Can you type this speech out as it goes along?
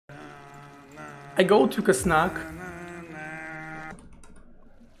I go took a snack.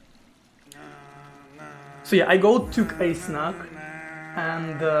 So yeah, I go took a snack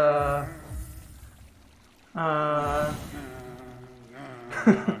and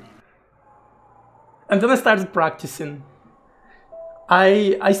and then I started practicing.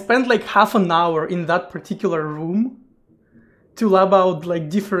 I spent like half an hour in that particular room to lab out like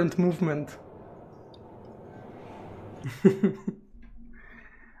different movement.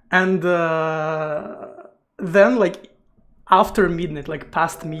 And then like after midnight, like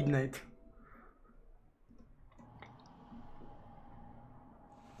past midnight,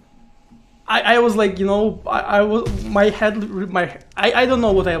 I was like, you know, I was, my head, I don't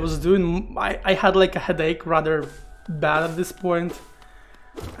know what I was doing. I had like a headache rather bad at this point.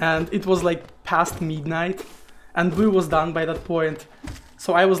 And it was like past midnight and Blue was done by that point.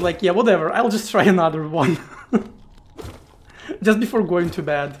 So I was like, yeah, whatever, I'll just try another one. Just before going to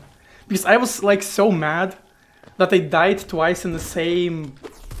bed. Because I was like so mad that I died twice in the same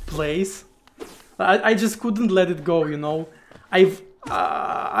place. I just couldn't let it go, you know.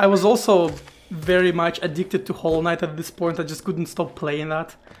 I was also very much addicted to Hollow Knight at this point. I just couldn't stop playing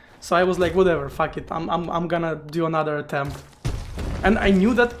that. So I was like, whatever, fuck it, I'm gonna do another attempt. And I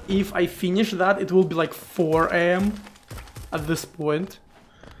knew that if I finish that, it will be like 4 AM at this point.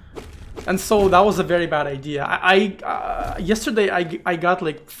 And so that was a very bad idea. Yesterday I got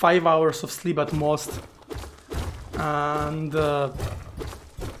like 5 hours of sleep at most. And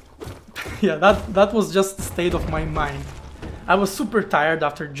yeah, that was just the state of my mind. I was super tired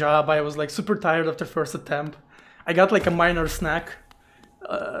after job, I was like super tired after first attempt. I got like a minor snack,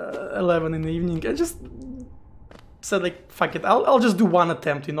 11 in the evening. I just said like, fuck it, I'll just do one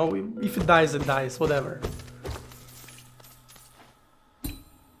attempt, you know, if it dies, whatever.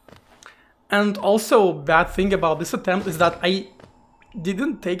 And also, bad thing about this attempt is that I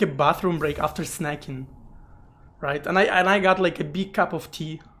didn't take a bathroom break after snacking, right? And I got like a big cup of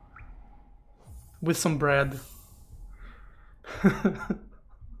tea with some bread.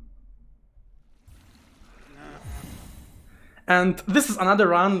 And this is another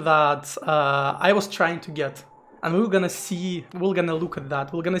run that I was trying to get. And we're gonna look at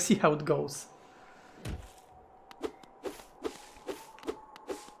that, we're gonna see how it goes.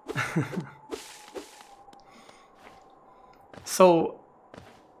 So,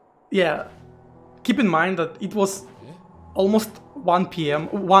 yeah, keep in mind that it was almost 1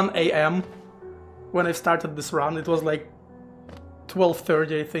 AM when I started this run. It was like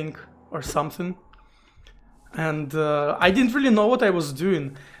 12:30, I think, or something. And I didn't really know what I was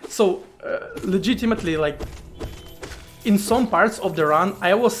doing. So, legitimately, like, in some parts of the run,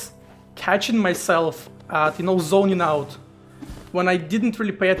 I was catching myself at, you know, zoning out when I didn't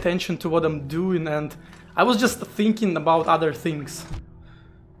really pay attention to what I'm doing, and I was just thinking about other things.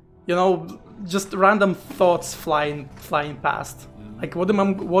 You know, just random thoughts flying past. Like, what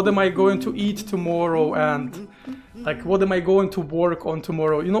am I going to eat tomorrow, and like, what am I going to work on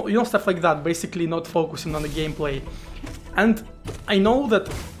tomorrow? You know, stuff like that. Basically, not focusing on the gameplay. And I know that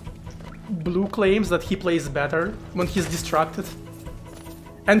Blue claims that he plays better when he's distracted,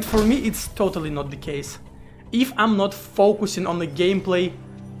 and for me, it's totally not the case. If I'm not focusing on the gameplay,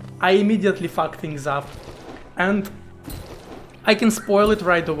 I immediately fuck things up. And I can spoil it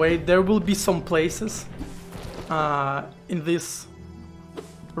right away. There will be some places in this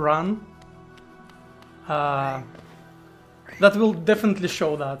run that will definitely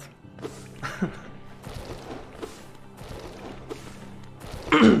show that.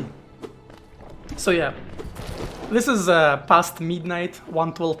 So yeah, this is past midnight,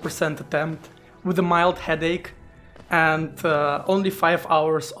 112% attempt with a mild headache and only 5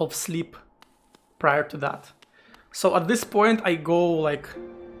 hours of sleep prior to that. So at this point I go like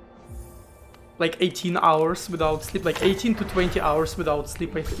 18 hours without sleep, like 18 to 20 hours without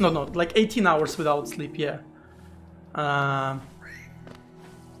sleep. No, like 18 hours without sleep, yeah.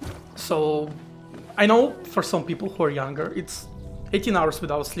 So I know for some people who are younger, it's 18 hours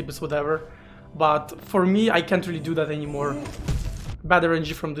without sleep is whatever, but for me, I can't really do that anymore. Bad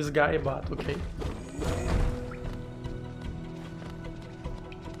RNG from this guy, but okay.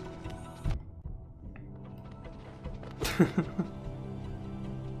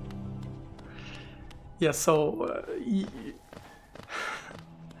 Yeah, so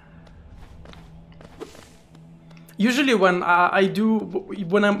usually when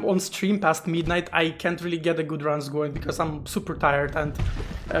when I'm on stream past midnight, I can't really get the good runs going because I'm super tired, and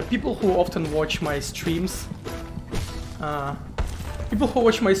people who often watch my streams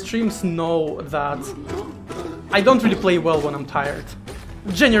know that I don't really play well when I'm tired.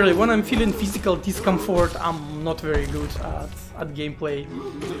 generally, when I'm feeling physical discomfort, I'm not very good at gameplay.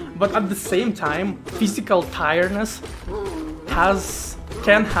 But at the same time, physical tiredness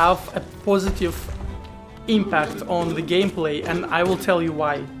can have a positive impact on the gameplay, and I will tell you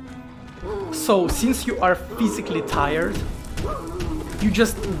why. So, since you are physically tired, you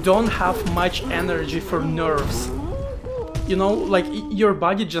just don't have much energy for nerves. You know, like, your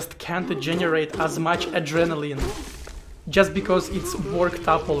body just can't generate as much adrenaline just because it's worked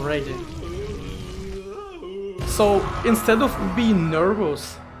up already. So, instead of being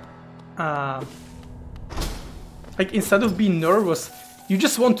nervous, you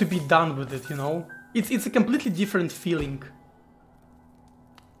just want to be done with it, you know? It's a completely different feeling.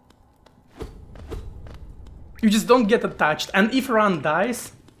 You just don't get attached, and if run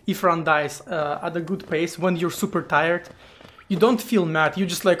dies at a good pace when you're super tired, you don't feel mad. You're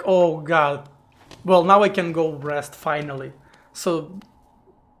just like, oh god, well, now I can go rest finally. So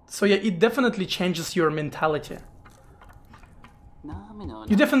yeah, it definitely changes your mentality.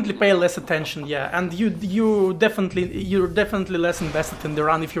 You definitely pay less attention, yeah, and you're definitely less invested in the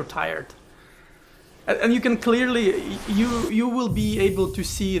run if you're tired. And you can clearly, you will be able to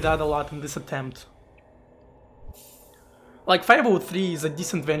see that a lot in this attempt. Like 503 is a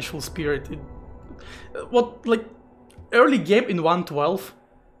decent vengeful spirit. Like early game in 112,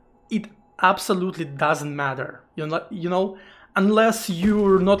 it absolutely doesn't matter. You know, unless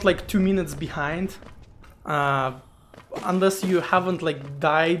you're not like 2 minutes behind, unless you haven't like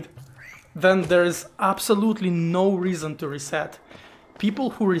died, then there's absolutely no reason to reset. People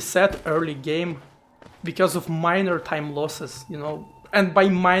who reset early game because of minor time losses, you know, and by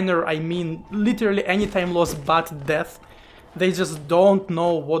minor I mean literally any time loss but death, they just don't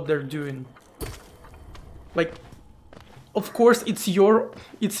know what they're doing. Like, of course it's your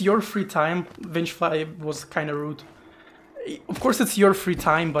free time. Vengefly was kinda rude. Of course it's your free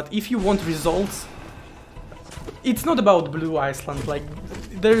time, but if you want results, it's not about Blue Iceland. Like,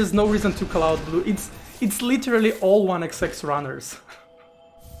 there is no reason to call out Blue. It's literally all 1xx runners.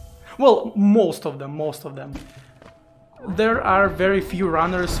 Well, most of them. There are very few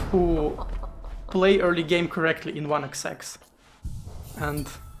runners who play early game correctly in 1xx. And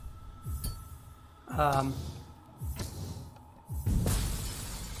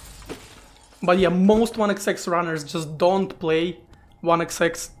but yeah, most 1xx runners just don't play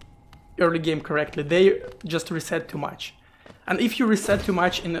 1xx early game correctly. They just reset too much. And if you reset too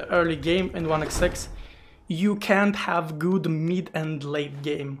much in the early game in 1xx, you can't have good mid and late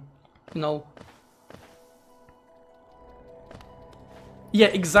game, you know. Yeah,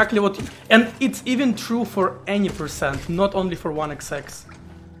 exactly what and it's even true for any percent, not only for 1xx.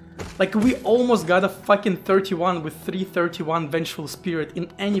 Like, we almost got a fucking 31 with 331 Vengeful Spirit in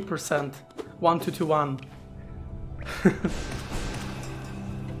any percent. 1221.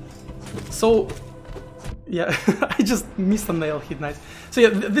 So, yeah, I just missed a nail hit, nice. So yeah,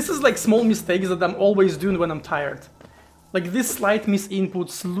 this is like small mistakes that I'm always doing when I'm tired. Like this slight miss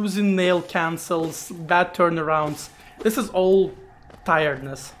inputs, losing nail cancels, bad turnarounds. This is all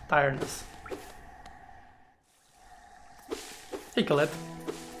tiredness. Hey Colette.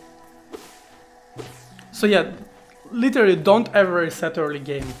 So yeah, literally don't ever reset early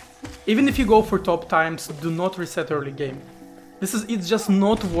game. Even if you go for top times, do not reset early game. It's just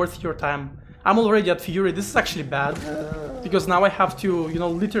not worth your time. I'm already at Fury, this is actually bad. Because now I have to, you know,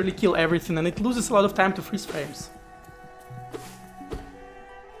 literally kill everything and it loses a lot of time to freeze frames.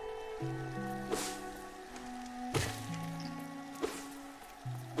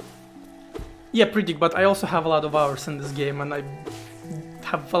 Yeah, Predict, but I also have a lot of hours in this game and I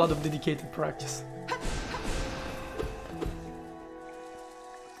have a lot of dedicated practice.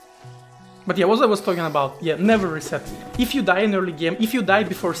 But yeah, what I was talking about, yeah, never reset. If you die in early game, if you die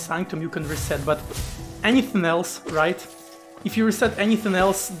before Sanctum, you can reset, but anything else, right? If you reset anything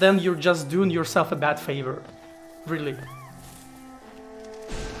else, then you're just doing yourself a bad favor. Really.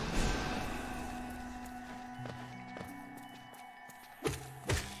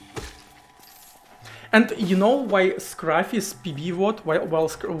 And you know why Scruffy's PB WOT,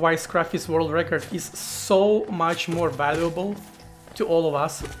 why Scruffy's world record is so much more valuable to all of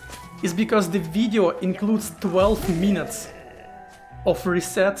us? Is because the video includes 12 minutes of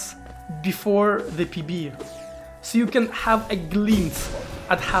resets before the PB. So you can have a glimpse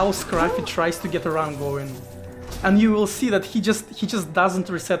at how Scruffy tries to get a run going. And you will see that he just doesn't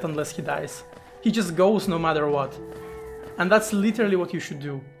reset unless he dies. He just goes no matter what. And that's literally what you should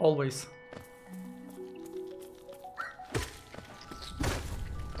do, always.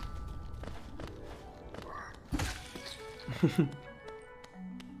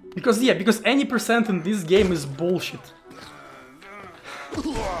 Because any percent in this game is bullshit.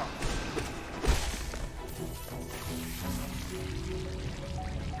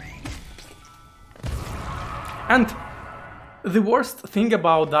 And the worst thing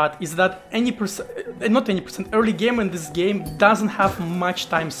about that is that early game in this game doesn't have much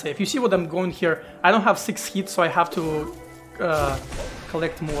time save. You see what I'm going here? I don't have 6 hits, so I have to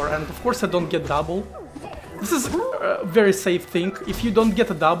collect more, and of course I don't get double. This is a very safe thing. If you don't get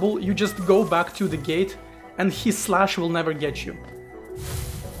a double, you just go back to the gate and his slash will never get you.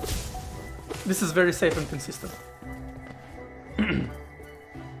 This is very safe and consistent.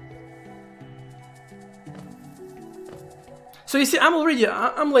 So you see,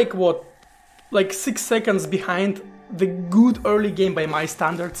 I'm like what? Like 6 seconds behind the good early game by my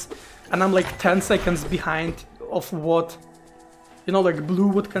standards, and I'm like 10 seconds behind of what, you know, like Blue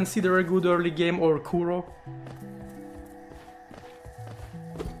would consider a good early game, or Kuro.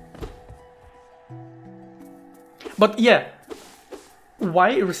 But yeah,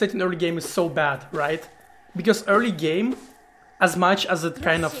 why resetting early game is so bad, right? Because early game, as much as it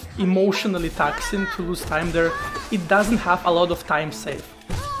kind of emotionally taxing to lose time there, it doesn't have a lot of time save.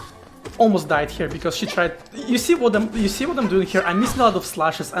 Almost died here because she tried. You see what I'm doing here? I'm missing a lot of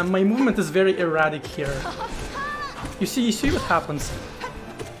slashes and my movement is very erratic here. You see what happens?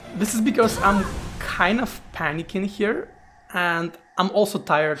 This is because I'm kind of panicking here and I'm also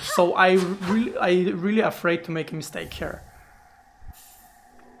tired, so I really afraid to make a mistake here.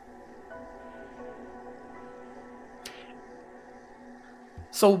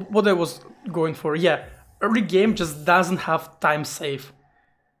 So what I was going for, yeah, early game just doesn't have time save.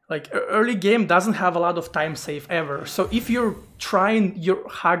 Like, early game doesn't have a lot of time save ever. So if you're trying your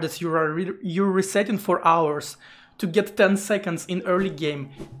hardest, you're resetting for hours to get 10 seconds in early game,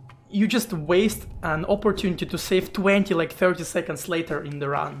 you just waste an opportunity to save 20, like 30 seconds later in the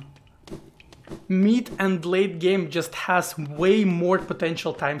run. Mid and late game just has way more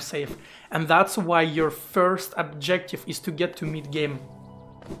potential time save, and that's why your first objective is to get to mid game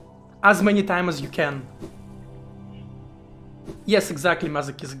as many times as you can. Yes, exactly,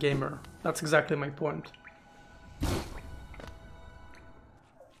 Masochist Gamer. That's exactly my point.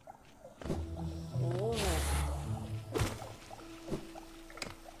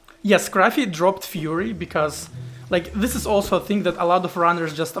 Yes, Scruffy dropped Fury because, like, this is also a thing that a lot of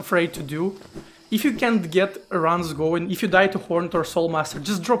runners just afraid to do. If you can't get runs going, if you die to Hornet or Soulmaster,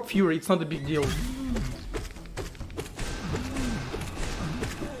 just drop Fury, it's not a big deal.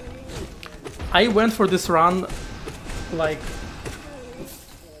 I went for this run like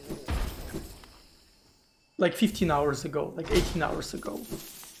 15 hours ago, like 18 hours ago.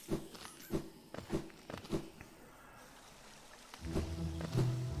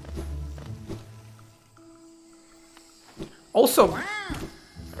 Also,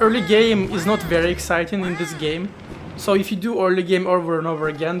 early game is not very exciting in this game, so if you do early game over and over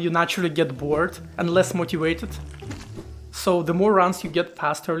again, you naturally get bored and less motivated. So the more runs you get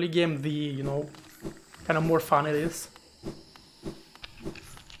past early game, the, you know, kind of more fun it is.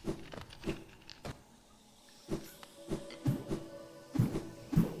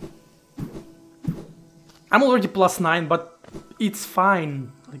 I'm already +9, but it's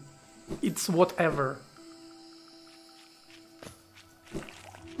fine. Like, it's whatever.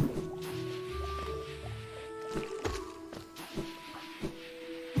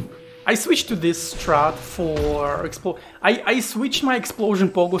 I switched to this strat for I switch my Explosion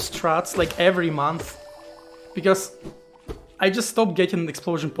Pogo strats like every month, because I just stopped getting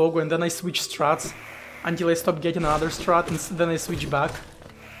Explosion Pogo and then I switch strats until I stop getting another strat and then I switch back.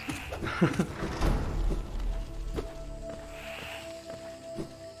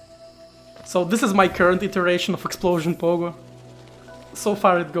 So this is my current iteration of Explosion Pogo. So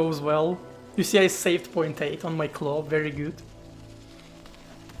far it goes well. You see I saved 0.8 on my claw, very good.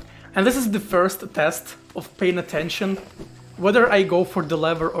 And this is the first test of paying attention, whether I go for the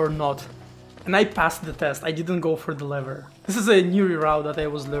lever or not. And I passed the test, I didn't go for the lever. This is a new reroute that I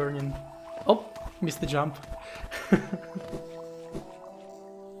was learning. Oh, missed the jump.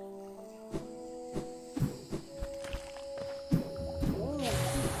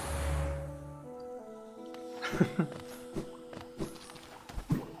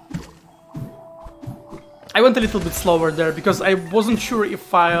 I went a little bit slower there because I wasn't sure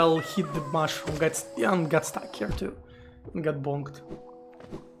if I'll hit the mushroom, and got stuck here too, and got bonked.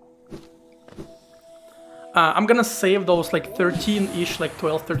 I'm gonna save those like 13-ish, like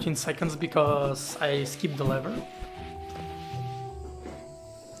 12-13 seconds because I skipped the lever.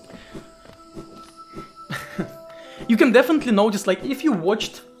 You can definitely notice, like, if you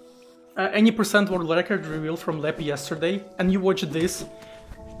watched any percent world record reveal from Lep yesterday and you watch this,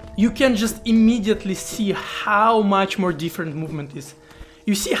 you can just immediately see how much more different movement is.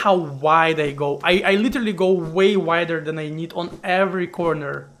 You see how wide I go. I literally go way wider than I need on every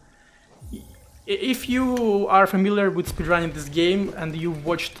corner. If you are familiar with speedrunning this game and you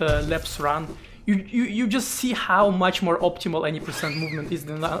watched Lep's run, you just see how much more optimal any percent movement is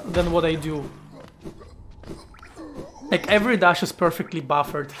than what I do. Like every dash is perfectly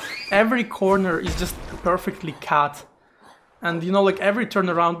buffered, every corner is just perfectly cut, and you know, like every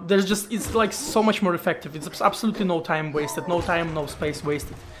turnaround, it's like so much more effective. It's absolutely no time wasted, no time, no space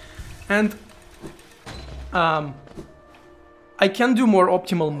wasted, and I can do more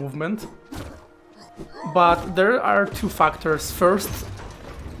optimal movement, but there are two factors. First,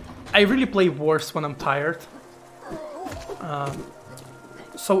 I really play worse when I'm tired,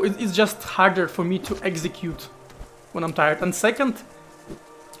 so it's just harder for me to execute when I'm tired. And second,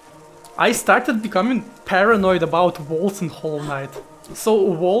 I started becoming paranoid about walls in Hollow Knight. So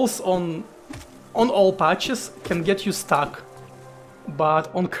walls on all patches can get you stuck,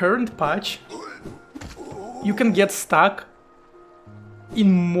 but on current patch you can get stuck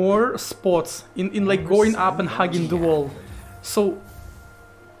in more spots, in like going up and hugging the wall. So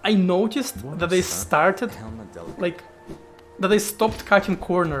I noticed that they started like that they stopped cutting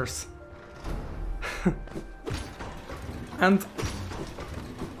corners. And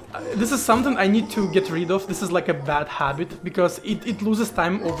this is something I need to get rid of. This is like a bad habit, because it loses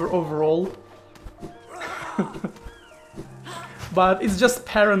time overall. But it's just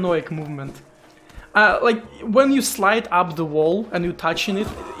paranoid movement. Like when you slide up the wall and you touching it,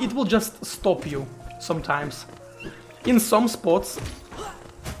 it will just stop you sometimes. In some spots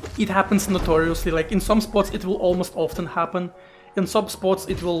it happens notoriously, like in some spots it will almost often happen, in some spots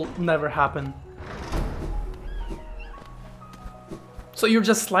it will never happen. So you're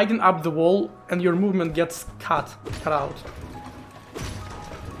just sliding up the wall and your movement gets cut out.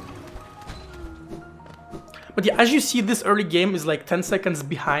 But yeah, as you see, this early game is like 10 seconds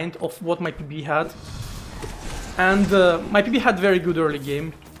behind of what my PB had. And my PB had very good early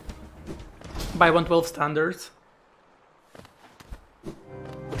game by 112 standards.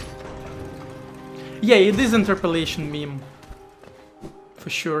 Yeah, it is interpolation meme. For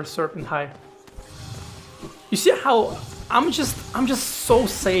sure, Serpent High. You see how I'm just so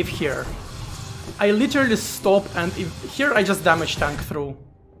safe here. I literally stop, and here I just damage tank through.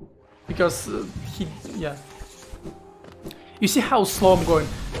 Because yeah. You see how slow I'm going.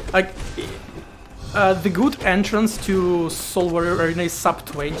 Like, the good entrance to Soul Warrior Arena is sub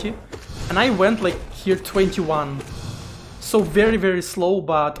 20, and I went like here 21. So very, very slow,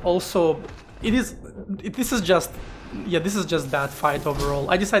 but also this is just bad fight overall.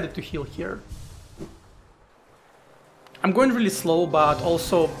 I decided to heal here. I'm going really slow, but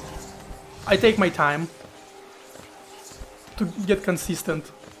also I take my time to get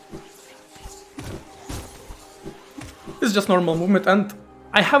consistent. It's just normal movement, and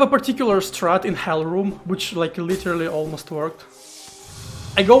I have a particular strat in Hell Room, which like literally almost worked.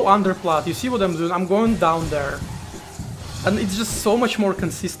 I go under plat, you see what I'm doing? I'm going down there. And it's just so much more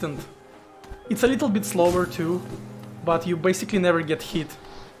consistent. It's a little bit slower too, but you basically never get hit.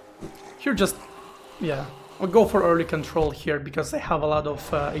 Here just, yeah. I'll go for early control here because I have a lot of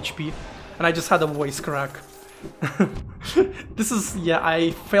HP and I just had a voice crack. This is, yeah,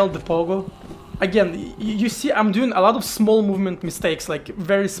 I failed the pogo. Again, you see I'm doing a lot of small movement mistakes, like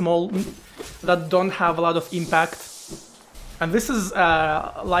very small, that don't have a lot of impact. And this is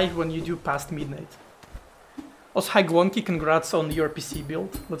live when you do past midnight. Also, hi Gwonky, congrats on your PC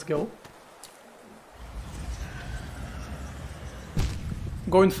build. Let's go.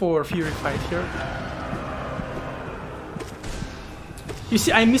 Going for Fury fight here. You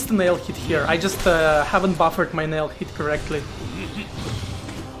see, I missed a nail hit here. I just haven't buffered my nail hit correctly.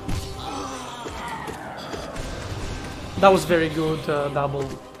 That was very good double.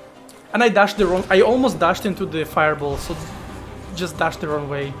 And I dashed the wrong... I almost dashed into the fireball, so just dashed the wrong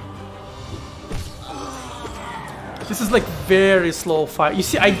way. This is like very slow fight. You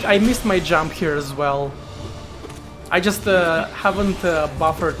see, I missed my jump here as well. I just haven't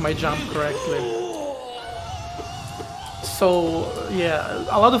buffered my jump correctly. So yeah,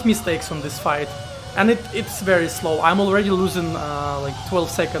 a lot of mistakes on this fight, and it's very slow. I'm already losing like 12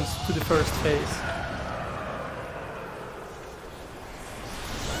 seconds to the first phase.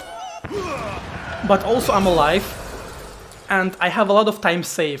 But also I'm alive, and I have a lot of time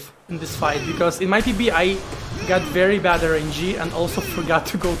save in this fight, because in my PB I got very bad RNG and also forgot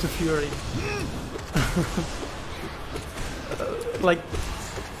to go to Fury. Like,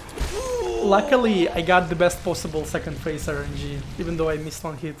 luckily I got the best possible second phase RNG, even though I missed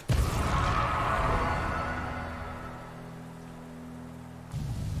one hit.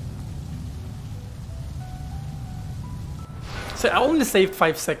 So I only saved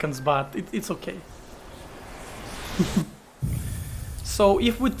 5 seconds, but it's okay. So So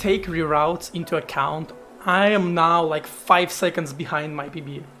if we take reroutes into account, I am now like 5 seconds behind my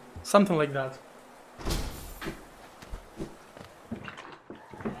PB. Something like that.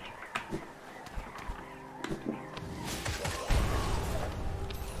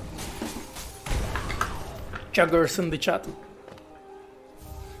 Chuggers in the chat.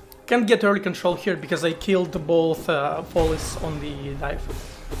 Can't get early control here because I killed both volleys on the dive.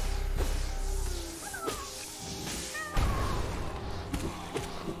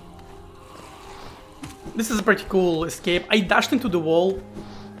 This is a pretty cool escape. I dashed into the wall.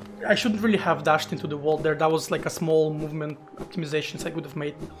 I shouldn't really have dashed into the wall there. That was like a small movement optimizations I could have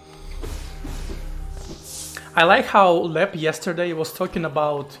made. I like how Lep yesterday was talking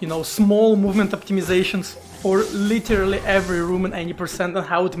about, you know, small movement optimizations for literally every room in any percent and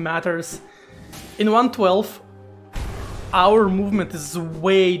how it matters. In 112, our movement is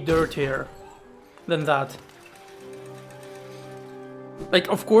way dirtier than that. Like,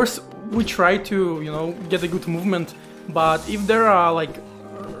 of course, we try to, you know, get a good movement, but if there are like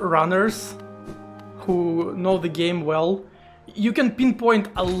runners who know the game well, you can pinpoint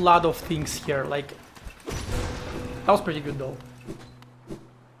a lot of things here. Like, that was pretty good though.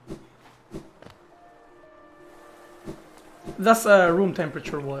 That's room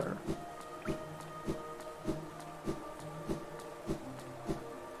temperature water.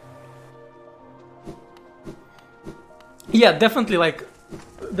 Yeah, definitely, like,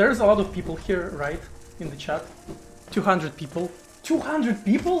 there's a lot of people here, right, in the chat. 200 people. 200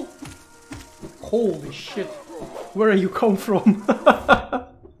 people? Holy shit. Where you come from?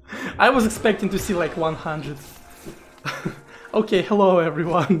 I was expecting to see like 100. Okay, hello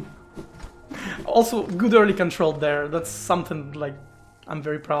everyone. Also, good early control there. That's something like I'm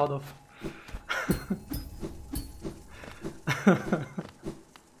very proud of.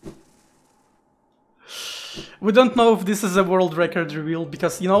 We don't know if this is a world record reveal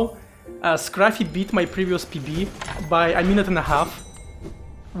because, you know, Scruffy beat my previous PB by a minute and a half,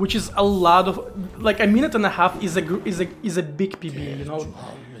 which is a lot of, like, a minute and a half is a big PB, you know,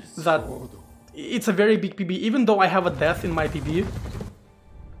 that it's a very big PB. Even though I have a death in my PB,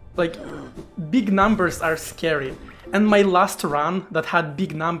 like, big numbers are scary, and my last run that had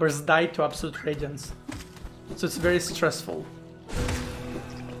big numbers died to absolute radiance, so it's very stressful.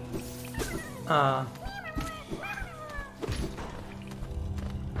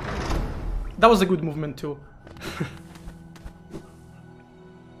 That was a good movement too.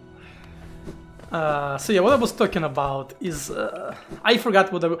 So yeah, what I was talking about is I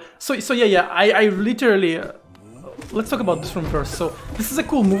forgot what I literally let's talk about this from first. So this is a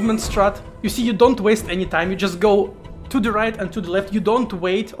cool movement strat. You see, you don't waste any time. You just go to the right and to the left. You don't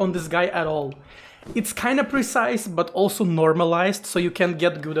wait on this guy at all. It's kind of precise, but also normalized, so you can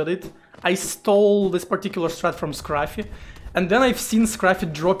get good at it. I stole this particular strat from Scruffy, and then I've seen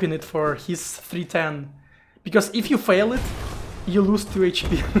Scruffy dropping it for his 310. Because if you fail it, you lose 2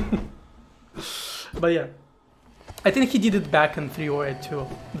 HP. But yeah, I think he did it back in 308 too,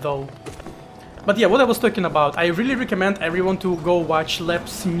 though. But yeah, what I was talking about, I really recommend everyone to go watch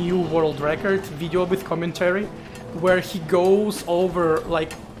Lep's new world record video with commentary, where he goes over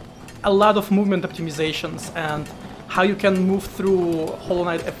like a lot of movement optimizations and how you can move through Hollow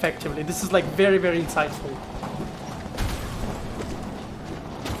Knight effectively. This is like very, very insightful.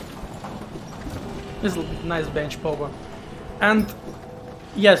 This is a nice bench pogo. And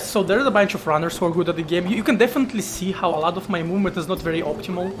yes, so there's a bunch of runners who are good at the game. You can definitely see how a lot of my movement is not very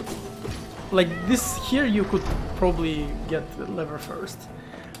optimal. Like this here, you could probably get lever first.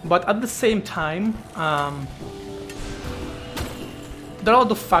 But at the same time, there are a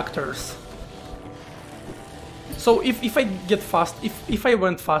lot of factors. So if I get fast, if I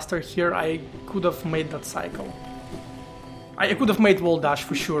went faster here, I could have made that cycle. I could have made wall dash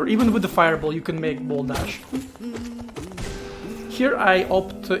for sure. Even with the fireball, you can make wall dash. Here I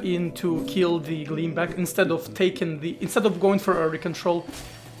opt in to kill the Gleamback instead of going for early control.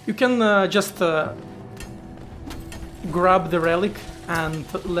 You can just grab the relic and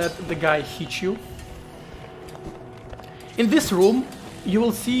let the guy hit you. In this room, you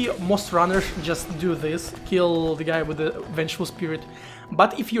will see most runners just do this, kill the guy with the Vengeful Spirit.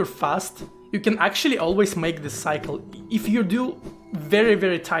 But if you're fast, you can actually always make this cycle. If you do very,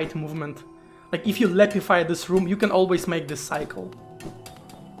 very tight movement, like if you lepify this room, you can always make this cycle.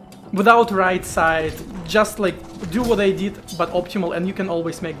 Without right side, just like do what I did, but optimal, and you can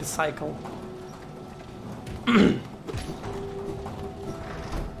always make this cycle.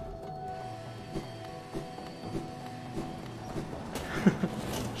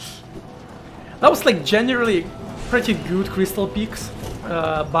 That was like generally pretty good crystal peaks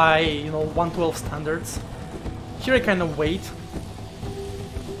by, you know, 112 standards. Here I kind of wait.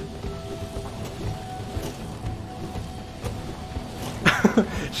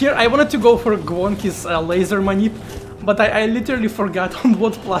 Here I wanted to go for Gwonky's laser manip, but I literally forgot on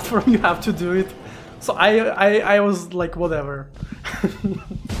what platform you have to do it. So I was like, whatever.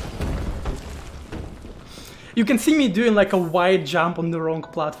 You can see me doing like a wide jump on the wrong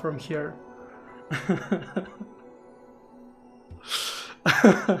platform here.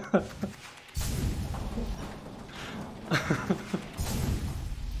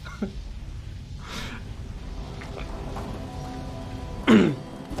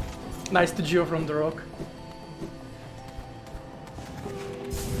 Nice to Geo from the rock.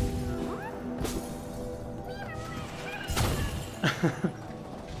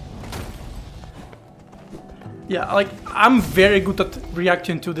 Yeah, like, I'm very good at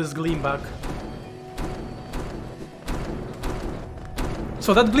reacting to this gleamback.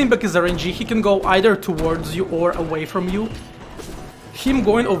 So that gleamback is RNG, he can go either towards you or away from you. Him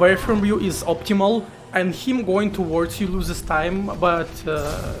going away from you is optimal, and him going towards you loses time, but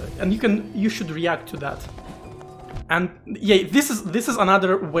and you should react to that. And yeah, this is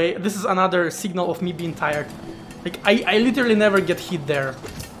another way, this is another signal of me being tired. Like, I literally never get hit there.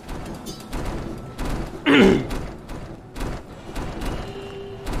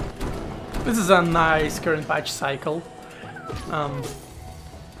 This is a nice current patch cycle.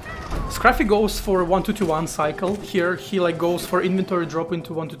 Scruffy goes for 1-2-1 cycle. Here he like goes for inventory drop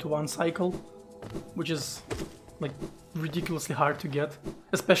into 1-2-1 cycle, which is like ridiculously hard to get,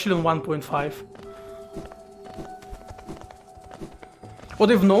 especially on 1.5.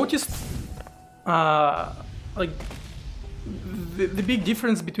 What I've noticed, like the big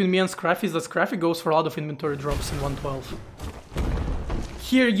difference between me and Scruffy is that Scruffy goes for a lot of inventory drops in 1.12.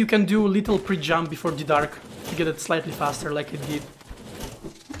 Here you can do a little pre-jump before the dark to get it slightly faster, like it did.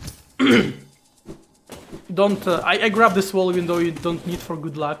 Don't I grab this wall even though you don't need for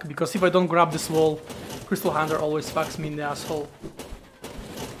good luck, because if I don't grab this wall, Crystal Hunter always fucks me in the asshole.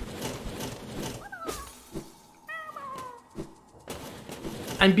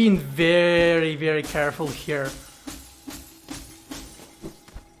 I'm being very, very careful here.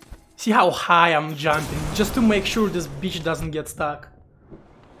 See how high I'm jumping, just to make sure this bitch doesn't get stuck.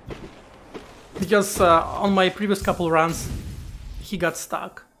 Because on my previous couple runs, he got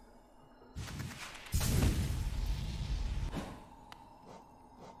stuck.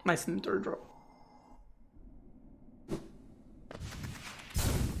 Nice inventory drop.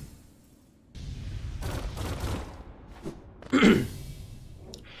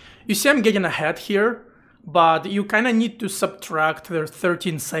 You see I'm getting ahead here, but you kind of need to subtract the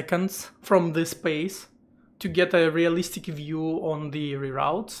 13 seconds from this pace to get a realistic view on the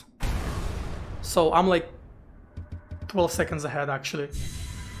reroutes. So I'm like 12 seconds ahead actually,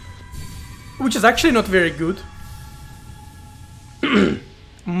 which is actually not very good.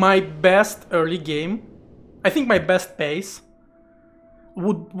 My best early game, I think my best pace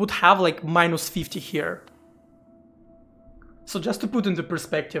would have like -50 here. So just to put into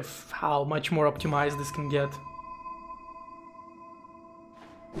perspective how much more optimized this can get.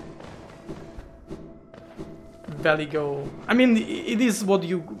 Valley go. I mean, it is what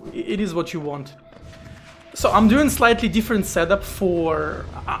you want. So I'm doing slightly different setup for.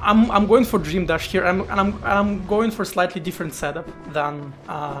 I'm going for Dream Dash here, and I'm going for slightly different setup than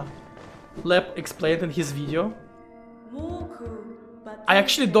Lep explained in his video. I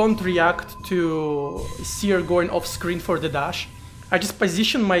actually don't react to Seer going off screen for the dash. I just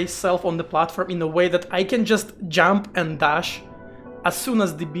position myself on the platform in a way that I can just jump and dash as soon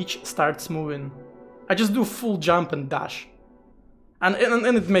as the beach starts moving. I just do full jump and dash. And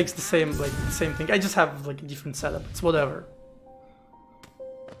it makes the same thing. I just have like a different setup. It's whatever.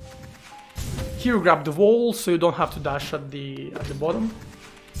 Here you grab the wall so you don't have to dash at the bottom.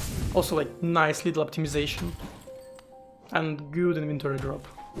 Also like nice little optimization. And good inventory drop.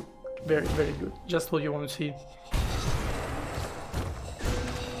 Very, very good. Just what you want to see.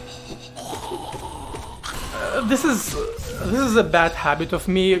 This is a bad habit of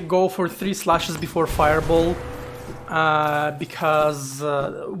me. Go for 3 slashes before fireball. Because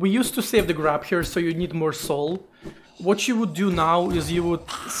we used to save the grab here, so you need more soul. What you would do now is you would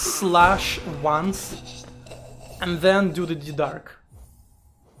slash once and then do the dark.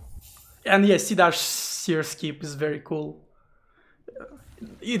 And yeah, C-Dash Seer Skip is very cool.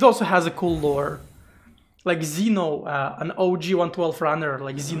 It also has a cool lore. Like Xeno, an OG 112 runner,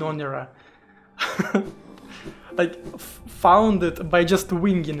 like Xenonera, like found it by just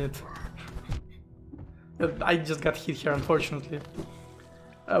winging it. I just got hit here, unfortunately.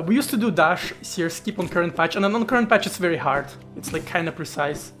 We used to do dash, Seer Skip on current patch, and on current patch it's very hard. It's like kind of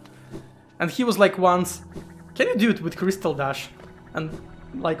precise. And he was like once, can you do it with Crystal Dash? And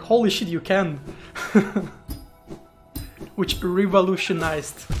like, holy shit, you can. which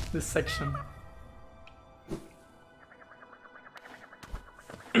revolutionized this section.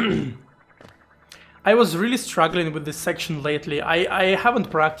 I was really struggling with this section lately. I haven't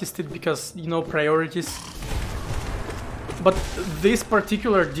practiced it because, you know, priorities. But this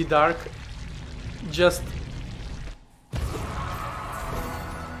particular D-Dark just...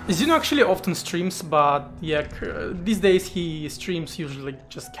 Zeno actually often streams, but yeah, these days he streams usually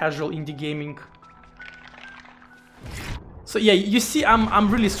just casual indie gaming. So yeah, you see,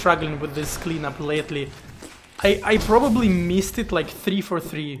 I'm really struggling with this cleanup lately. I probably missed it like 3 for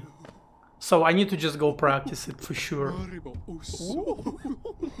 3. So I need to just go practice it for sure.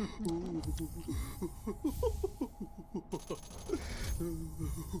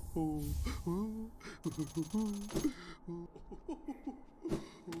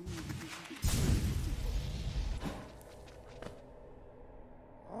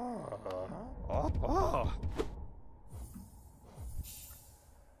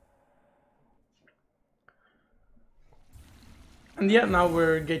 And yeah, now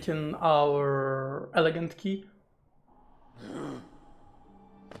we're getting our elegant key.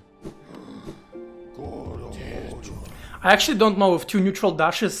 I actually don't know if 2 neutral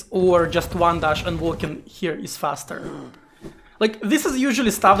dashes or just 1 dash and walking here is faster. Like, this is usually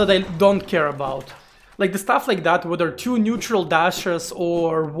stuff that I don't care about. Like, the stuff like that, whether 2 neutral dashes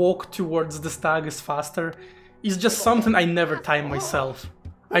or walk towards the stag is faster, is just something I never time myself.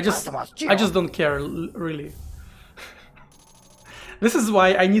 I just don't care, really. This is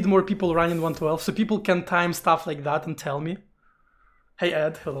why I need more people running 112, so people can time stuff like that and tell me. Hey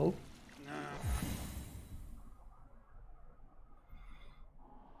Ed, hello.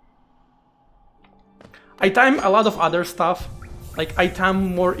 I time a lot of other stuff, like I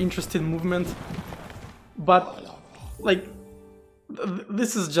time more interesting movement, but like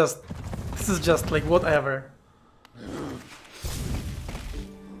this is just like whatever.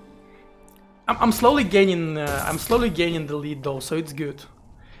 I'm slowly gaining the lead though, so it's good.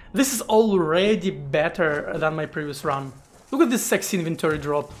 This is already better than my previous run. Look at this sexy inventory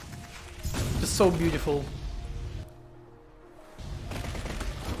drop. It's so beautiful.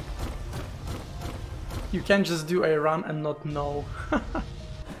 You can't just do a run and not know.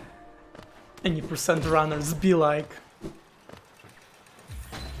 Any percent runners be like.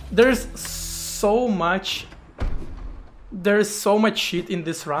 There's so much shit in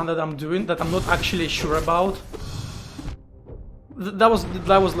this run that I'm doing that I'm not actually sure about. That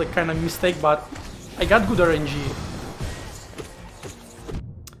was like kind of mistake, but I got good RNG.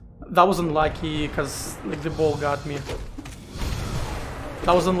 That was unlucky because like the ball got me.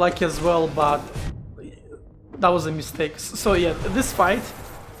 That was unlucky as well, but that was a mistake. So yeah, this fight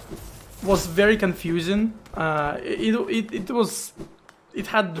was very confusing. It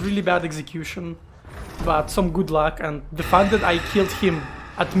had really bad execution, but some good luck, and the fact that I killed him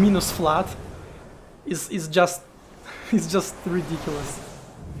at minus flat is just ridiculous.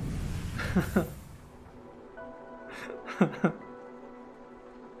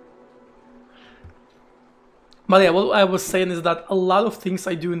 But yeah, what I was saying is that a lot of things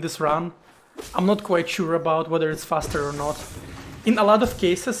I do in this run, I'm not quite sure about whether it's faster or not. In a lot of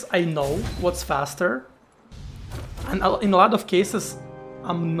cases, I know what's faster, and in a lot of cases,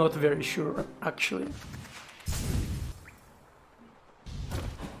 I'm not very sure, actually.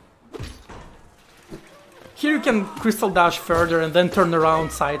 Here you can crystal dash further and then turn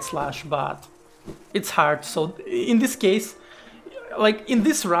around side slash, but it's hard. So in this case, like in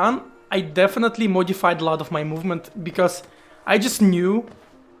this run, I definitely modified a lot of my movement because I just knew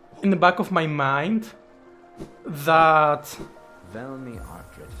in the back of my mind that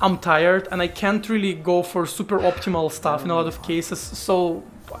I'm tired and I can't really go for super optimal stuff in a lot of cases. So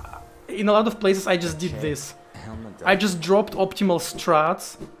in a lot of places I just did this. I just dropped optimal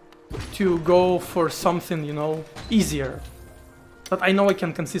strats to go for something, you know, easier that I know I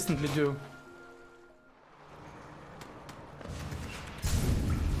can consistently do.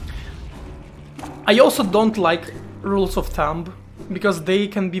 I also don't like rules of thumb because they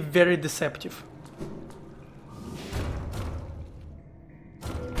can be very deceptive.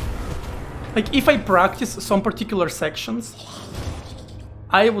 Like if I practice some particular sections,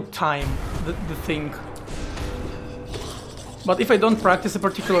 I would time the thing. But if I don't practice a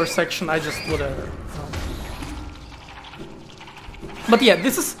particular section, I just whatever. But yeah,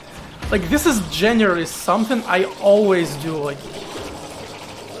 this is generally something I always do. Like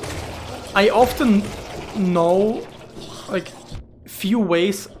I often know like few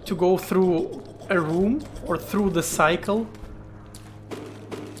ways to go through a room or through the cycle.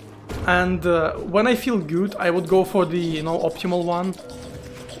 And when I feel good, I would go for the, you know, optimal one.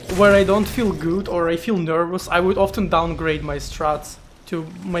 where I don't feel good or I feel nervous, I would often downgrade my strats to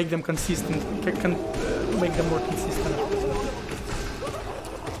make them consistent, make them more consistent.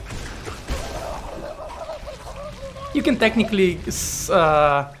 You can technically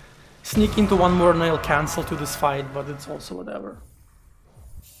sneak into one more nail cancel to this fight, but it's also whatever.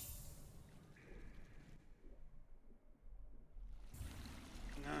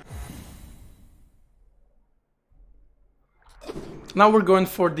 Now we're going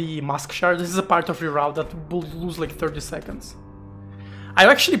for the mask shard. This is a part of reroute that will lose like 30 seconds. I've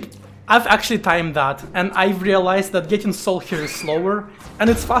actually timed that, and I've realized that getting soul here is slower, and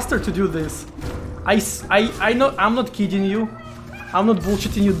it's faster to do this. I know, I'm not kidding you. I'm not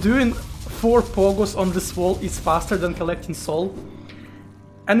bullshitting you. Doing 4 pogos on this wall is faster than collecting soul.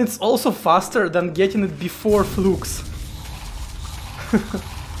 And it's also faster than getting it before flukes.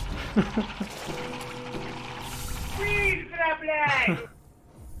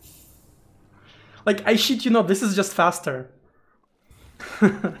 Like, I shit you not, this is just faster.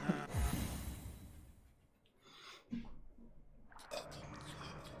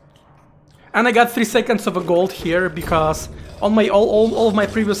 And I got 3 seconds of a gold here because on my all of my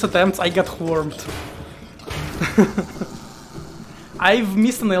previous attempts I got warmed. I've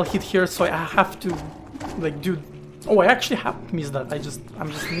missed a nail hit here, so I have to like do. Oh, I actually have missed that. I'm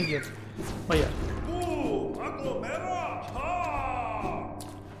just an idiot. Oh yeah.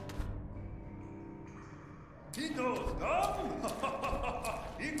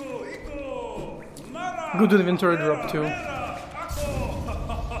 Good inventory drop too.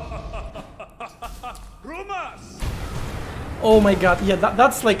 Oh my god, yeah,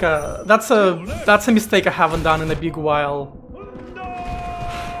 that's like that's a mistake I haven't done in a big while.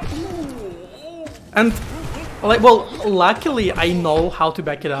 And like, well, luckily I know how to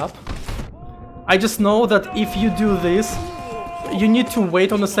back it up. I just know that if you do this, you need to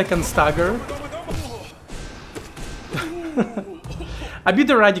wait on a second stagger. I beat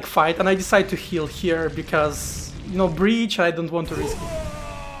the Radic fight and I decide to heal here because, you know, breach, I don't want to risk it.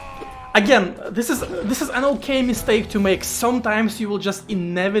 Again, this is an okay mistake to make. Sometimes you will just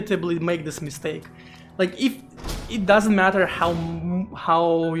inevitably make this mistake. Like, if it doesn't matter how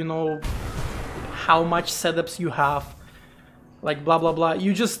you know, how much setups you have, like blah blah blah,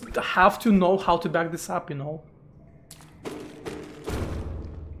 you just have to know how to back this up, you know.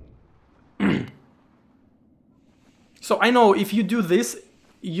 So I know if you do this,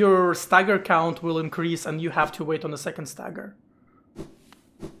 your stagger count will increase and you have to wait on the second stagger.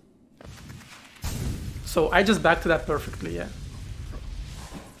 So I just backed that perfectly, yeah.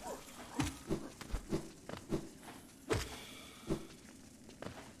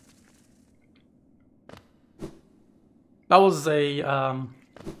 That was a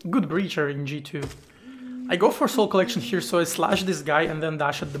good breacher in G2. I go for soul collection here, so I slash this guy and then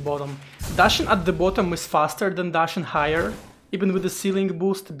dash at the bottom. Dashing at the bottom is faster than dashing higher, even with the ceiling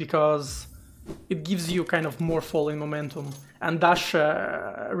boost, because it gives you kind of more falling momentum, and dash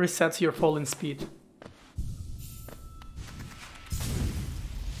resets your falling speed.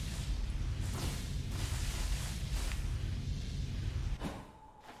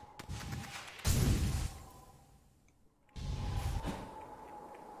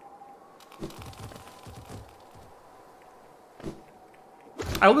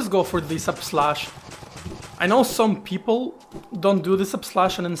 I always go for the sub slash. I know some people don't do the sub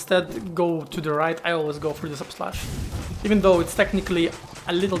slash and instead go to the right. I always go for the sub slash, even though it's technically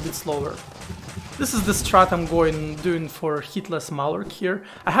a little bit slower. This is the strat I'm doing for hitless Malork here.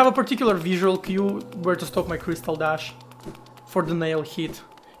 I have a particular visual cue where to stop my crystal dash for the nail hit.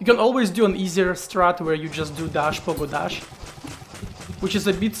 You can always do an easier strat where you just do dash, pogo dash, which is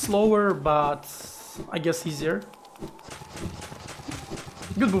a bit slower, but I guess easier.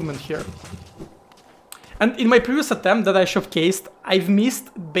 Good movement here. And in my previous attempt that I showcased, I've missed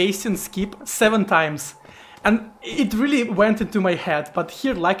basin skip 7 times. And it really went into my head, but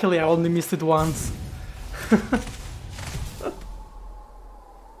here luckily I only missed it once.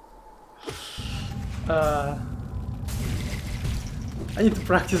 I need to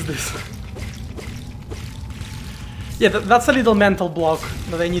practice this. Yeah, that's a little mental block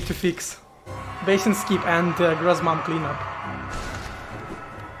that I need to fix. Basin skip and Gross Mom cleanup.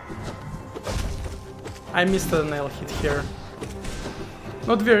 I missed a nail hit here.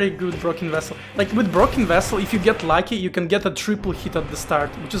 Not very good Broken Vessel. Like with Broken Vessel, if you get lucky, you can get a triple hit at the start,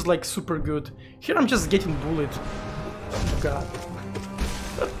 which is like super good. Here I'm just getting bullied. Oh god.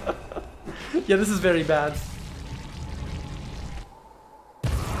 Yeah, this is very bad.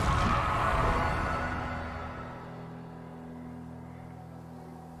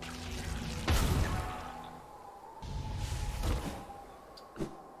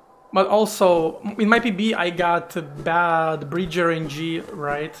 But also, in my PB I got bad bridge RNG,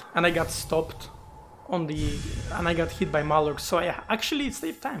 right? And I got stopped on the... and I got hit by Maluk, so I actually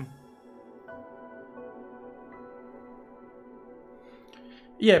saved time.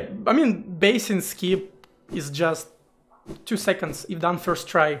 Yeah, I mean, base and skip is just 2 seconds if done first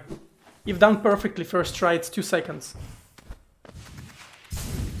try. If done perfectly first try, it's 2 seconds.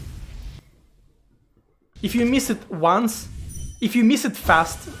 If you miss it once, if you miss it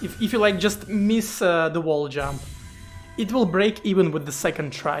fast, if you like just miss the wall jump, it will break even with the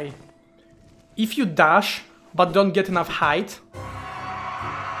second try. If you dash but don't get enough height,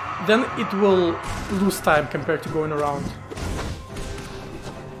 then it will lose time compared to going around.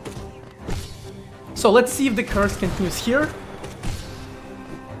 So let's see if the curse continues here.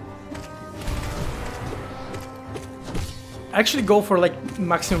 Actually go for like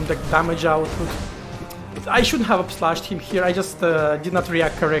maximum damage output. I shouldn't have upslashed him here, I just did not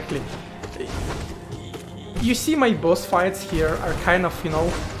react correctly. You see my boss fights here are kind of, you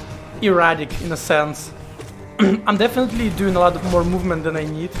know, erratic in a sense. I'm definitely doing a lot more movement than I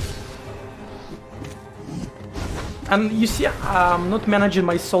need. And you see I'm not managing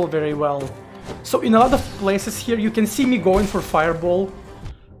my soul very well. So in a lot of places here you can see me going for fireball,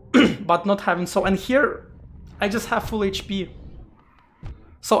 but not having so. And here I just have full HP.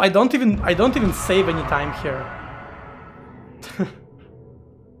 So I don't even save any time here.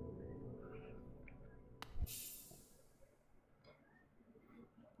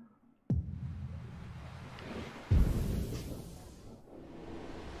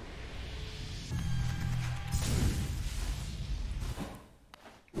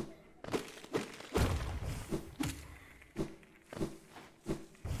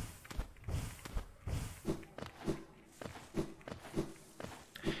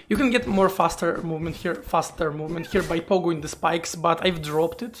 You can get more faster movement here by pogoing the spikes, but I've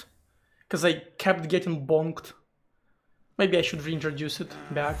dropped it because I kept getting bonked. Maybe I should reintroduce it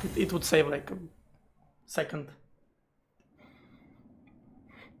back. It would save like a second.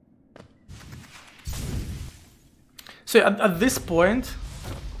 So at this point,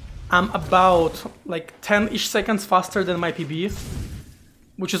 I'm about like 10-ish seconds faster than my PB,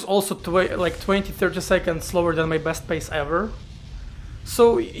 which is also like 20-30 seconds slower than my best pace ever.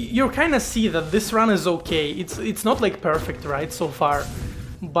 So you kind of see that this run is okay. It's not like perfect, right, so far,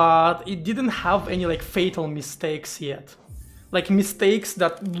 but it didn't have any like fatal mistakes yet. Like mistakes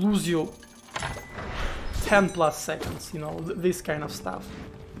that lose you 10+ seconds, you know, this kind of stuff.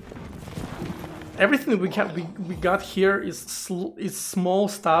 Everything we got here is small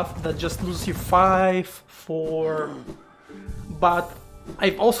stuff that just loses you 5, 4, but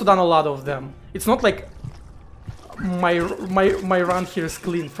I've also done a lot of them. It's not like my run here is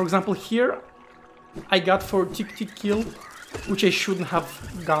clean. For example, here I got for tick kill, which I shouldn't have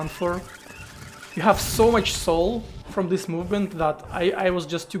gone for. You have so much soul from this movement that I was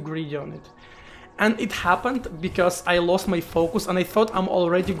just too greedy on it. And it happened because I lost my focus and I thought I'm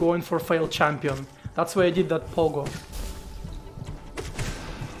already going for fail champion. That's why I did that pogo.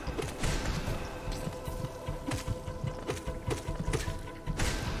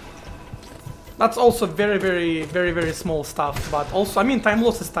 That's also very small stuff, but also, I mean, time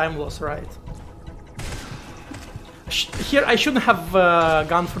loss is time loss, right? Here I shouldn't have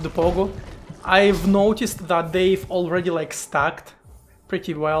gone for the pogo. I've noticed that they've already like stacked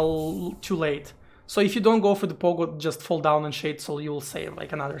pretty well too late. So if you don't go for the pogo, just fall down and shade soul, you will save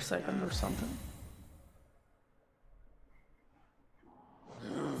like another second or something.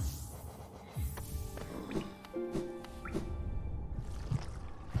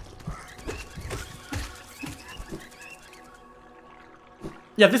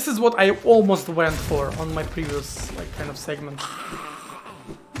 Yeah, this is what I almost went for on my previous like kind of segment.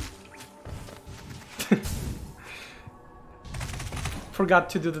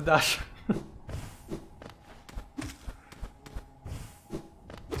 Forgot to do the dash.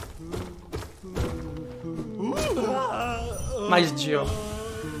 Nice Geo.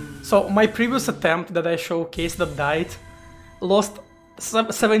 So my previous attempt that I showcased that died lost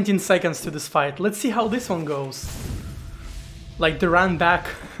 17 seconds to this fight. Let's see how this one goes. Like the run back.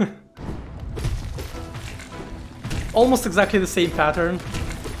 Almost exactly the same pattern.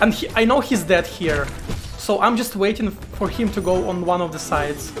 And I know he's dead here. So I'm just waiting for him to go on one of the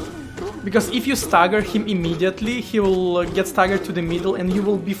sides. Because if you stagger him immediately, he will get staggered to the middle and you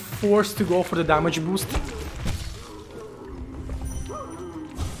will be forced to go for the damage boost.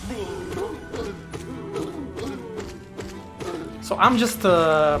 So I'm just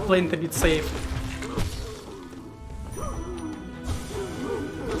playing it a bit safe.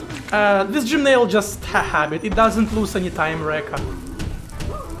 This gym nail just a habit, it doesn't lose any time, Rekka.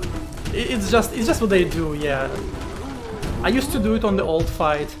 It's just what they do, yeah. I used to do it on the old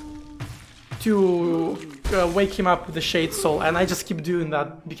fight to wake him up with the Shade Soul, and I just keep doing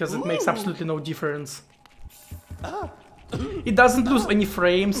that because it makes absolutely no difference. It doesn't lose any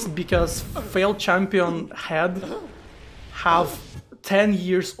frames because failed champion head have 10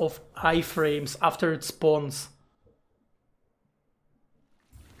 years of iframes after it spawns.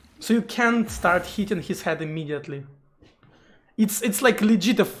 So you can't start hitting his head immediately. It's like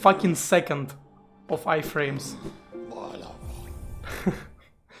legit a fucking second of iframes.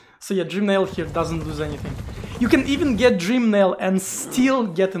 So yeah, Dreamnail here doesn't lose anything. You can even get Dreamnail and still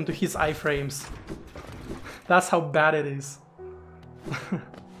get into his iframes. That's how bad it is.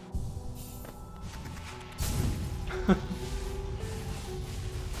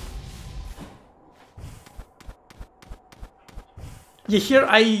 Yeah,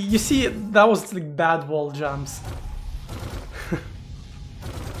 here you see that was like bad wall jumps.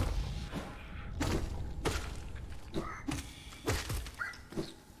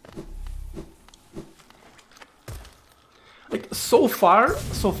 Like so far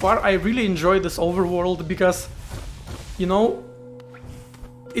I really enjoy this overworld because, you know,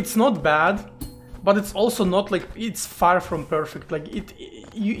 it's not bad, but it's also not like, it's far from perfect. Like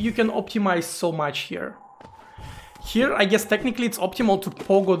you can optimize so much here. Here, I guess technically it's optimal to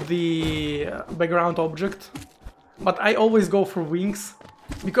pogo the background object, but I always go for wings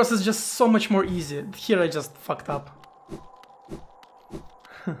because it's just so much more easy. Here I just fucked up.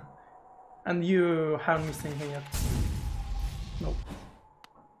 And you haven't missed anything yet. Nope.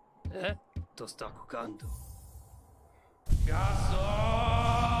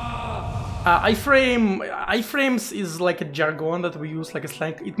 Iframes is like a jargon that we use, like a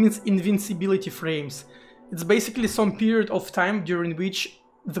slang. It means invincibility frames. It's basically some period of time during which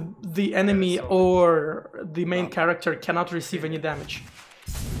the enemy or the main character cannot receive any damage.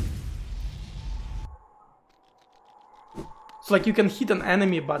 So like you can hit an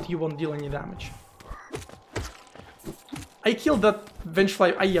enemy but you won't deal any damage. I killed that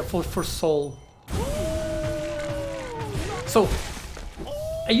Vengefly, yeah, for soul. So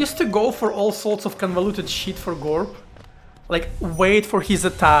I used to go for all sorts of convoluted shit for Gorp. Like, wait for his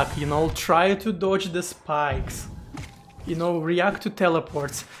attack, you know, try to dodge the spikes, you know, react to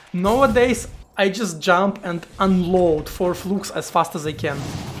teleports. Nowadays, I just jump and unload 4 flukes as fast as I can.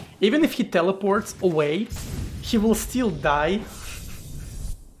 Even if he teleports away, he will still die,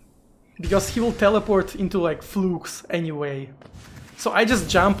 because he will teleport into, like, flukes anyway. So I just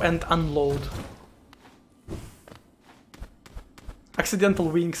jump and unload. Accidental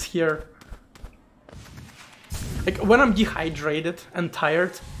wings here. Like, when I'm dehydrated and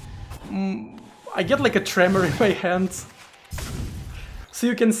tired, I get like a tremor in my hands. So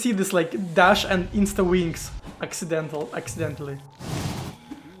you can see this like dash and insta wings accidentally.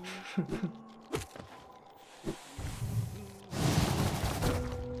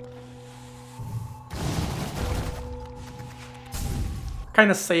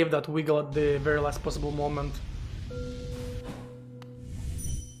 Kinda saved that wiggle at the very last possible moment.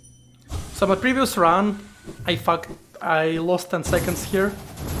 So my previous run, I lost 10 seconds here.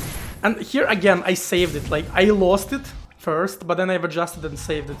 And here again I saved it, like I lost it first, but then I've adjusted and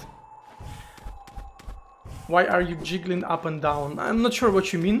saved it. Why are you jiggling up and down? I'm not sure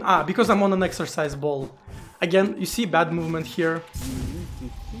what you mean. Ah, because I'm on an exercise ball. Again, you see bad movement here.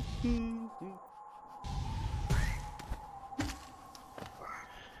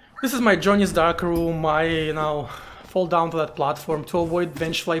 This is my Johnny's Dark Room. I now fall down to that platform to avoid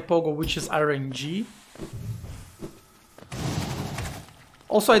Vengefly Pogo, which is RNG.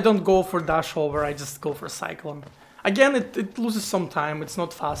 Also, I don't go for dash over, I just go for Cyclone. Again, it loses some time, it's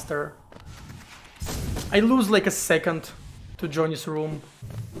not faster. I lose like a second to Johnny's Room.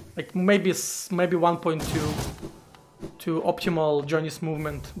 Like maybe 1.2 to optimal Johnny's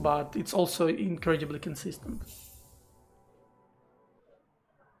movement, but it's also incredibly consistent.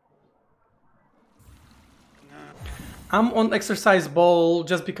 I'm on exercise ball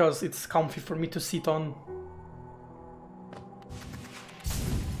just because it's comfy for me to sit on.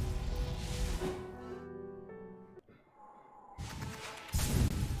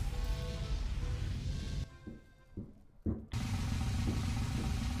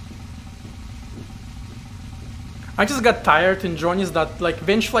 I just got tired in Johnny's that like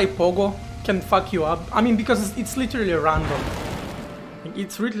Vengefly Pogo can fuck you up. I mean, because it's literally random.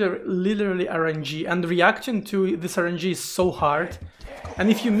 It's literally RNG, and reacting to this RNG is so hard.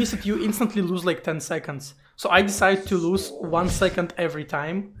 And if you miss it, you instantly lose like 10 seconds. So I decided to lose 1 second every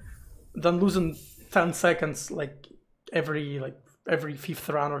time, than losing 10 seconds like every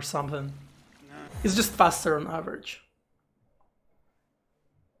 5th run or something. It's just faster on average.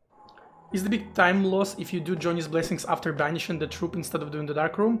 Is the big time loss if you do Johnny's Blessings after banishing the troop instead of doing the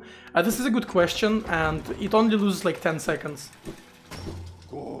Dark Room? This is a good question, and it only loses like 10 seconds.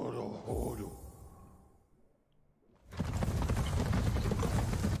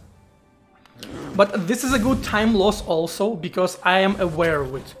 But this is a good time loss also, because I am aware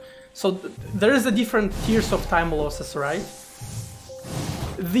of it. So there is a different tiers of time losses, right?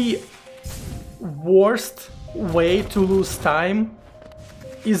 The worst way to lose time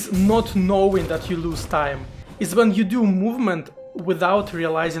is not knowing that you lose time. It's when you do movement without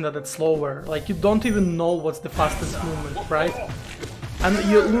realizing that it's slower. Like, you don't even know what's the fastest movement, right? And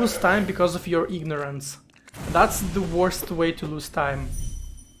you lose time because of your ignorance. That's the worst way to lose time.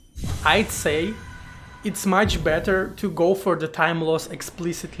 I'd say it's much better to go for the time loss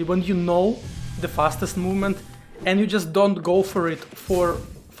explicitly when you know the fastest movement, and you just don't go for it for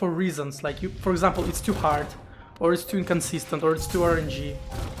reasons. Like, for example, it's too hard, or it's too inconsistent, or it's too RNG.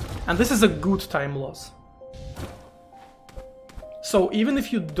 And this is a good time loss. So even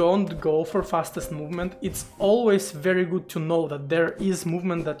if you don't go for fastest movement, it's always very good to know that there is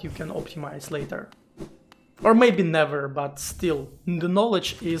movement that you can optimize later. Or maybe never, but still, the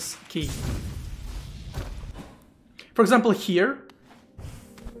knowledge is key. For example, here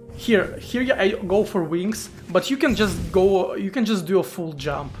I go for wings, but you can just do a full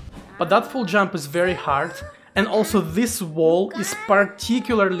jump. But that full jump is very hard, and also this wall is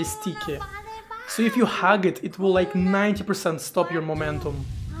particularly sticky. So if you hug it, it will like 90% stop your momentum.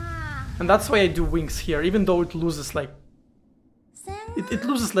 And that's why I do wings here, even though it loses like... It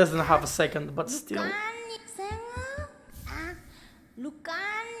loses less than half a second, but still.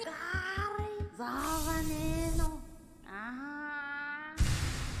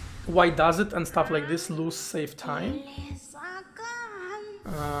 Why does it and stuff like this lose save time?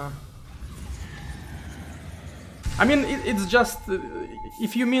 I mean, it's just...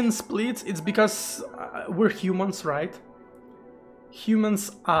 if you mean splits, it's because we're humans, right?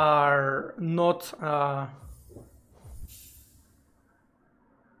 Humans are not...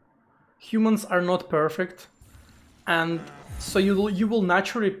 humans are not perfect, and so you will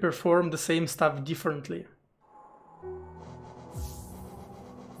naturally perform the same stuff differently.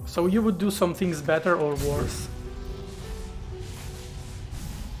 So you would do some things better or worse.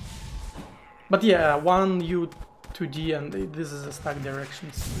 But yeah, 1U, 2D, and this is a stack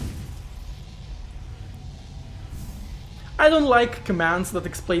directions. I don't like commands that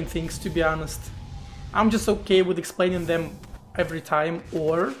explain things, to be honest. I'm just okay with explaining them every time,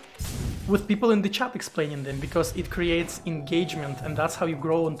 or with people in the chat explaining them, because it creates engagement, and that's how you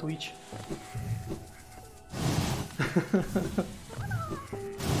grow on Twitch.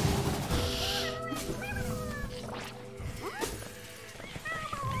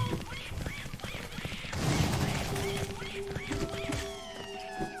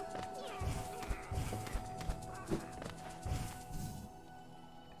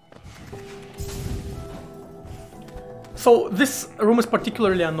 So this room is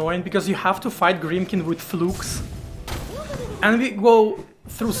particularly annoying because you have to fight Grimkin with flukes. And we go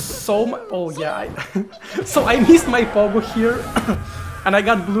through so much... Oh yeah, so I missed my pogo here. And I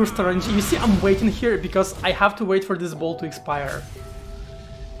got blue star RNG. You see, I'm waiting here because I have to wait for this ball to expire.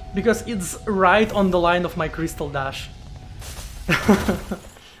 Because it's right on the line of my crystal dash.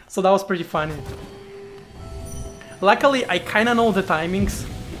 So that was pretty funny. Luckily, I kinda know the timings.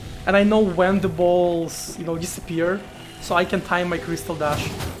 And I know when the balls, you know, disappear. So I can time my crystal dash.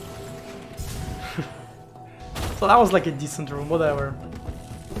 So that was like a decent room, whatever.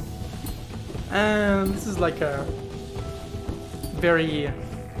 And this is like a very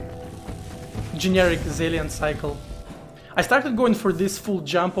generic Zillion cycle. I started going for this full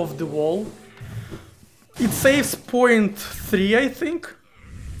jump off the wall. It saves 0.3, I think,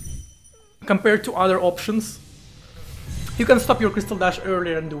 compared to other options. You can stop your crystal dash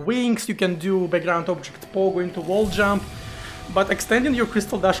earlier in the wings, you can do background object pogo into wall jump, but extending your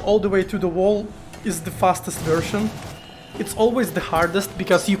crystal dash all the way to the wall is the fastest version. It's always the hardest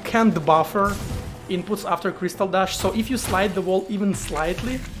because you can't buffer inputs after crystal dash, so if you slide the wall even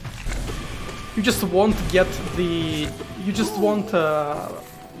slightly, you just won't get the... you just won't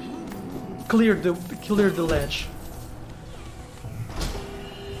clear the ledge.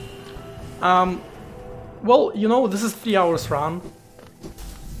 Well, you know, this is 3 hours run.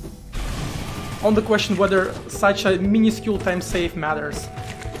 On the question whether such a minuscule time save matters.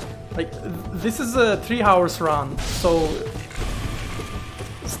 Like, this is a 3 hours run, so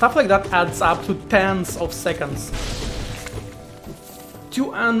stuff like that adds up to tens of seconds.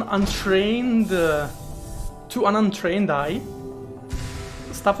 To an untrained eye,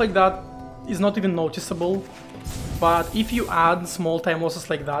 stuff like that is not even noticeable. But if you add small time losses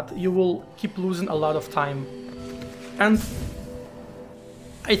like that, you will keep losing a lot of time. And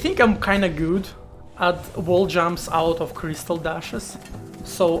I think I'm kinda good at wall jumps out of crystal dashes,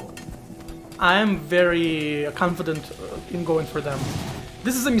 so I'm very confident in going for them.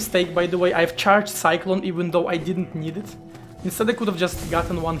 This is a mistake, by the way. I've charged Cyclone even though I didn't need it. Instead I could have just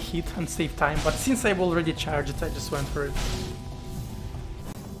gotten one hit and saved time, but since I've already charged it, I just went for it.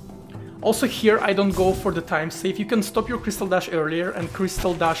 Also here I don't go for the time save. You can stop your crystal dash earlier and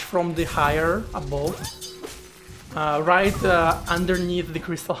crystal dash from the higher above. Right underneath the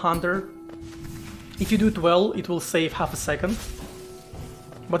crystal hunter. If you do it well, it will save half a second.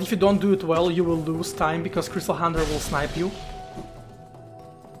 But if you don't do it well, you will lose time because crystal hunter will snipe you.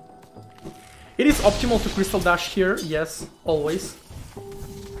 It is optimal to crystal dash here, yes, always.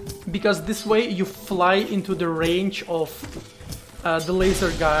 Because this way you fly into the range of the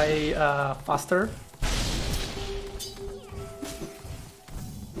laser guy faster.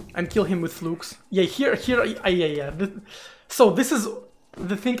 And kill him with flukes. Yeah, yeah. So this is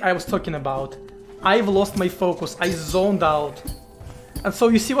the thing I was talking about. I've lost my focus, I zoned out. And so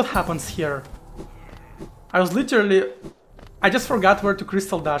you see what happens here. I just forgot where to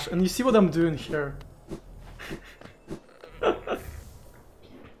crystal dash, and you see what I'm doing here.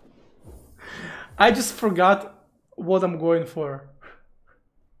 I just forgot what I'm going for.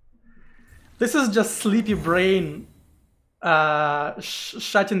 This is just sleepy brain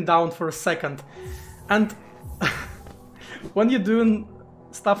shutting down for a second. And when you're doing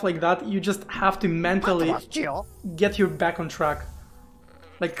stuff like that, you just have to mentally get your back on track.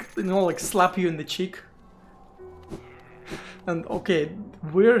 Like, you know, like slap you in the cheek. And okay,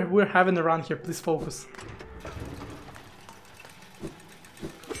 we're having a run here, please focus.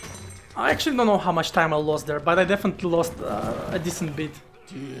 I actually don't know how much time I lost there, but I definitely lost a decent bit.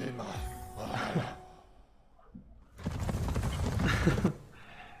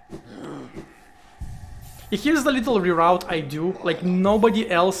 Here's the little reroute I do, like nobody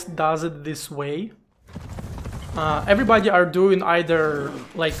else does it this way. Everybody are doing either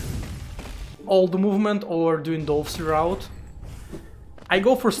like all the movement or doing Dolph's reroute. I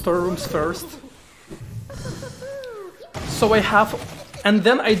go for storerooms first. So I have, and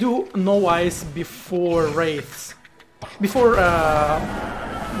then I do no ice before wraiths, before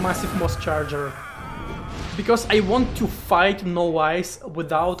massive moss charger, because I want to fight no ice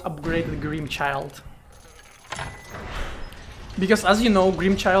without upgraded Grim Child. Because as you know,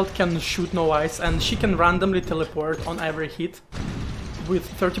 Grim Child can shoot no ice and she can randomly teleport on every hit with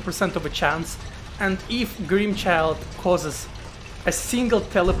 30% of a chance, and if Grim Child causes a single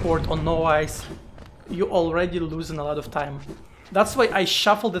teleport on no ice, you already losing a lot of time. That's why I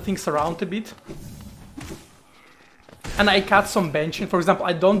shuffle the things around a bit. And I cut some benching. For example,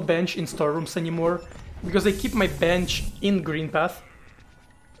 I don't bench in storerooms anymore because I keep my bench in green path.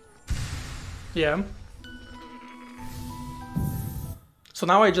 Yeah. So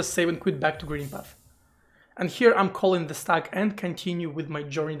now I just save and quit back to green path. And here I'm calling the stack and continue with my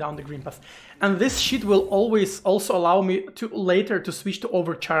journey down the green path. And this shit will always also allow me to later to switch to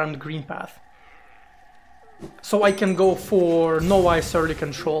overcharmed green path. So I can go for no ice early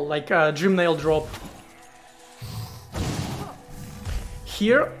control, like Dream Nail drop.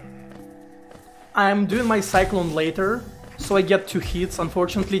 Here I'm doing my Cyclone later, so I get 2 hits.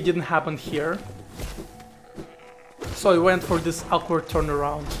 Unfortunately it didn't happen here. So I went for this awkward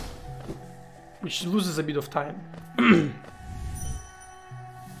turnaround, which loses a bit of time.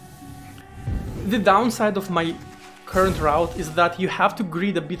 The downside of my current route is that you have to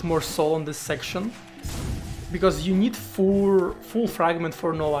greed a bit more soul on this section, because you need full fragment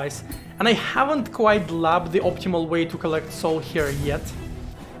for no ice, and I haven't quite labbed the optimal way to collect soul here yet,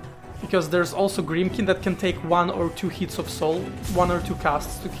 because there's also Grimkin that can take 1 or 2 hits of soul, 1 or 2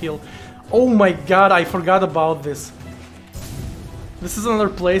 casts to kill. Oh my god, I forgot about this. This is another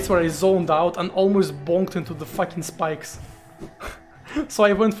place where I zoned out and almost bonked into the fucking spikes. So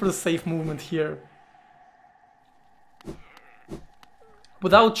I went for the safe movement here.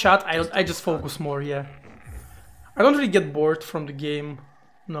 Without chat, I just focus more, yeah. I don't really get bored from the game,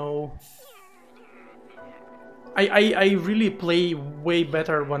 no. I really play way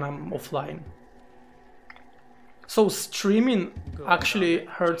better when I'm offline. So streaming actually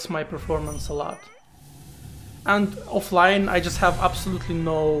hurts my performance a lot. And offline I just have absolutely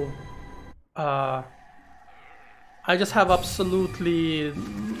no... I just have absolutely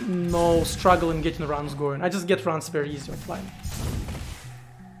no struggle in getting runs going. I just get runs very easy offline.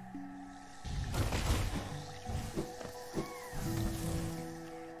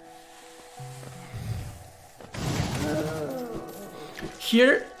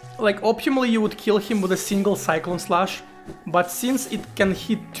 Here, like optimally you would kill him with a single Cyclone Slash, but since it can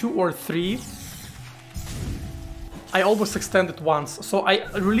hit 2 or 3, I always extend it once. So I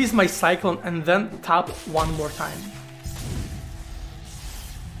release my Cyclone and then tap one more time.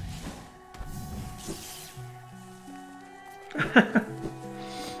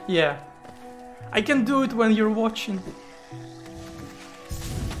 Yeah, I can do it when you're watching.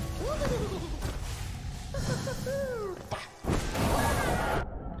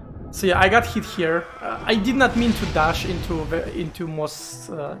 So yeah, I got hit here. I did not mean to dash into Moss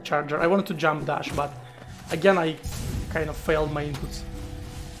charger. I wanted to jump dash, but again I kind of failed my inputs.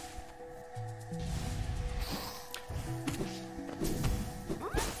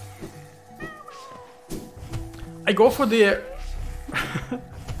 I go for the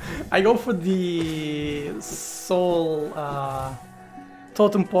I go for the Soul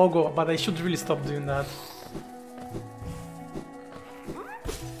Totem Pogo, but I should really stop doing that.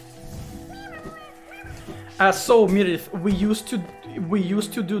 So Mirith, we used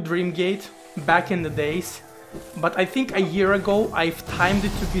to do Dreamgate back in the days, but I think a year ago I've timed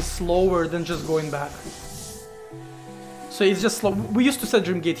it to be slower than just going back. So it's just slow. We used to set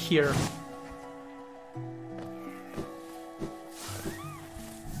Dreamgate here.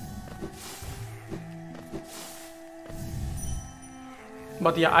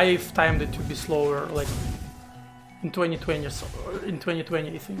 But yeah, I've timed it to be slower, like in 2020, in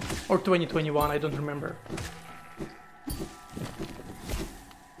 2020 I think, or 2021, I don't remember.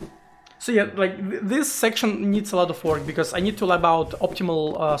 So yeah, like this section needs a lot of work because I need to lab out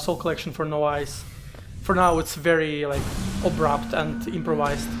optimal soul collection for No Eyes. For now it's very like abrupt and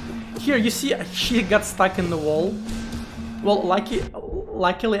improvised. Here you see she got stuck in the wall. Well,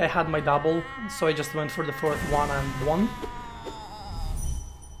 luckily I had my double, so I just went for the fourth one and won.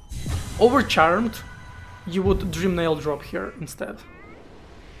 Overcharmed, you would Dream Nail drop here instead.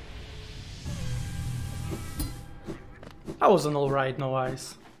 That was an alright No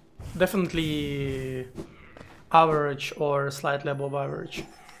Eyes. Definitely average or slightly above average.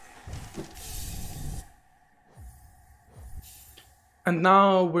 And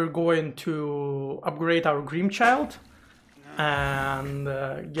now we're going to upgrade our Grimchild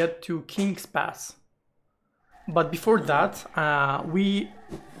and get to King's Pass. But before that, we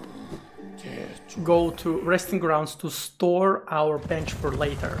go to Resting Grounds to store our bench for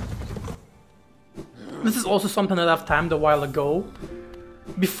later. This is also something that I've timed a while ago.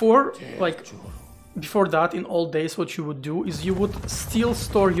 Before that, in old days, what you would do is you would still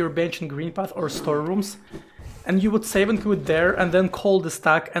store your bench in Green Path or storerooms, and you would save and quit there and then call the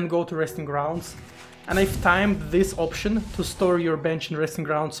stack and go to Resting Grounds. And I've timed this option to store your bench in Resting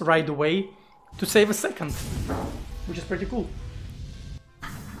Grounds right away to save a second, which is pretty cool.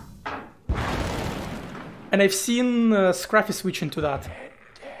 And I've seen Scruffy switch into that,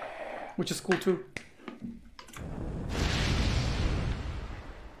 which is cool too.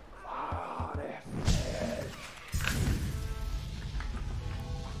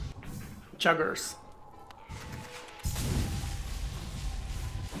 Chuggers.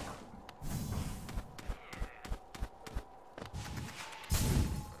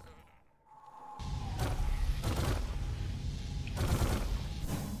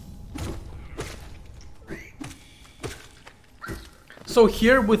 So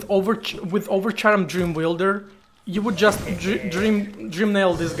here with Overcharmed Dream Wielder, you would just dream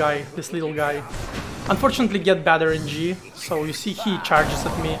nail this guy, this little guy. Unfortunately get bad RNG, so you see he charges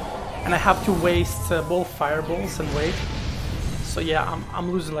at me and I have to waste both fireballs and wait. So yeah, I'm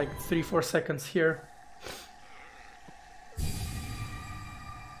losing like 3-4 seconds here.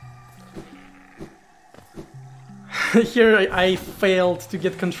 Here I failed to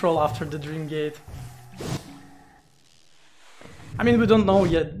get control after the Dream Gate. I mean, we don't know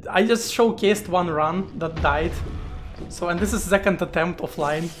yet. I just showcased one run that died. So, and this is second attempt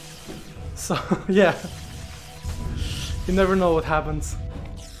offline. So, yeah. You never know what happens.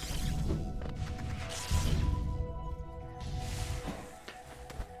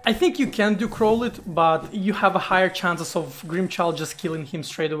 I think you can do Crawl It, but you have a higher chances of Grimchild just killing him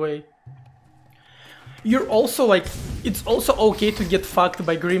straight away. You're also like, it's also okay to get fucked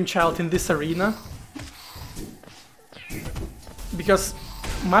by Grimchild in this arena. Because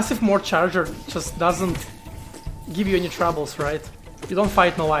Massive Mort Charger just doesn't give you any troubles, right? You don't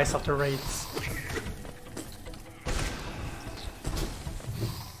fight No Eyes after raids.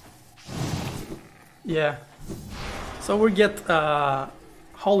 Yeah. So we get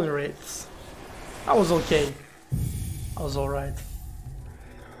Howling raids. That was okay. That was alright.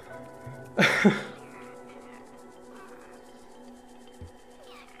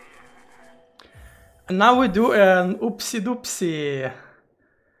 And now we do an oopsie doopsie.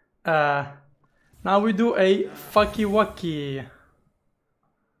 Now we do a fucky wucky.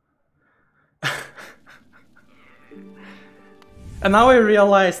 And now I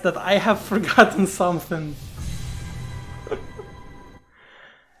realize that I have forgotten something.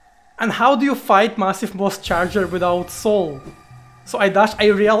 And how do you fight Massive Boss Charger without soul? So I dash, I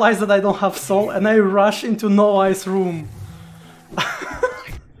realize that I don't have soul, and I rush into No Ice room.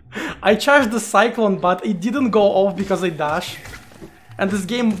 I charged the Cyclone, but it didn't go off because I dash. And this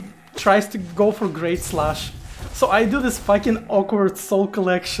game tries to go for Great Slash. So I do this fucking awkward soul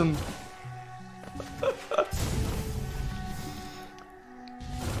collection.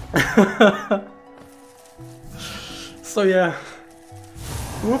 So yeah.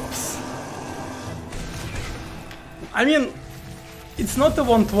 Whoops. I mean, it's not a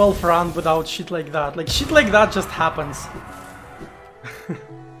 112 run without shit like that. Like, shit like that just happens.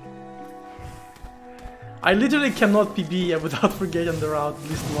 I literally cannot PB without forgetting the route at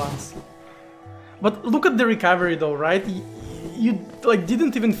least once. But look at the recovery though, right? You like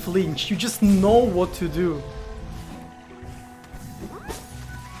didn't even flinch, you just know what to do.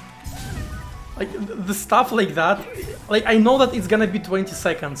 Like, the stuff like that, like, I know that it's gonna be 20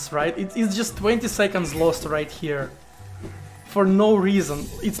 seconds, right? It's just 20 seconds lost right here. For no reason.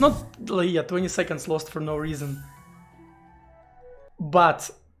 It's not, like, yeah, 20 seconds lost for no reason.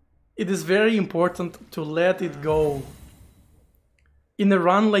 But it is very important to let it go. In a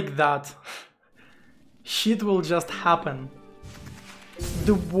run like that, shit will just happen.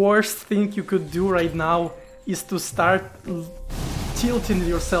 The worst thing you could do right now is to start tilting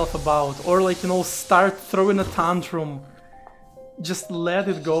yourself about, or like, you know, start throwing a tantrum. Just let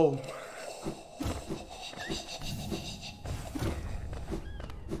it go.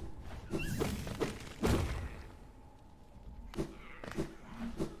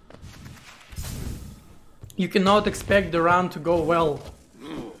 You cannot expect the run to go well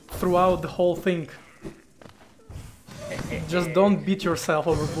throughout the whole thing. Just don't beat yourself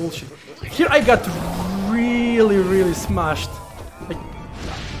over bullshit. Here I got really smashed. Like,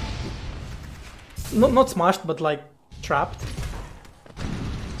 not smashed, but like trapped.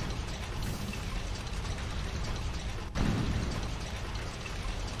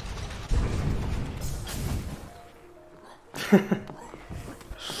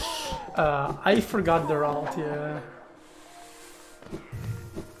 I forgot the route, yeah.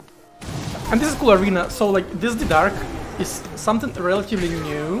 And this is cool arena, so like this the Dark is something relatively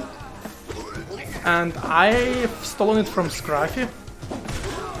new. And I've stolen it from Scruffy.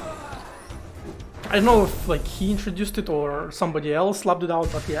 I don't know if like he introduced it or somebody else slapped it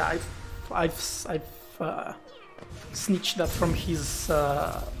out, but yeah, I've snitched that from his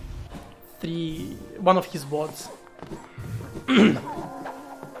one of his bots.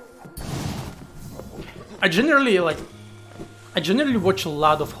 I generally watch a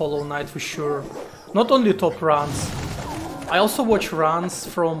lot of Hollow Knight for sure. Not only top runs. I also watch runs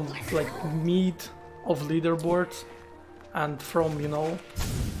from like mid of leaderboards and from, you know,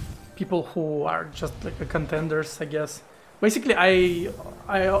 people who are just like the contenders, I guess. Basically, I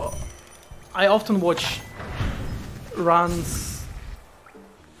often watch runs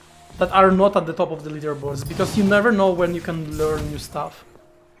that are not at the top of the leaderboards because you never know when you can learn new stuff.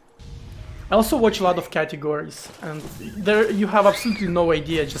 I also watch a lot of categories, and there you have absolutely no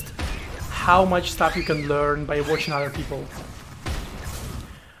idea just how much stuff you can learn by watching other people.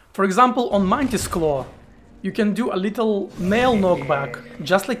 For example, on Mantis Claw, you can do a little nail knockback,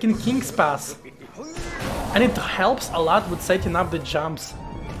 just like in King's Pass. And it helps a lot with setting up the jumps.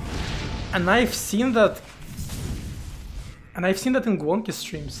 And I've seen that in Gwonky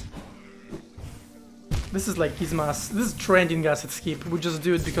streams. This is like Gizma's, this is trending asset skip, we just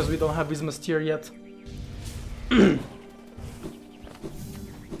do it because we don't have Gizma's tier yet.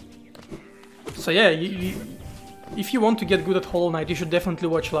 So yeah, if you want to get good at Hollow Knight, you should definitely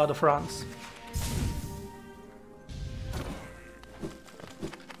watch a lot of runs.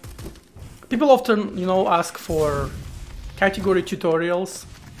 People often, you know, ask for category tutorials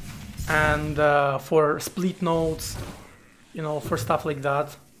and for split notes, you know, for stuff like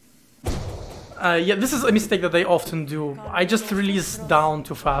that. Yeah, this is a mistake that I often do. I just release down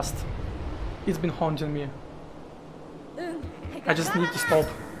too fast. It's been haunting me. I just need to stop.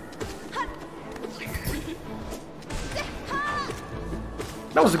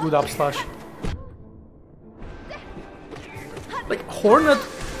 That was a good up slash. Like, Hornet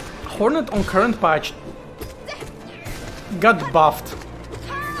on current patch got buffed.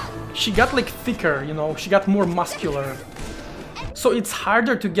 She got like thicker, you know, she got more muscular. So it's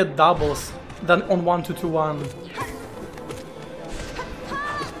harder to get doubles than on 1-2-1.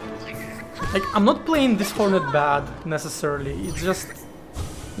 Like, I'm not playing this Hornet bad necessarily, it's just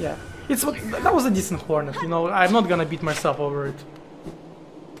Yeah, that was a decent Hornet, you know, I'm not gonna beat myself over it.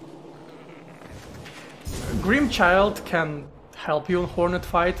 Grim Child can help you in Hornet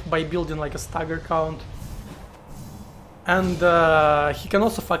fight by building like a stagger count. And he can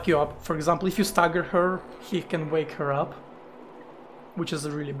also fuck you up. For example, if you stagger her, he can wake her up, which is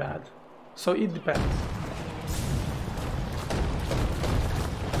really bad. So it depends.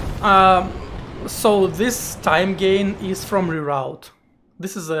 So this time gain is from reroute.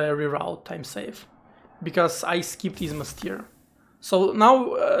 This is a reroute time save, because I skipped Ismasteer. So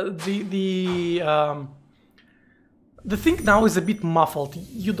now the thing now is a bit muffled.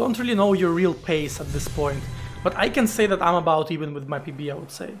 You don't really know your real pace at this point, but I can say that I'm about even with my PB, I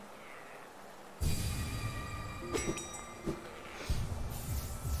would say.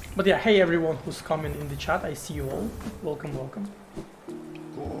 But yeah, hey everyone who's coming in the chat, I see you all. Welcome, welcome.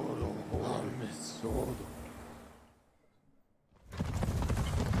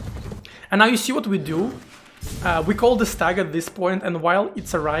 And now you see what we do. We call the stag at this point, and while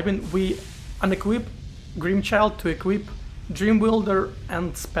it's arriving, we unequip Grimchild to equip Dream Wielder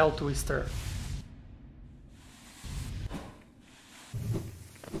and Spell Twister.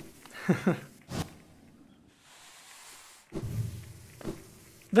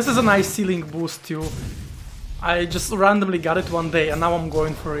 This is a nice ceiling boost too. I just randomly got it one day and now I'm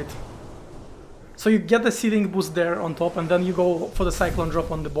going for it. So you get the ceiling boost there on top and then you go for the Cyclone drop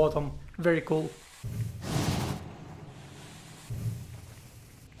on the bottom. Very cool.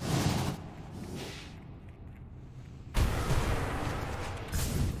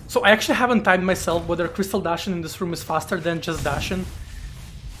 So I actually haven't timed myself whether crystal dashing in this room is faster than just dashing.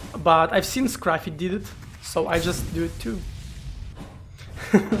 But I've seen Scruffy did it, so I just do it too.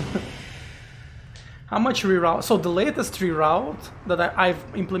 How much reroute? So the latest reroute that I've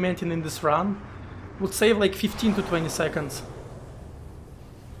implemented in this run would save like 15 to 20 seconds.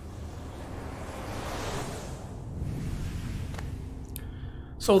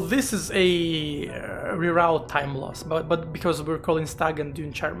 So this is a reroute time loss, but because we're calling stag and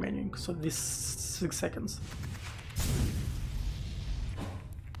doing charm menuing, so this 6 seconds.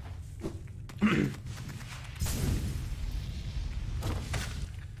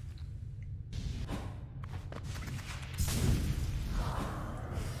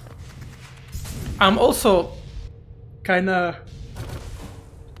 I'm also kinda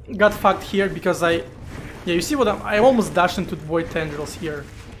got fucked here because yeah, you see what I almost dashed into Void Tendrils here.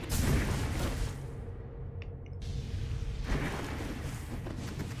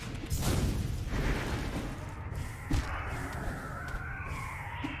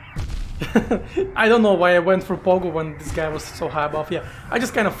 I don't know why I went for Pogo when this guy was so high above. Yeah, I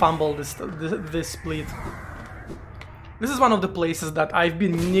just kind of fumbled this split. This is one of the places that I've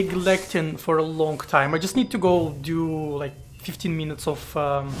been neglecting for a long time. I just need to go do like 15 minutes of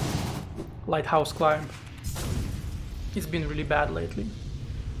Lighthouse climb. It's been really bad lately.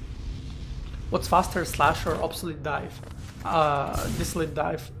 What's faster, slash or obsolete dive? Desolate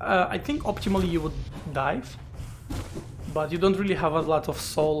dive. I think optimally you would dive, but you don't really have a lot of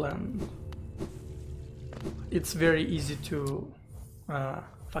soul and it's very easy to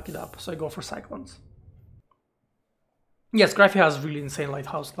fuck it up, so I go for Cyclones. Yes, Graffy has really insane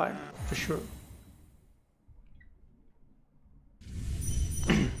Lighthouse climb, for sure.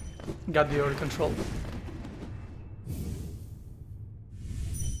 Got the already control.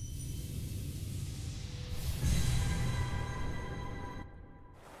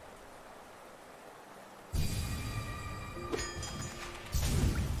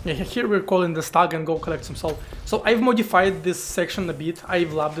 Yeah, here we're calling the stag and go collect some soul. So I've modified this section a bit. I've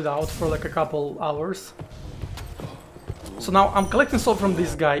labbed it out for like a couple hours. So now I'm collecting soul from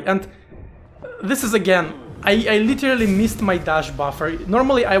this guy, and this is again, I literally missed my dash buffer.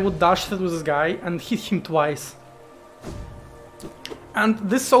 Normally I would dash through this guy and hit him twice. And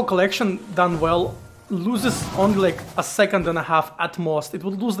this soul collection done well loses only like a second and a half at most. It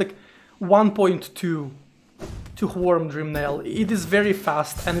would lose like 1.2 to Worm Dream Nail. It is very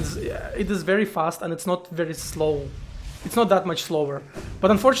fast and it's not very slow. It's not that much slower.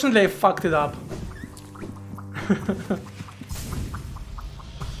 But unfortunately I fucked it up.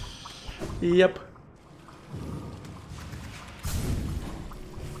 Yep.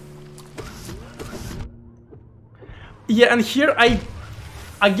 Yeah, and here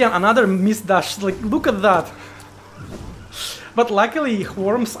again, another missed dash, like, look at that. But luckily,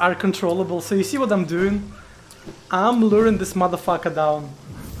 worms are controllable, so you see what I'm doing? I'm luring this motherfucker down.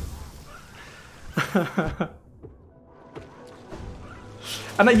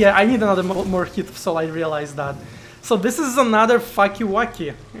 And yeah, I need another more hit, so I realized that. So this is another fucky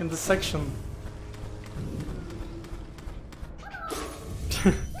wacky in this section.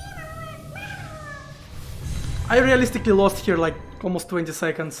 I realistically lost here like almost 20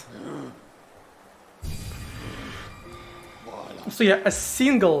 seconds. So yeah, a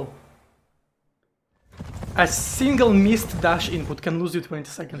single missed dash input can lose you 20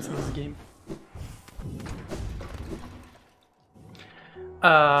 seconds in this game.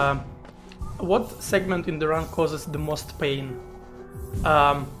 What segment in the run causes the most pain?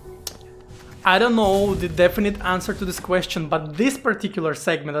 I don't know the definite answer to this question, but this particular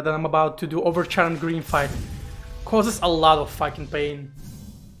segment that I'm about to do, over Charmed Green fight, causes a lot of fucking pain.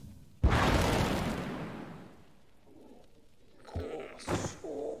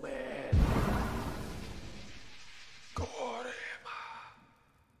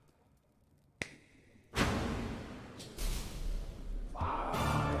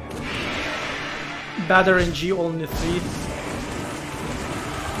 Bad RNG, only 3.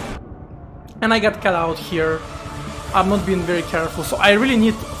 And I got cut out here. I'm not being very careful, so I really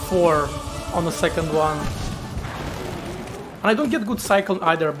need 4 on the second one. And I don't get good cycle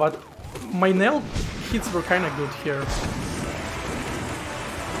either, but my nail hits were kinda good here.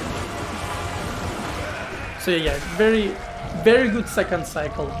 So yeah, very, very good second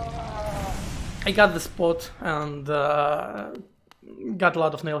cycle. I got the spot and got a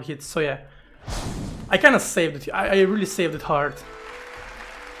lot of nail hits, so yeah. I kind of saved it. I really saved it hard.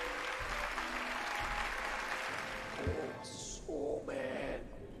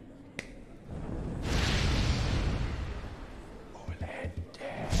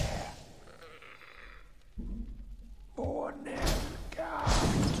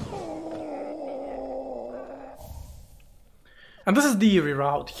 And this is the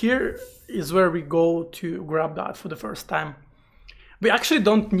reroute. Here is where we go to grab that for the first time. We actually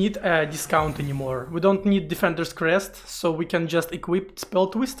don't need a discount anymore. We don't need Defender's Crest, so we can just equip Spell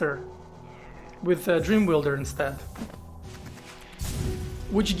Twister with Dream Wielder instead.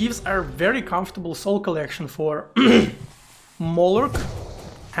 Which gives a very comfortable soul collection for Molork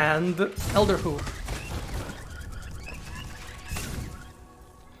and Elderhoof.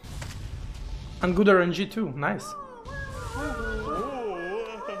 And good RNG too, nice.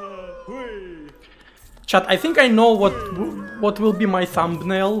 Chat, I think I know what will be my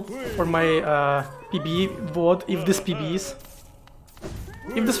thumbnail for my PB VOD if this PBs.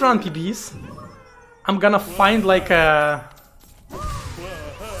 If this run PBs, I'm gonna find like a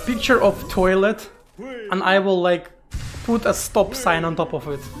picture of toilet and I will like put a stop sign on top of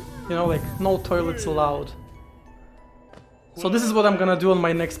it. You know, like no toilets allowed. So this is what I'm gonna do on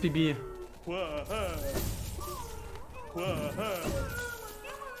my next PB.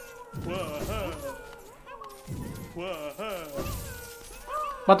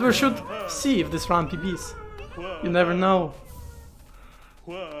 But we should see if this run PBs. You never know.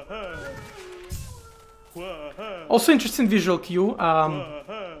 Also interesting visual cue.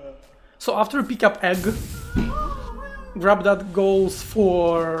 So after you pick up egg, grab that goes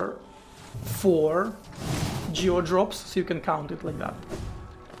for 4 geo drops, so you can count it like that.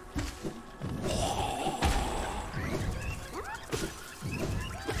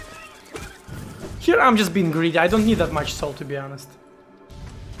 Here I'm just being greedy, I don't need that much soul to be honest.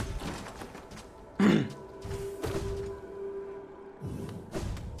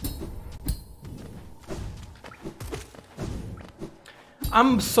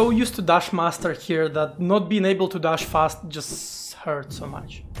 I'm so used to Dash Master here that not being able to dash fast just hurts so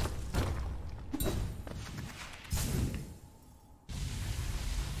much.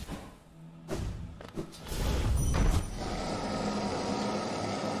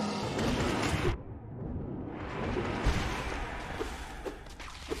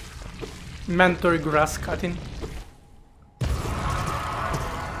 Mandatory grass cutting.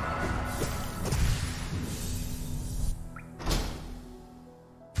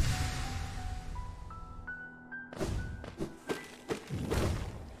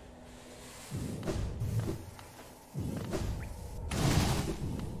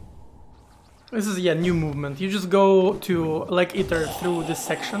 This is a new movement. You just go to Leg Eater through this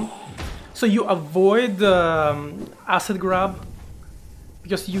section. So you avoid acid grab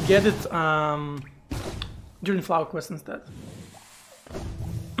because you get it during Flower Quest instead.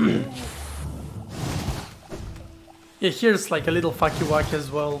 Yeah, here's like a little fucky wacky as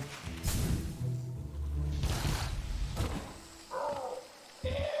well.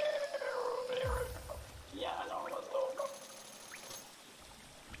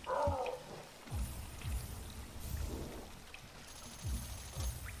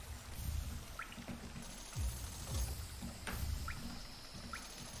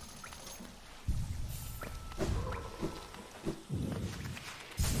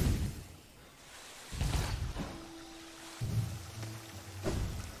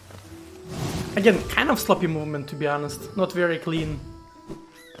 Again, kind of sloppy movement, to be honest. Not very clean.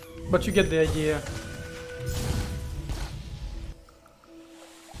 But you get the idea.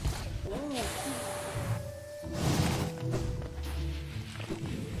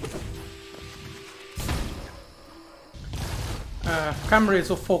 Camera is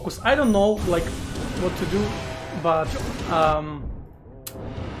off focus. I don't know like what to do, but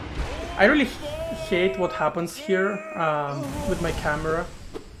I really hate what happens here with my camera,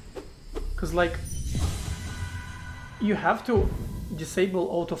 because like you have to disable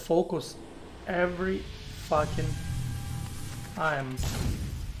autofocus every fucking time,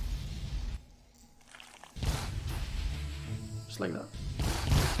 just like that.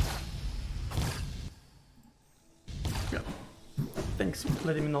 Yeah. Thanks for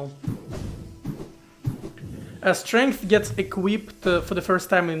letting me know. Strength gets equipped for the first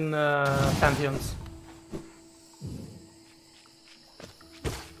time in Pantheons.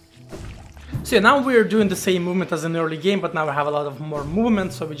 So yeah, now we're doing the same movement as in the early game, but now we have a lot of more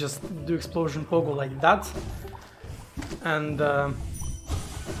movement, so we just do explosion pogo like that. And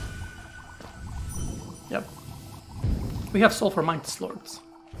yep. We have Sulfur Mighty Lords.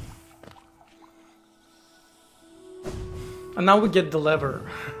 And now we get the lever.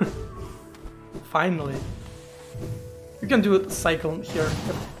 Finally. You can do a cycle here.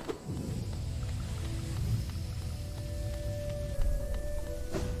 Yep.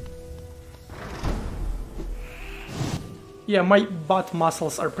 Yeah, my butt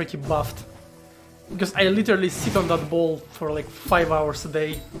muscles are pretty buffed. Because I literally sit on that ball for like 5 hours a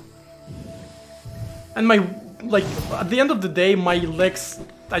day. And my, like, at the end of the day, my legs,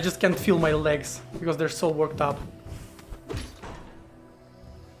 I just can't feel my legs because they're so worked up.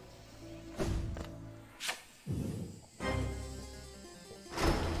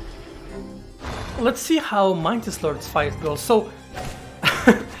 Let's see how Mighty Lord's fight goes. So,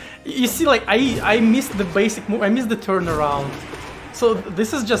 you see, like, I missed the basic move, I missed the turnaround. So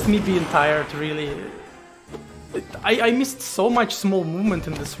this is just me being tired, really. I missed so much small movement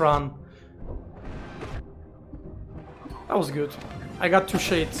in this run. That was good. I got 2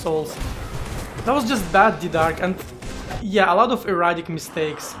 Shade Souls. That was just bad D-Dark, and yeah, a lot of erratic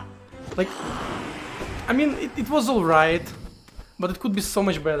mistakes. Like, I mean, it was alright, but it could be so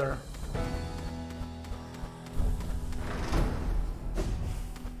much better.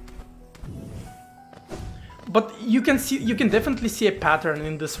 But you can definitely see a pattern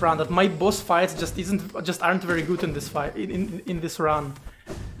in this run that my boss fights just aren't very good in this fight in this run.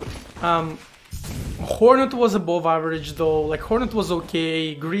 Hornet was above average though. Like Hornet was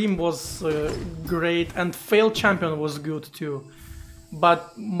okay, Grim was great, and Failed Champion was good too.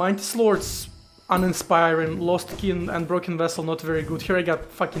 But Mighty Lord's uninspiring, Lost Kin and Broken Vessel not very good. Here I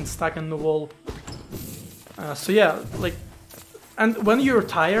got fucking stuck in the wall. So yeah, like, and when you're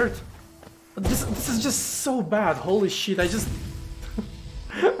tired. This is just so bad. Holy shit! I just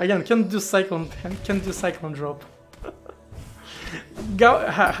again can't do cyclone drop.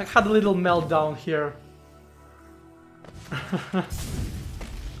 Had a little meltdown here.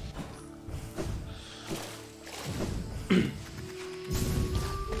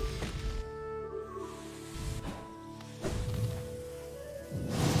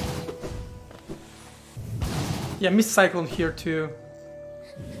 Yeah, missed cyclone here too.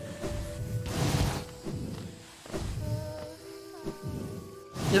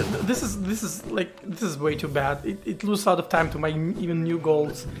 Yeah, this is way too bad. It loses out of time to my even new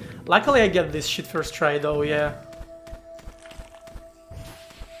golds. Luckily I get this shit first try though, yeah.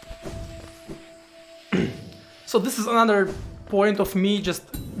 So this is another point of me just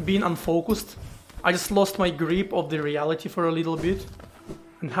being unfocused. I just lost my grip of the reality for a little bit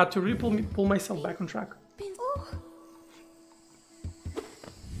and had to really pull myself back on track.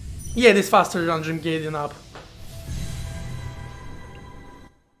 Yeah, it is faster than Jim Gaiden up.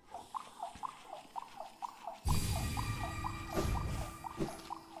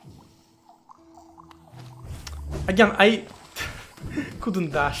 Again, I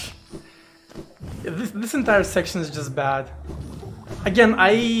couldn't dash. This entire section is just bad. Again,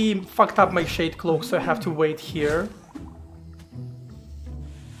 I fucked up my Shade Cloak, so I have to wait here.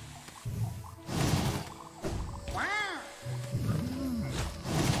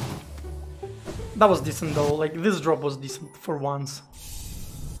 That was decent though, like this drop was decent for once.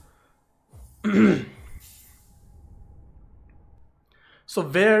 So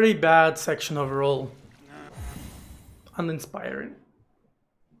very bad section overall. Uninspiring.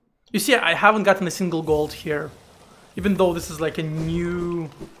 You see, I haven't gotten a single gold here, even though this is like a new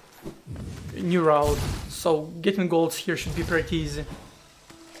route, so getting golds here should be pretty easy.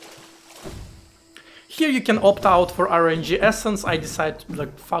 Here you can opt out for RNG Essence. I decide to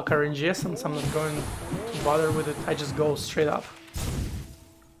like fuck RNG Essence, I'm not going to bother with it, I just go straight up.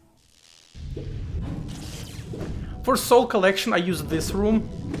 For soul collection I use this room.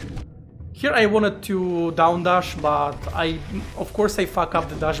 Here I wanted to down dash, but of course I fuck up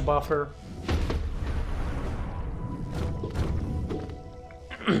the dash buffer.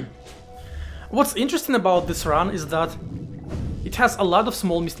 What's interesting about this run is that it has a lot of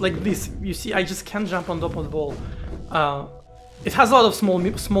small mistakes, like this. You see, I just can't jump on top of the ball. It has a lot of small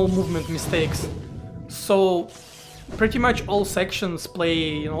movement mistakes. So pretty much all sections play,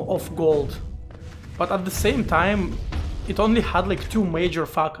 you know, off gold. But at the same time, it only had like 2 major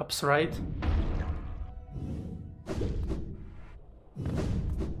fuck-ups, right?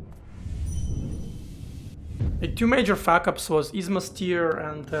 Like 2 major fuck-ups was Isma's Tear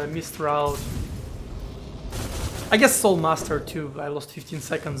and Mist Route. I guess Soul Master too, I lost 15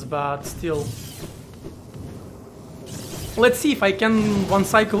 seconds, but still. Let's see if I can one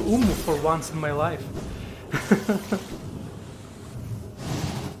cycle Umu for once in my life.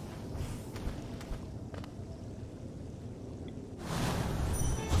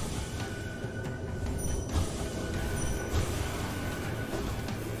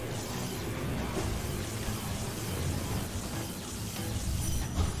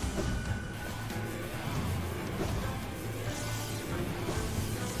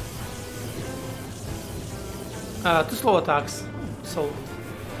 Too slow attacks, so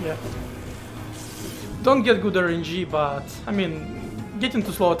yeah. Don't get good RNG, but I mean, getting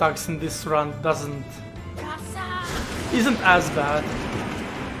too slow attacks in this run isn't as bad.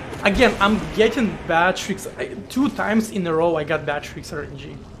 Again, I'm getting bad tricks. 2 times in a row I got bad tricks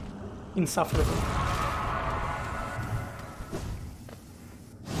RNG. Insufferable.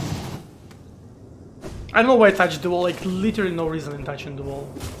 I don't know why I touched the wall, like literally no reason in touching the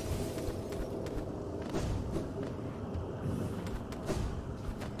wall.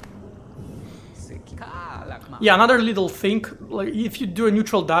 Yeah, another little thing, like if you do a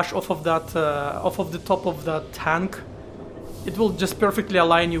neutral dash off of that, off of the top of that tank, it will just perfectly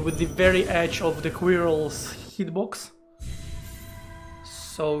align you with the very edge of the Quirrell's hitbox.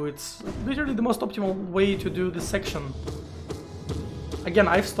 So it's literally the most optimal way to do this section. Again,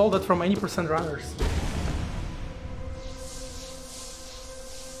 I've stole that from any percent runners.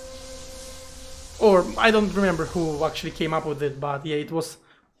 Or I don't remember who actually came up with it, but yeah, it was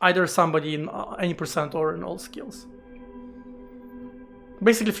either somebody in any percent or in all skills.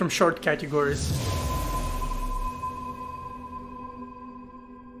 Basically from short categories.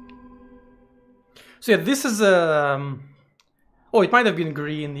 So yeah, this is a... oh, it might have been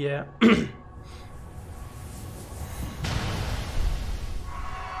green, yeah.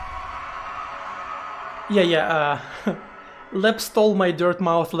 yeah. Lep stole my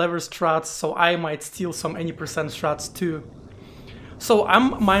Dirtmouth lever strats, so I might steal some any percent strats too. So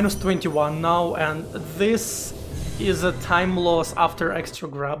I'm minus 21 now, and this is a time loss after extra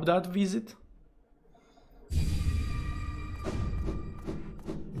grab that visit.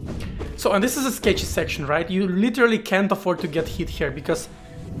 So, and this is a sketchy section, right? You literally can't afford to get hit here, because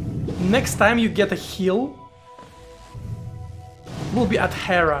next time you get a heal will be at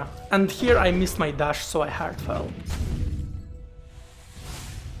Hera, and here I missed my dash, so I hard fell.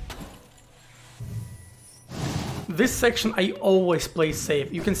 This section I always play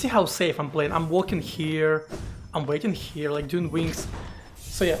safe. You can see how safe I'm playing. I'm walking here, I'm waiting here, like doing wings.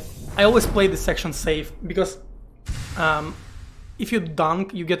 So yeah, I always play this section safe, because if you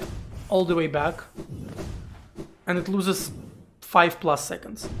dunk, you get all the way back, and it loses 5+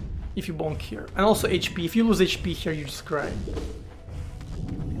 seconds if you bonk here. And also HP, if you lose HP here, you just cry.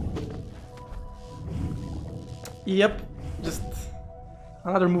 Yep, just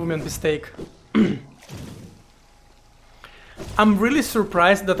another movement mistake. I'm really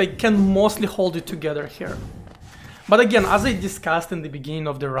surprised that I can mostly hold it together here. But again, as I discussed in the beginning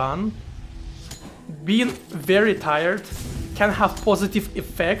of the run, being very tired can have positive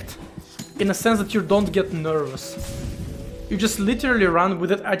effect in a sense that you don't get nervous. You just literally run with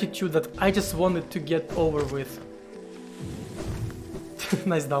that attitude that I just wanted to get over with.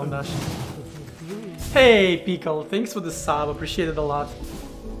 Nice down dash. Hey Pickle, thanks for the sub, appreciate it a lot.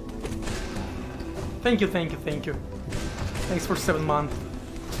 Thank you. Thanks for 7 months.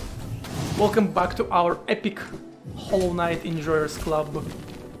 Welcome back to our epic Hollow Knight Enjoyers Club.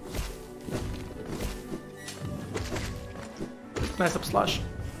 Nice up slash.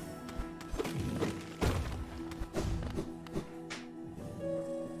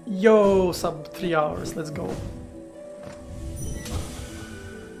 Yo, sub 3 hours, let's go.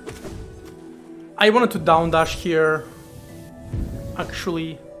 I wanted to down dash here,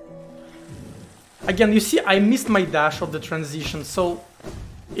 actually. Again, you see, I missed my dash of the transition, so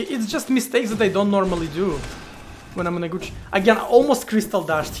it's just mistakes that I don't normally do when I'm in a good... Again, I almost crystal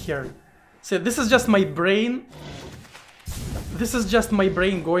dashed here. So this is just my brain. This is just my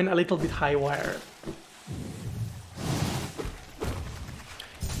brain going a little bit high wire.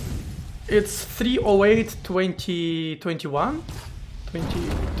 It's 308 20 21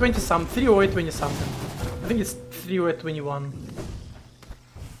 20 something 308 20 something. I think it's 308 21.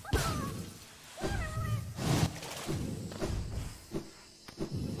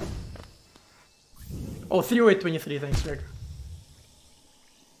 Oh, 308 23, thanks, Greg.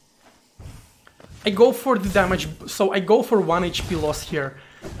 I go for the damage, so I go for 1 HP loss here.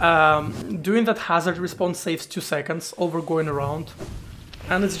 Doing that hazard response saves 2 seconds over going around.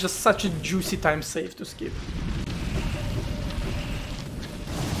 And it's just such a juicy time save to skip.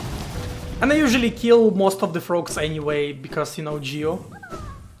 And I usually kill most of the frogs anyway, because, you know, Geo.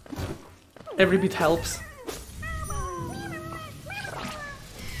 Every bit helps.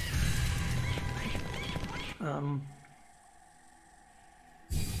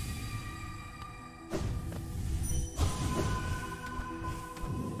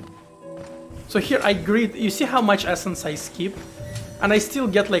 So here I grid, you see how much essence I skip? And I still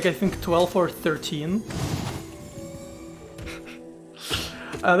get like, I think 12 or 13.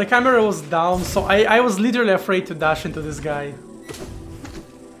 The camera was down, so I was literally afraid to dash into this guy.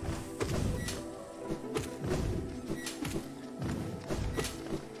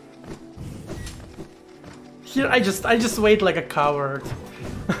 Here I just wait like a coward.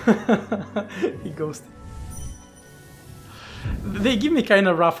 He ghosted. They give me kind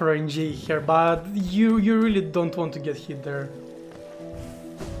of rough RNG here, but you really don't want to get hit there.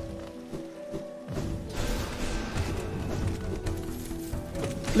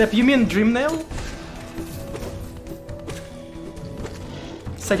 Lep, you mean Dream Nail?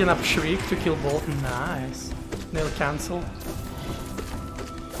 Setting up Shriek to kill both. Nice. Nail cancel.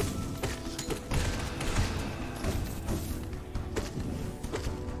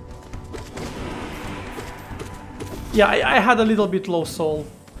 Yeah, I had a little bit low soul.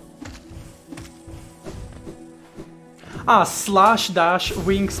 Ah, slash, dash,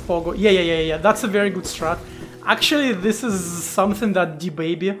 wings, pogo. Yeah. That's a very good strat. Actually, this is something that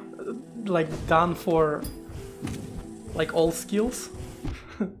D-Baby, like, done for, like, all skills.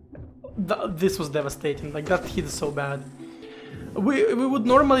 This was devastating. Like, that hit so bad. We would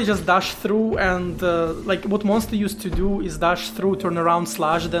normally just dash through and, like, what Monster used to do is dash through, turn around,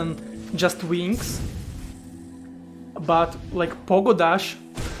 slash, then just wings. But like Pogo Dash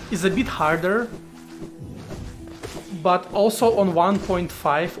is a bit harder, but also on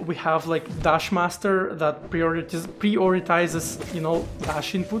 1.5 we have like Dash Master that prioritizes, you know,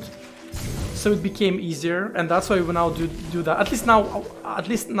 dash input, so it became easier, and that's why we now do that. At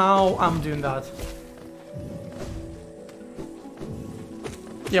least now I'm doing that.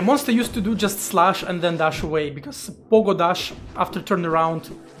 Yeah, Monster used to do just slash and then dash away, because Pogo Dash after turn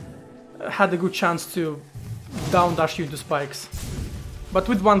around had a good chance to down dash you into spikes. But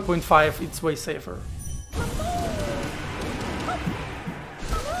with 1.5 it's way safer.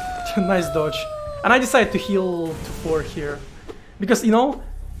 Nice dodge. And I decided to heal to 4 here. Because, you know,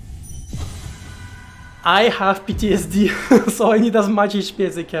 I have PTSD, so I need as much HP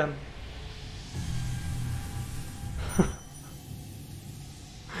as I can.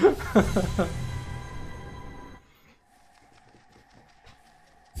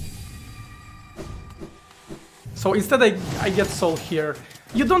 So instead I get soul here.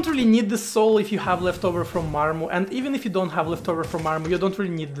 You don't really need this soul if you have leftover from Marmu, and even if you don't have leftover from Marmu, you don't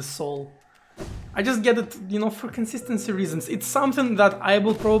really need this soul. I just get it, you know, for consistency reasons. It's something that I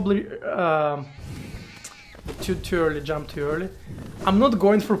will probably... too early, jump too early. I'm not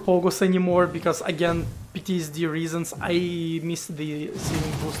going for Pogos anymore because, again, PTSD reasons, I missed the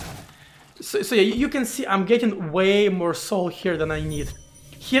ceiling boost. So yeah, you can see I'm getting way more soul here than I need.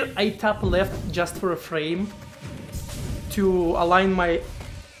 Here I tap left just for a frame to align my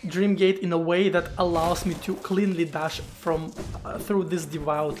Dream Gate in a way that allows me to cleanly dash from through this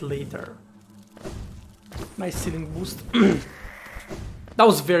devout later. Nice ceiling boost. That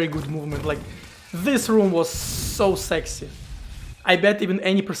was very good movement. Like, this room was so sexy. I bet even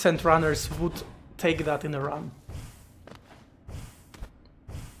any percent runners would take that in a run.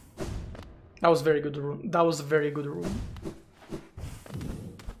 That was very good room. That was a very good room.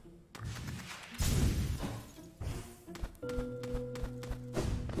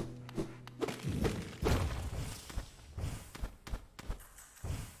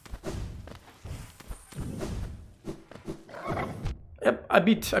 Yep, a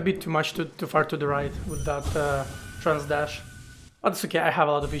bit too much, too far to the right with that trans dash. But it's okay, I have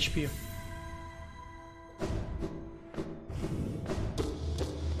a lot of HP.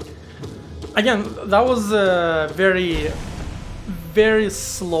 Again, that was a very, very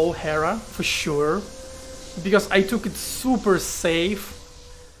slow Hera, for sure. Because I took it super safe.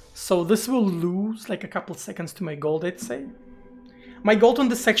 So this will lose like a couple seconds to my gold, I'd say. My gold on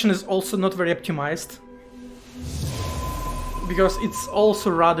this section is also not very optimized. Because it's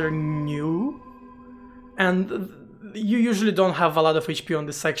also rather new. And you usually don't have a lot of HP on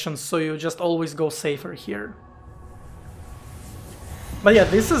this section, so you just always go safer here. But yeah,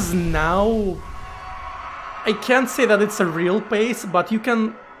 this is now... I can't say that it's a real pace, but you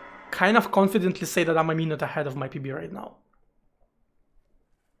can kind of confidently say that I'm a minute ahead of my PB right now.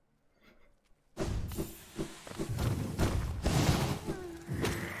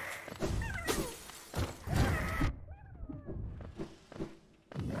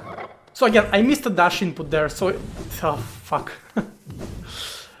 So again, I missed a dash input there, so... Oh, fuck.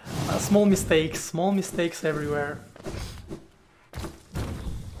 Small mistakes everywhere.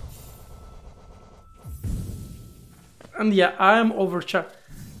 And yeah, I'm overcharged.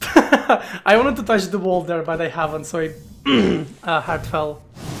 I wanted to touch the wall there, but I haven't, so I hard fell.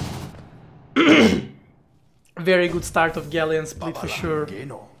 Very good start of Galleon split for sure.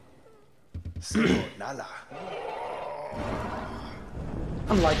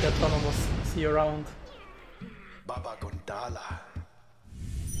 Unlike that autonomous, see you around.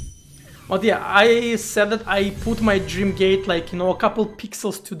 But yeah, I said that I put my dream gate like, you know, a couple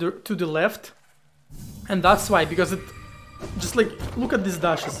pixels to the left. And that's why, because it just like, look at these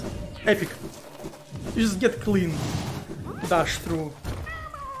dashes. Epic. You just get clean dash through.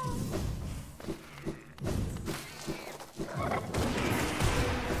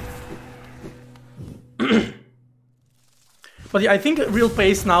 But yeah, I think real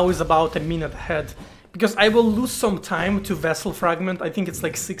pace now is about a minute ahead. Because I will lose some time to Vessel Fragment. I think it's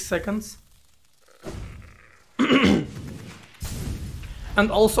like 6 seconds.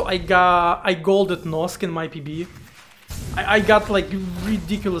 And also I golded Nosk in my PB. I got like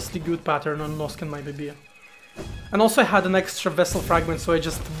ridiculously good pattern on Nosk in my PB. And also I had an extra Vessel Fragment, so I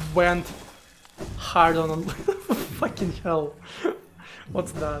just went hard on fucking hell.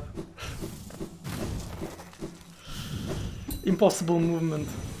 What's that? Impossible movement.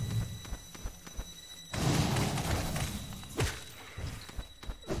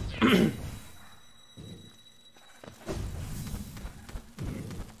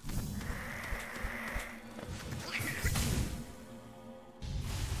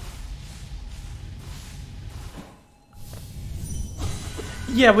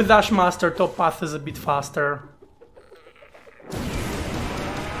 Yeah, with Dash Master, top path is a bit faster.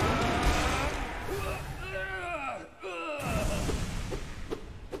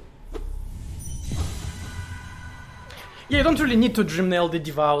 Yeah, you don't really need to Dream Nail the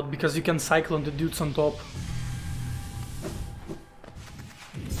Devout, because you can cycle on the dudes on top.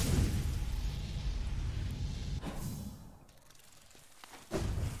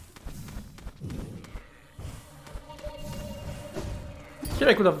 Here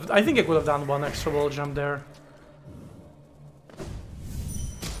I think I could have done one extra wall jump there.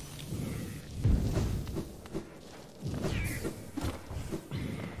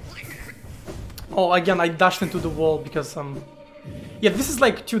 Oh, again, I dashed into the wall because, yeah, this is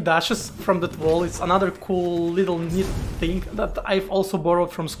like 2 dashes from that wall. It's another cool little neat thing that I've also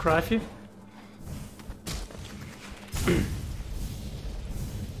borrowed from Scruffy.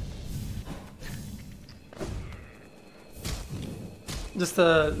 Just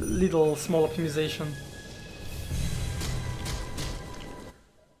a little small optimization.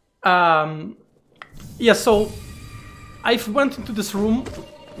 Yeah, so I've went into this room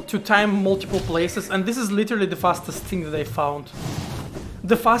to time multiple places, and this is literally the fastest thing that I found.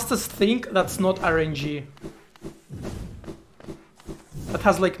 The fastest thing that's not RNG. That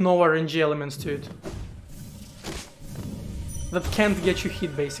has like no RNG elements to it. That can't get you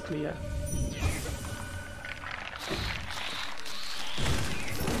hit, basically, yeah.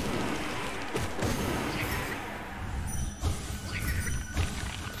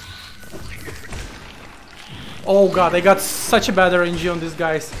 Oh god, I got such a bad RNG on these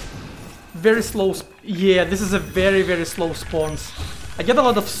guys. Very slow. Yeah, this is a very, very slow spawns. I get a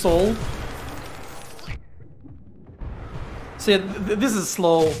lot of soul. So yeah, this is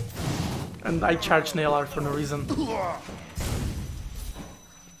slow. And I charge Nail Art for no reason.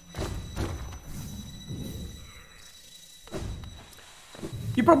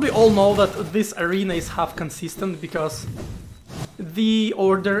 You probably all know that this arena is half consistent because the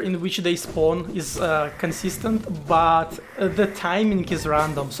order in which they spawn is consistent, but the timing is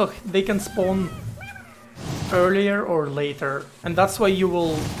random, so they can spawn earlier or later, and that's why you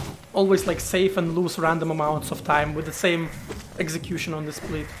will always like save and lose random amounts of time with the same execution on the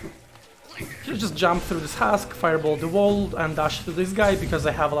split. You just jump through this husk, fireball the wall, and dash to this guy because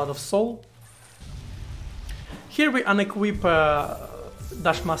I have a lot of soul. Here we unequip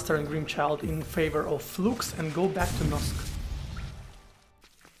Dashmaster and Grimchild in favor of Flux and go back to Nosk.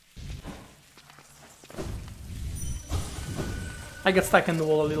 I got stuck in the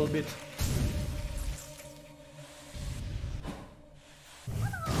wall a little bit.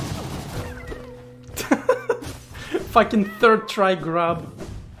 Fucking third try grab.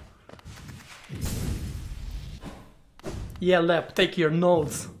 Yeah, Lep, take your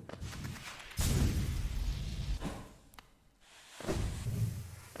nodes.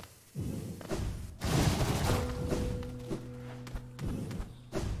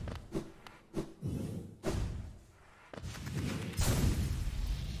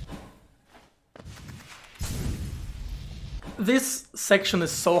 This section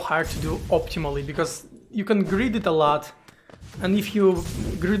is so hard to do optimally because you can grid it a lot, and if you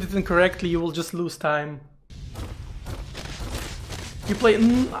grid it incorrectly you will just lose time. You play...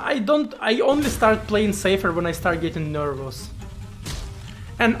 I only start playing safer when I start getting nervous.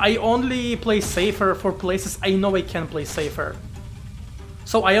 And I only play safer for places I know I can play safer.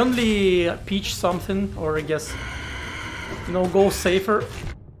 So I only pitch something, or I guess, you know, go safer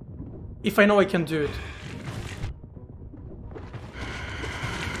if I know I can do it.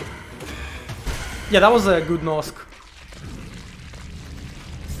 Yeah, that was a good Nosk.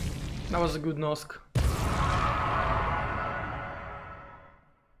 That was a good Nosk.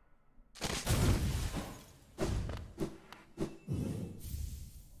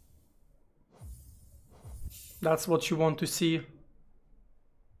 That's what you want to see.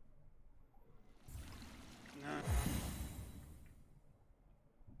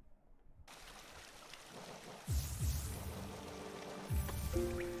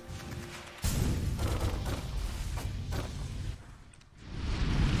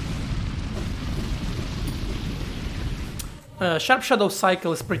 Sharp Shadow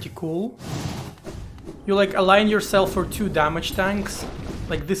cycle is pretty cool. You like align yourself for 2 damage tanks.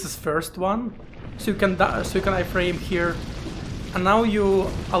 Like this is first one, so you can iframe here, and now you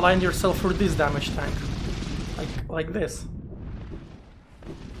align yourself for this damage tank, like this.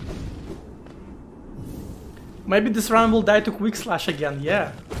 Maybe this run will die to Quick Slash again.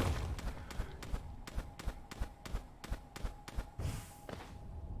 Yeah.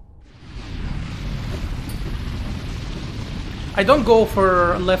 I don't go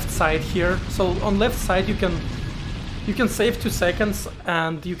for left side here, so on left side you can save 2 seconds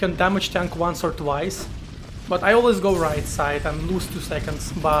and you can damage tank once or twice, but I always go right side and lose 2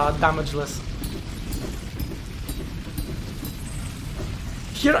 seconds, but damageless.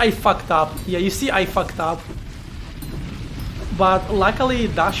 Here I fucked up. Yeah, you see I fucked up. But luckily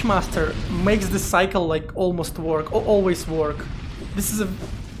Dashmaster makes this cycle like almost work, always work. This is a...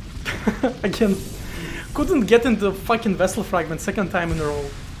 again... Couldn't get into fucking Vessel Fragment 2nd time in a row.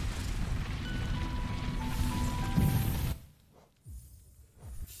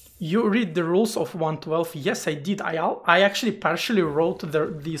 You read the rules of 112? Yes, I did. I actually partially wrote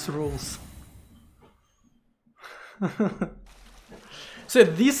these rules. So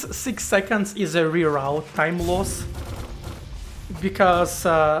this 6 seconds is a reroute time loss. Because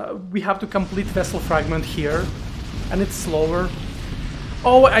we have to complete Vessel Fragment here. And it's slower.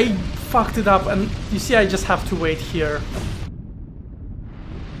 Oh, I fucked it up, and you see I just have to wait here.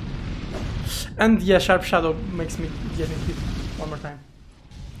 And yeah, Sharp Shadow makes me get hit one more time.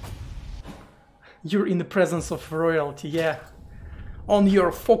 You're in the presence of royalty, yeah. On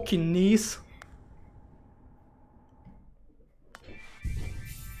your fucking knees.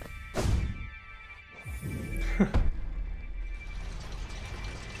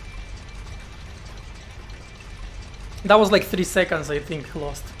 That was like 3 seconds, I think,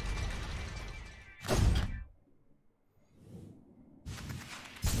 lost.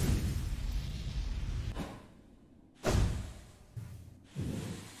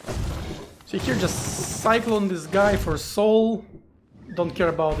 So here just cyclone this guy for soul. Don't care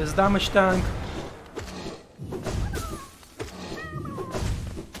about this damage tank.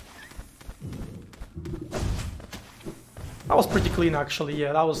 That was pretty clean actually,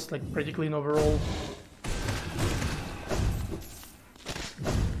 yeah, that was like pretty clean overall.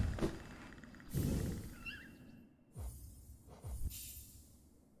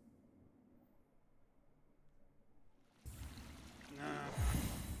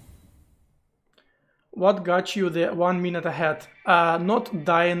 What got you the 1 minute ahead? Not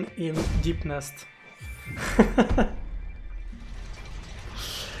dying in Deep Nest.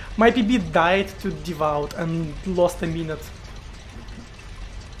 My PB died to Devout and lost a minute.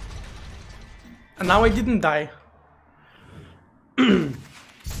 And now I didn't die.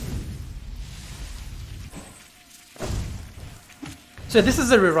 So this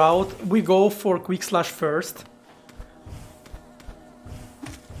is a reroute. We go for quick slash first.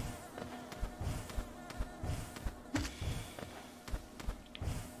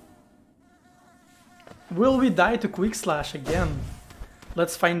 Will we die to quick slash again?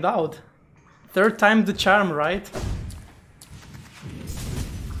 Let's find out. Third time the charm, right?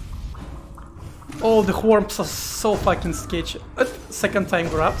 Oh, the worms are so fucking sketchy. Second time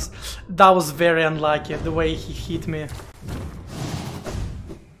grabs. That was very unlucky, the way he hit me.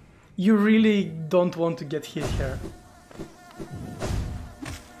 You really don't want to get hit here.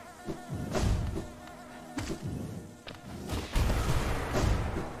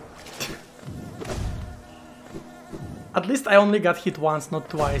 At least I only got hit once, not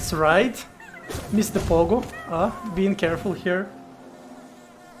twice, right? Missed the pogo. Being careful here.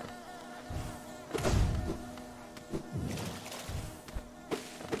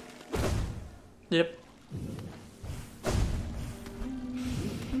 Yep.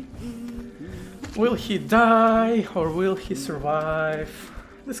 Will he die or will he survive?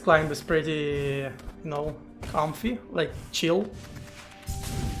 This climb is pretty, you know, comfy, like chill.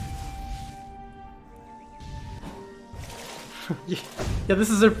 Yeah, this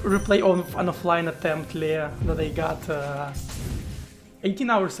is a replay of an offline attempt, Leia, that I got 18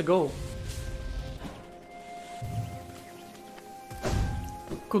 hours ago.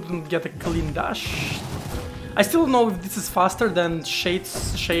 Couldn't get a clean dash. I still don't know if this is faster than Shade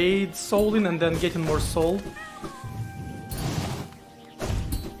Souling and then getting more soul.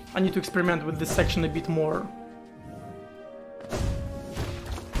 I need to experiment with this section a bit more.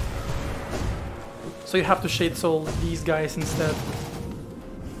 So you have to Shade Soul these guys instead.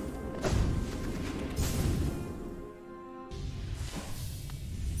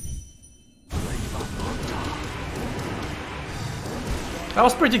 That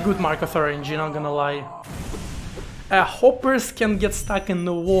was pretty good Markov RNG, not gonna lie. Hoppers can get stuck in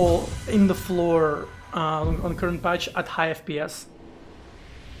the wall, in the floor on current patch at high FPS.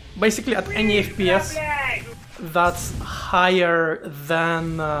 Basically at any FPS that's higher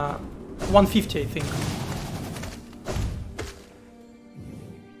than 150, I think.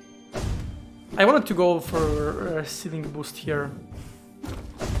 I wanted to go for a ceiling boost here.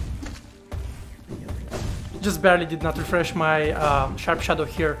 Just barely did not refresh my Sharp Shadow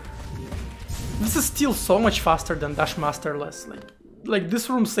here. This is still so much faster than Dash Masterless. Like this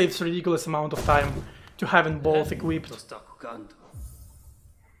room saves ridiculous amount of time to having both equipped.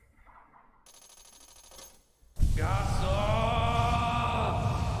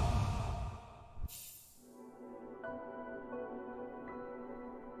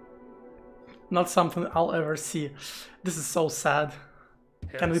 Not something I'll ever see. This is so sad.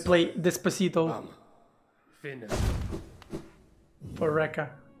 Can we play Despacito? For Rekka.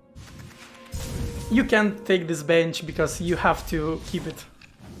 You can't take this bench because you have to keep it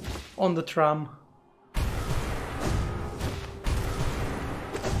on the tram.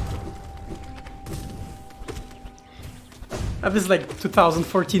 This is like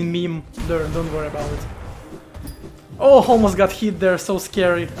 2014 meme, don't worry about it. Oh, almost got hit there, so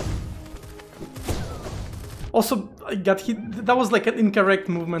scary. Also, I got hit, that was like an incorrect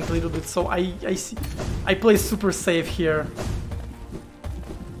movement a little bit, so I play super safe here.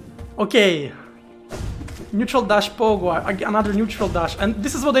 Okay. Neutral dash pogo, another neutral dash, and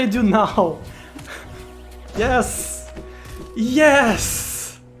this is what I do now. Yes!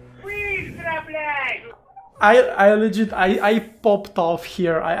 Yes! I legit, I popped off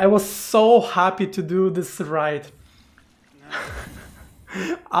here. I was so happy to do this right.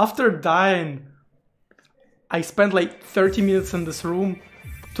 After dying, I spent like 30 minutes in this room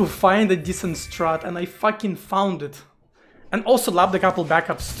to find a decent strat, and I fucking found it. And also labbed a couple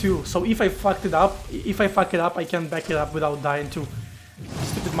backups too, so if I fuck it up, I can back it up without dying to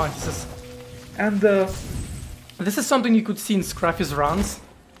stupid mantises. And this is something you could see in Scruffy's runs.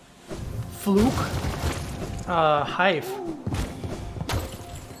 Fluke. Hive.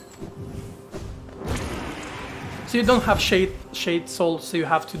 So you don't have Shade Soul, so you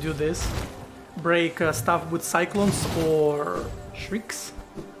have to do this. Break stuff with Cyclones or Shrieks.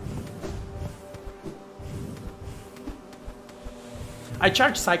 I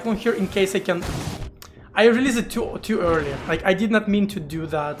charge Cyclone here in case I can... I released it too early, like I did not mean to do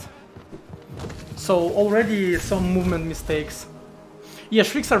that. So already some movement mistakes. Yeah,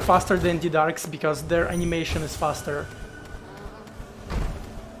 Shrieks are faster than D-Darks because their animation is faster.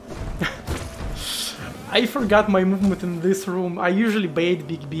 I forgot my movement in this room. I usually bait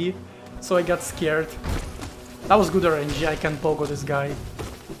Big B, so I got scared. That was good RNG, I can pogo this guy.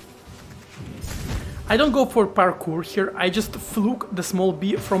 I don't go for parkour here, I just fluke the small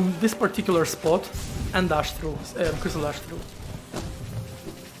B from this particular spot and dash through, crystal dash through.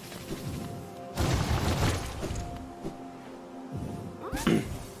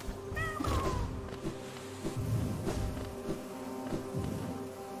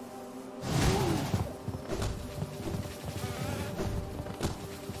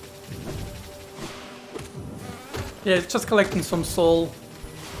 Yeah, it's just collecting some soul.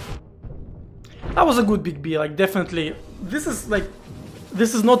 That was a good Big B, like definitely. This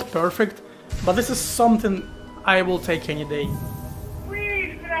is not perfect, but this is something I will take any day.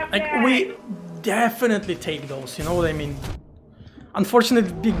 Like, we definitely take those, you know what I mean?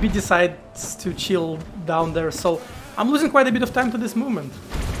 Unfortunately, Big B decides to chill down there, so I'm losing quite a bit of time to this movement.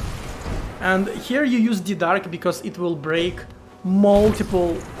 And here you use D-Dark because it will break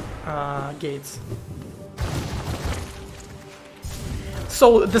multiple gates.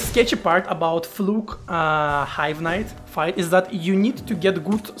 So the sketchy part about Fluke Hive Knight fight is that you need to get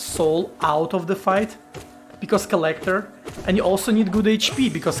good soul out of the fight because Collector, and you also need good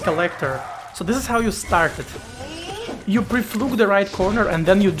HP because Collector. So this is how you start it. You pre-fluke the right corner and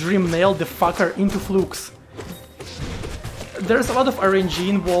then you dream nail the fucker into flukes. There's a lot of RNG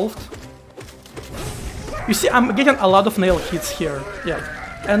involved. You see, I'm getting a lot of nail hits here, yeah.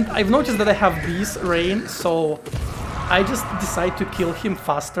 And I've noticed that I have Beast Rain, so I just decide to kill him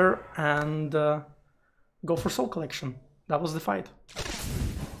faster and go for soul collection. That was the fight.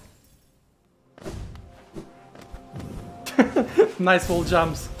 Nice wall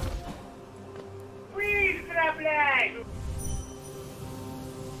jumps.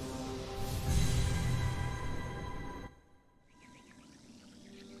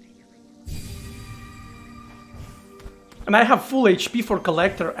 And I have full HP for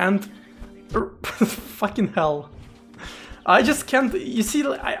Collector and fucking hell. I just can't, you see,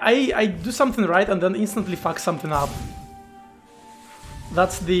 I do something right and then instantly fuck something up.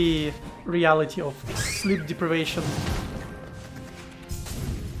 That's the reality of sleep deprivation.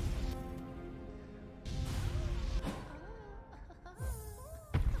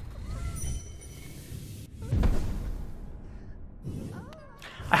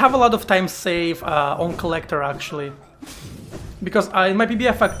 I have a lot of time save on Collector actually. Because in my PB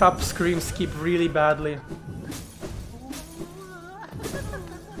I fucked up Scream Skip really badly.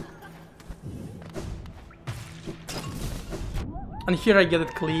 And here I get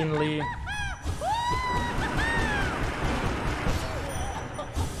it cleanly.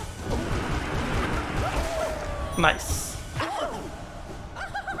 Nice.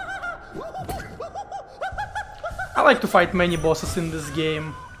 I like to fight many bosses in this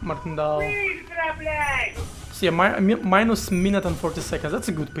game, Martindale. So yeah, minus minute and 40 seconds, that's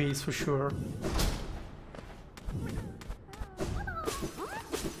a good pace for sure.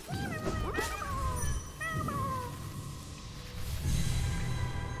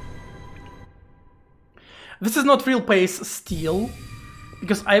 This is not real pace still,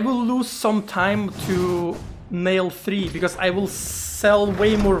 because I will lose some time to nail 3, because I will sell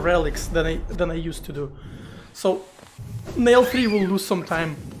way more relics than I used to do. So nail 3 will lose some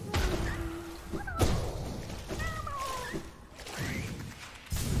time.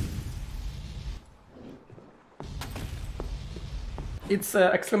 It's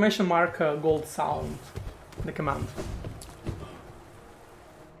exclamation mark gold sound, the command.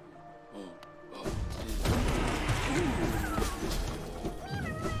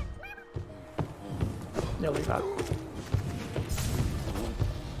 Yeah, like that.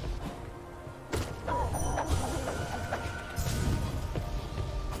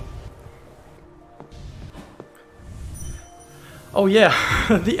 Oh yeah,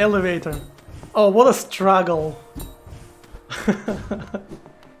 the elevator. Oh, what a struggle.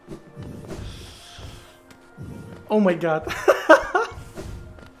 Oh my god.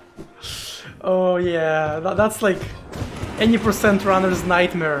 Oh yeah, that's like any percent runner's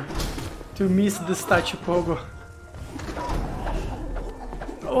nightmare. To miss the statue pogo.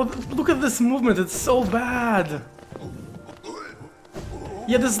 Oh, look at this movement, it's so bad.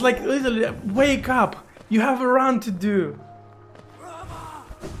 Yeah, this is like literally, wake up, you have a run to do.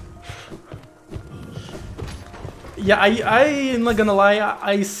 Yeah, I'm not gonna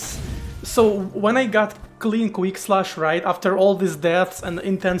lie, so when I got clean quick slash right after all these deaths and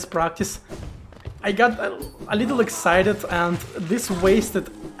intense practice, I got a little excited and this wasted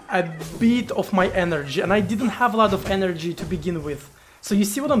a bit of my energy, and I didn't have a lot of energy to begin with. So you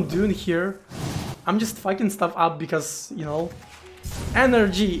see what I'm doing here? I'm just fucking stuff up because, you know,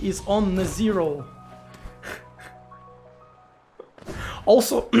 energy is on the 0.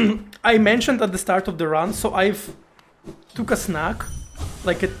 Also, I mentioned at the start of the run, so I've took a snack,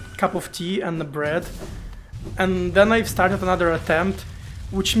 like a cup of tea and the bread, and then I've started another attempt,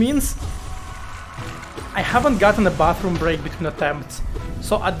 which means I haven't gotten a bathroom break between attempts.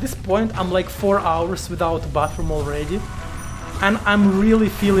 So at this point I'm like 4 hours without bathroom already, and I'm really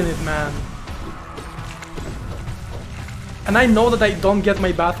feeling it, man. And I know that I don't get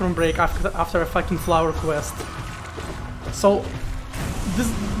my bathroom break after a fucking flower quest. So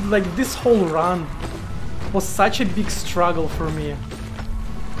this whole run was such a big struggle for me.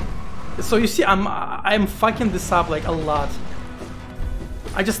 So you see, I'm fucking this up like a lot.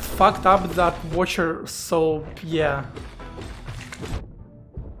 I just fucked up that watcher, so yeah.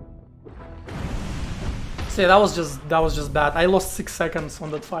 See, that was just bad. I lost 6 seconds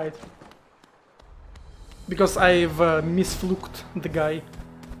on that fight because I've misfluked the guy.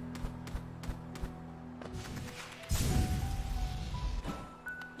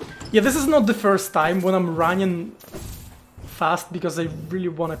 Yeah, this is not the first time when I'm running fast because I really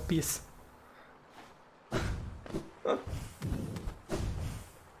want a piece.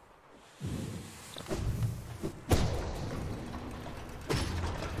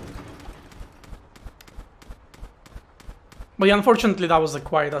 But yeah, unfortunately that was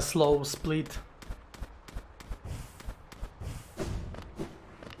quite a slow split.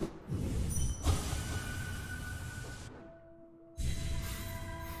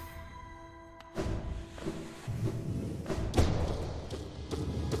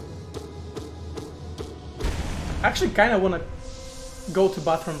 I actually kind of want to go to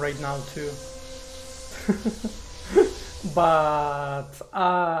bathroom right now too. But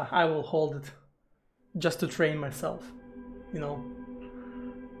I will hold it just to train myself, you know.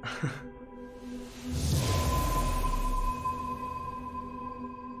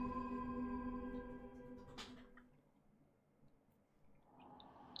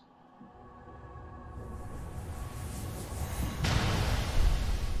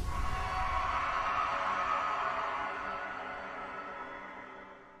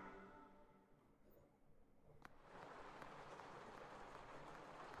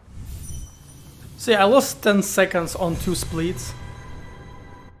 So yeah, I lost 10 seconds on 2 splits,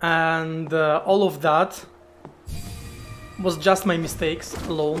 and all of that was just my mistakes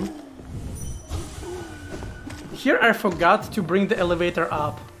alone. Here I forgot to bring the elevator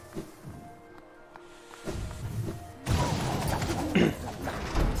up.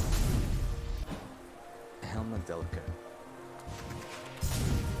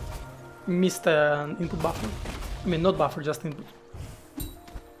 Missed an input buffer. I mean, not buffer, just input.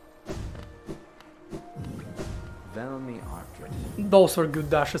 Those were good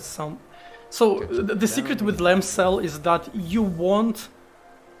dashes. So the secret with Lamb Cell is that you want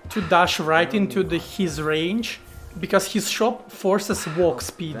to dash right into his range because his shop forces walk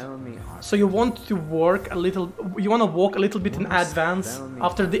speed. So you want to walk a little bit in advance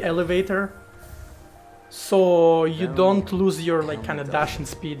after the elevator, so you don't lose your like kind of dashing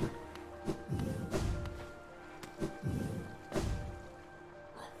speed.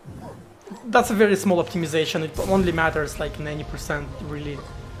 That's a very small optimization, it only matters like 90% really,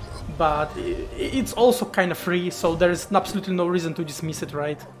 but it's also kind of free, so there's absolutely no reason to dismiss it,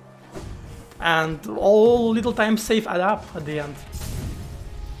 right? And all little time save add up at the end.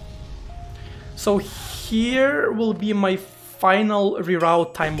 So here will be my final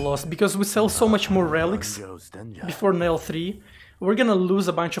reroute time loss, because we sell so much more relics before Nail 3, we're gonna lose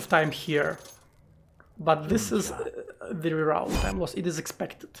a bunch of time here. But this is the reroute time loss, it is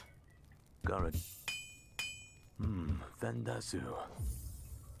expected. Got it. Vendasu.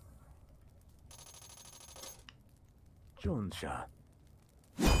 Junsha.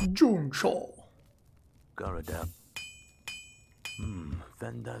 Junsha. Garadap.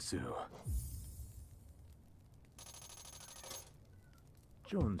 Vendasu.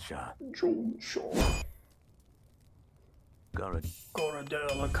 Junsha. Junsha. Garadel.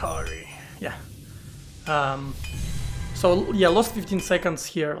 Yeah. So yeah, lost 15 seconds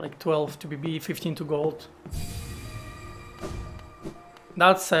here, like 12 to BB, 15 to gold.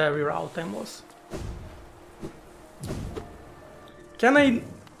 That's a reroute time loss. Can I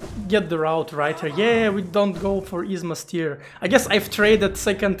get the route right here? Yeah, we don't go for Isma's tier. I guess I've traded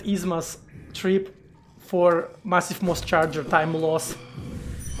second Isma's trip for Massive Moss Charger time loss.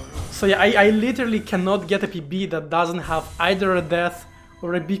 So yeah, I literally cannot get a PB that doesn't have either a death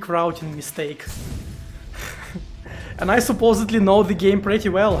or a big routing mistake. And I supposedly know the game pretty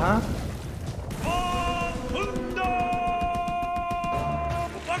well, huh?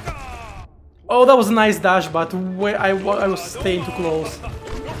 Oh, that was a nice dash, but I was staying too close.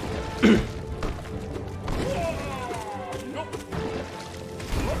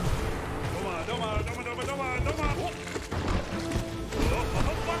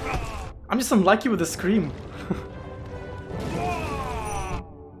 I'm just unlucky with the scream.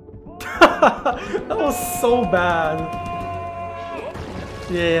 That was so bad.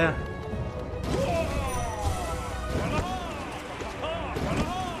 Yeah.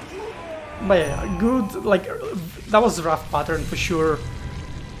 But yeah, good, like, that was a rough pattern for sure.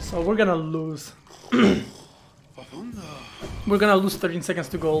 So we're gonna lose. We're gonna lose 13 seconds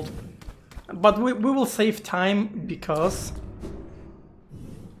to gold. But we will save time because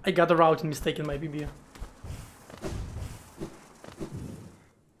I got a routing mistake in my APB.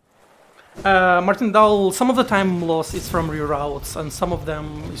 Martin Dowell, some of the time loss is from reroutes and some of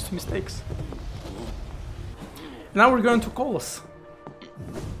them is to mistakes. Now we're going to Colossus.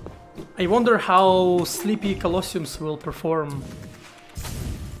 I wonder how Sleepy Colosseums will perform.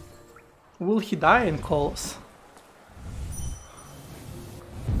 Will he die in Colossus?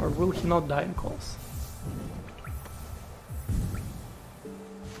 Or will he not die in Colossus?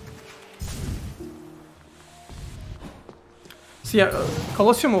 So yeah,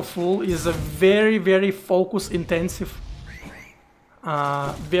 Colosseum of Fool is a very focus intensive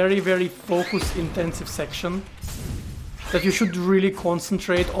very focus intensive section that you should really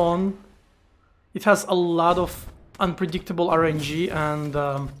concentrate on. It has a lot of unpredictable RNG and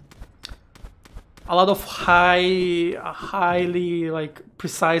a lot of highly like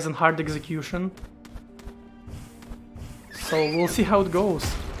precise and hard execution. So we'll see how it goes.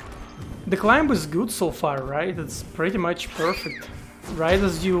 The climb is good so far, right? It's pretty much perfect, right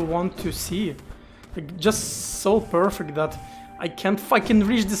as you want to see. Like, just so perfect that I can't fucking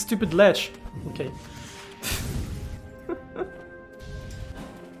reach this stupid ledge. Okay.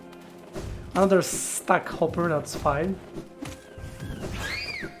 Another stack hopper, that's fine.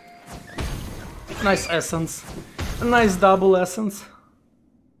 Nice essence. A nice double essence.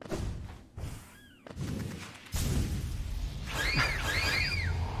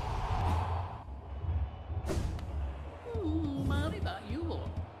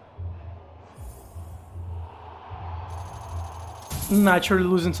 Naturally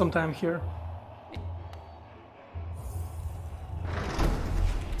losing some time here.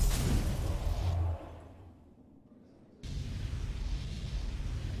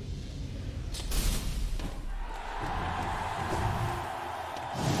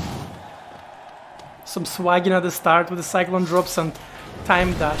 Some swagging at the start with the cyclone drops and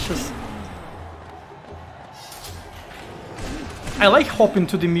time dashes. I like hopping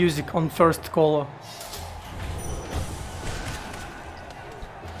to the music on first colo.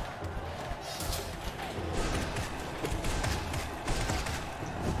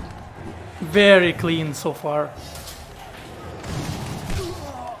 Very clean so far.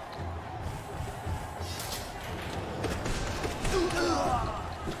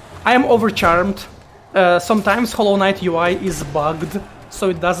 I am overcharmed. Sometimes Hollow Knight UI is bugged, so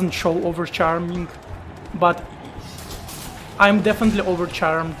it doesn't show overcharming, but I'm definitely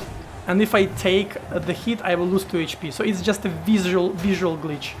overcharmed, and if I take the hit I will lose 2 HP, so it's just a visual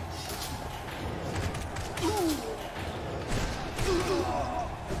glitch.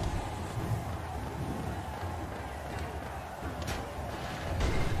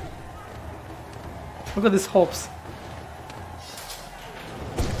 Look at these hops.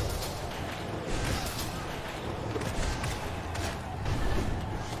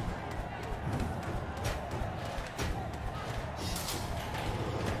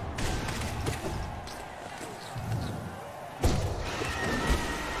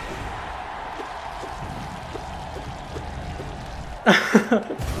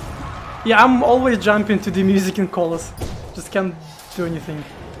 Yeah, I'm always jumping to the music in Colossus. Just can't do anything.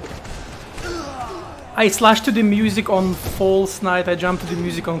 I slash to the music on False Night, I jump to the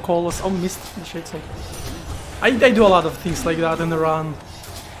music on Colossus. Oh, missed the shade so. I do a lot of things like that in the run.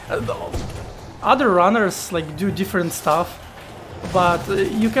 Other runners like do different stuff, but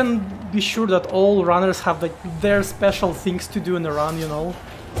you can be sure that all runners have like their special things to do in the run, you know?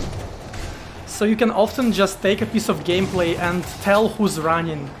 So you can often just take a piece of gameplay and tell who's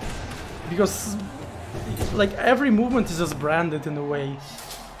running, because like every movement is just branded in a way.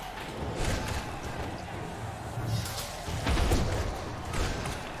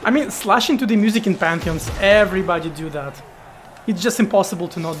 I mean, slashing to the music in Pantheons, everybody do that. It's just impossible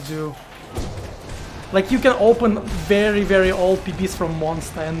to not do. Like, you can open very old PBs from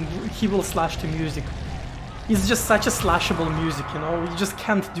Monster and he will slash to music. It's just such a slashable music, you know, you just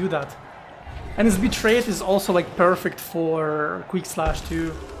can't do that. And his Betrayed is also like perfect for quick slash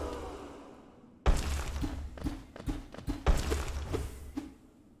too.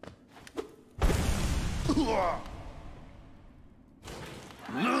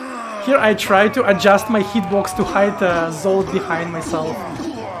 Here I try to adjust my hitbox to hide Zod behind myself.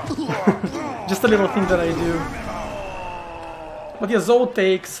 Just a little thing that I do. But yeah, Zod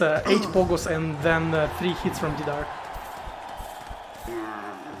takes 8 pogos and then 3 hits from the dark.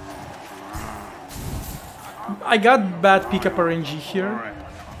 I got bad pickup RNG here.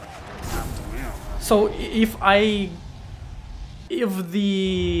 So if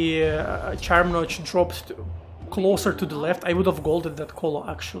the Charm Notch dropped closer to the left, I would have golded that colo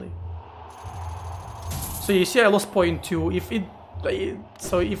actually. So you see I lost 0.2.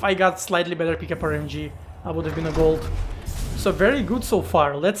 So if I got slightly better pickup RNG, I would have been a gold. So very good so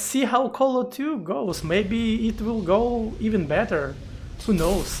far. Let's see how Colo 2 goes. Maybe it will go even better. Who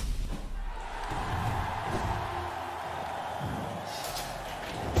knows?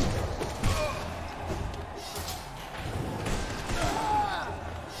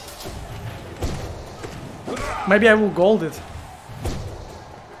 Maybe I will gold it.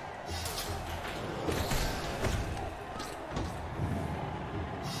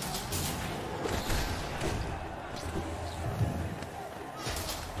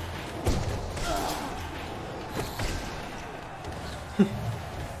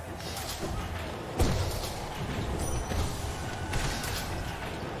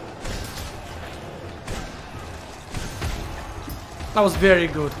 That was very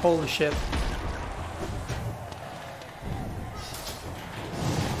good, holy shit.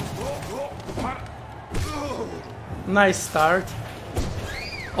 Nice start.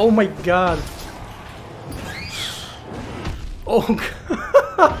 Oh my god. Oh god.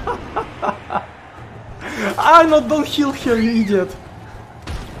 Ah, no, don't heal here, you idiot.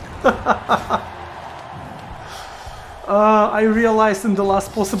 I realized in the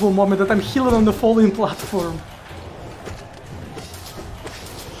last possible moment that I'm healing on the falling platform.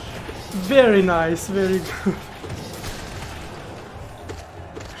 Very nice, very good.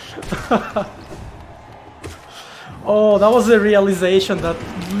 Oh, that was a realization that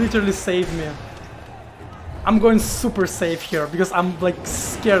literally saved me. I'm going super safe here because I'm like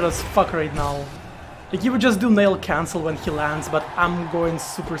scared as fuck right now. Like you would just do nail cancel when he lands, but I'm going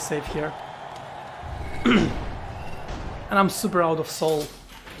super safe here. And I'm super out of soul.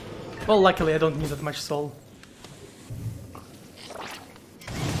 Well, luckily I don't need that much soul.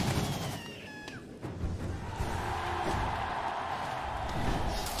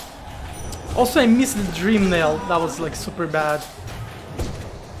 Also, I missed the dream nail. That was like super bad.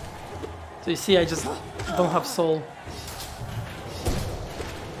 So you see, I just don't have soul.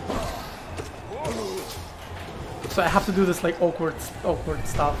 So I have to do this like awkward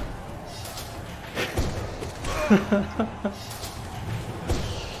stuff.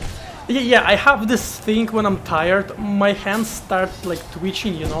 Yeah, I have this thing when I'm tired. My hands start like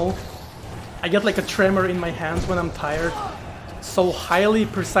twitching, you know. I get like a tremor in my hand when I'm tired. So highly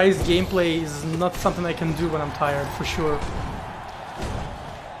precise gameplay is not something I can do when I'm tired, for sure.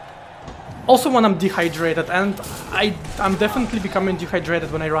 Also when I'm dehydrated, and I'm definitely becoming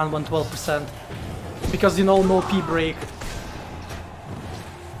dehydrated when I run 112%. Because, you know, no pee break.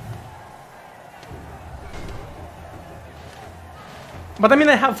 But I mean,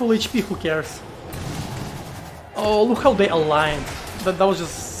 I have full HP, who cares? Oh, look how they aligned. That was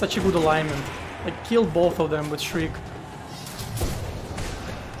just such a good alignment. I killed both of them with Shriek.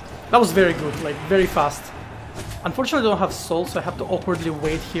 That was very good, like, very fast. Unfortunately, I don't have soul, so I have to awkwardly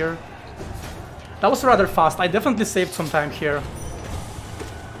wait here. That was rather fast. I definitely saved some time here.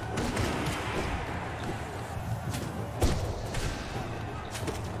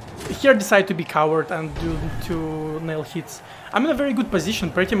 Here I decide to be coward and do 2 nail hits. I'm in a very good position,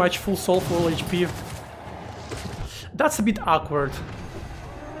 pretty much full soul, full HP. That's a bit awkward.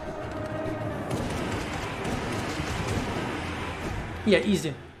 Yeah,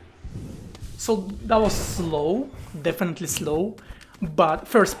 easy. So that was slow, definitely slow, but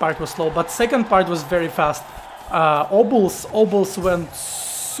first part was slow, but second part was very fast. Obels went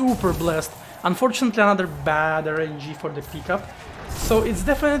super blessed. Unfortunately, another bad RNG for the pickup. So it's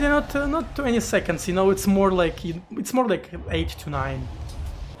definitely not 20 seconds, you know, it's more like 8 to 9.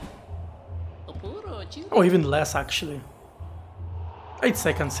 Or even less actually. 8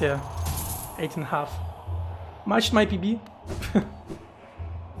 seconds, yeah. 8.5. Matched my PB.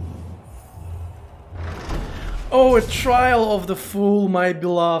 Oh, a trial of the fool, my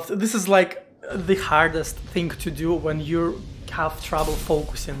beloved. This is like the hardest thing to do when you have trouble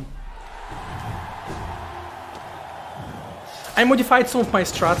focusing. I modified some of my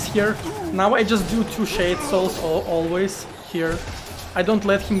strats here. Now I just do 2 Shade Souls always here. I don't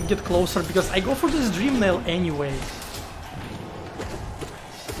let him get closer because I go for this Dream Nail anyway.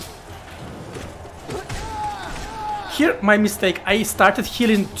 Here, my mistake, I started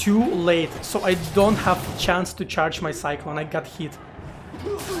healing too late, so I don't have a chance to charge my Cyclone. I got hit.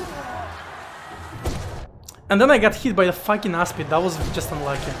 And then I got hit by the fucking Aspid. That was just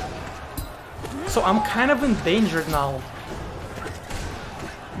unlucky. So I'm kind of endangered now.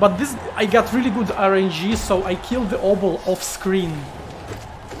 But this, I got really good RNG, so I killed the Obel off screen.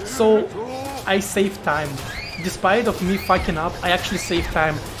 So I saved time. Despite of me fucking up, I actually saved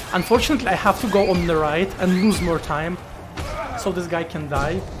time. Unfortunately, I have to go on the right and lose more time, so this guy can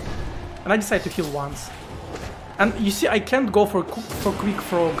die. And I decided to heal once. And you see, I can't go for quick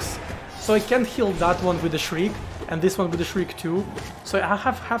frogs. So I can't heal that one with the Shriek, and this one with the Shriek too. So I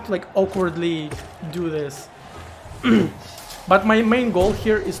have to like awkwardly do this. But my main goal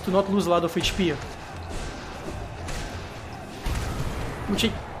here is to not lose a lot of HP. Which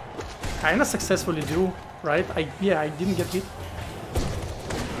I kinda successfully do, right? Yeah, I didn't get hit.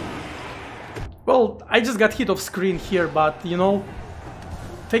 Well, I just got hit off screen here, but you know,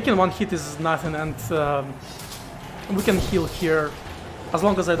 taking one hit is nothing, and we can heal here as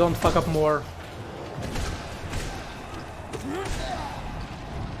long as I don't fuck up more.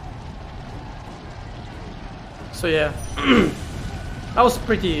 So yeah,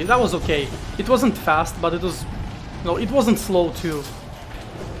 that was okay. It wasn't fast, but it was, no, it wasn't slow too.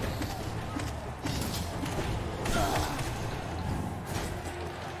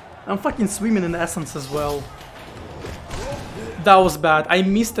 I'm fucking swimming in essence as well. That was bad. I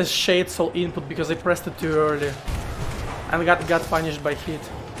missed a Shade Soul input because I pressed it too early and got punished by hit.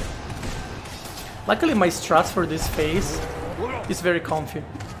 Luckily my strats for this phase is very comfy.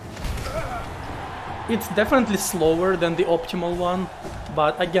 It's definitely slower than the optimal one,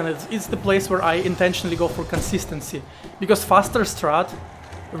 but again, it's the place where I intentionally go for consistency, because faster strat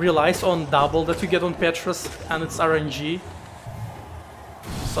relies on double that you get on Petrus, and it's RNG.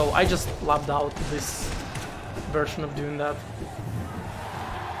 So I just lapped out this version of doing that.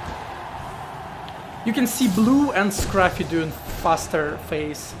 You can see Blue and Scruffy doing faster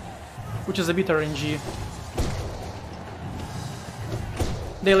phase, which is a bit RNG.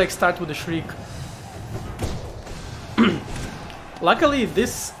 They like start with a Shriek. Luckily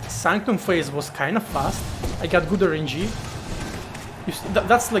this Sanctum phase was kind of fast. I got good RNG.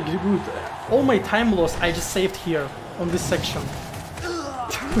 That's like good. All my time loss I just saved here on this section.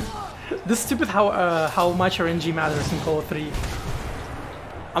 This is stupid how much RNG matters in Call of 3.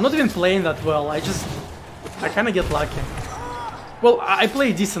 I'm not even playing that well, I kinda get lucky. Well, I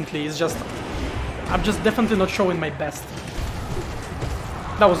play decently, it's just I'm just definitely not showing my best.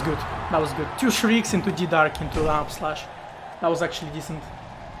 That was good, that was good. 2 Shrieks into D-Dark into Lamp Slash. That was actually decent.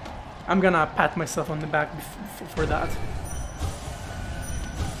 I'm gonna pat myself on the back for that.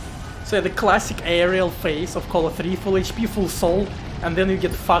 So yeah, the classic aerial phase of Call of 3, full HP, full soul, and then you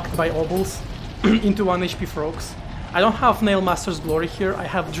get fucked by Obels into 1 HP frogs. I don't have Nailmaster's Glory here, I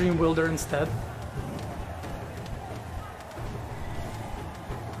have Dream Wielder instead.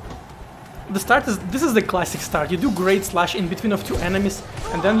 The start is, this is the classic start. You do Great Slash in between of 2 enemies,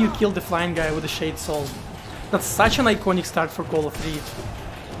 and then you kill the flying guy with the Shade Soul. That's such an iconic start for Call of 3.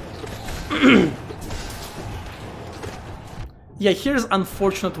 Yeah, here's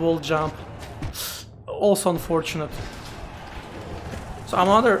unfortunate wall jump. Also unfortunate. So I'm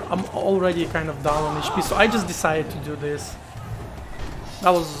already kind of down on HP, so I just decided to do this.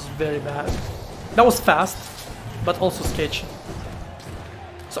 That was very bad. That was fast, but also sketchy.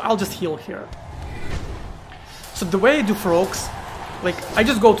 So I'll just heal here. So the way I do frogs, like, I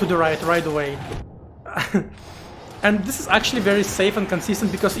just go to the right away. And this is actually very safe and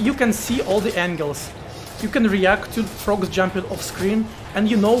consistent because you can see all the angles. You can react to frogs jumping off screen and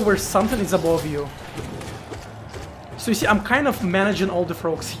you know where something is above you. So you see, I'm kind of managing all the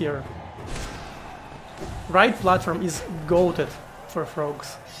frogs here. Right platform is goated for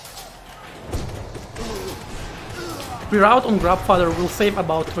frogs. Reroute on Grabfather will save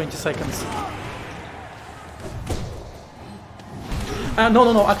about 20 seconds.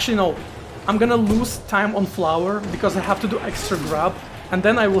 No, actually no. I'm gonna lose time on Flower because I have to do extra grab, and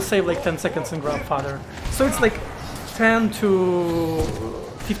then I will save like 10 seconds in Grabfather. So it's like 10 to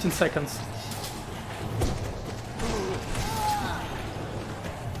 15 seconds.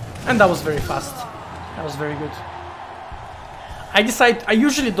 And that was very fast. That was very good. I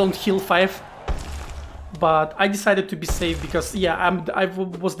usually don't heal 5, but I decided to be safe because, yeah, I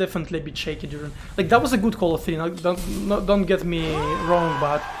was definitely a bit shaky during. Like, that was a good Call of 3, don't get me wrong,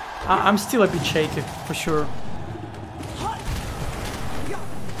 but I'm still a bit shaky, for sure.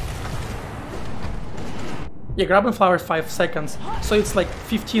 Yeah, Grab and Flower 5 seconds, so it's like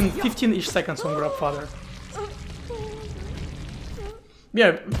 15-ish seconds on Grabfather.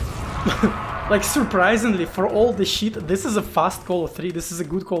 Yeah, like, surprisingly, for all the shit, this is a fast Call of 3, this is a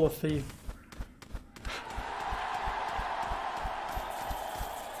good Call of 3.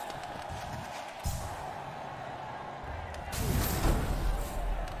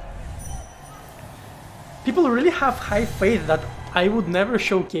 People really have high faith that I would never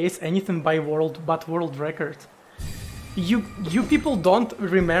showcase anything by world but world record. You people don't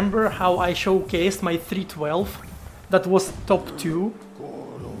remember how I showcased my 312 that was top 2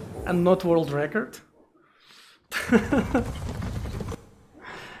 and not world record?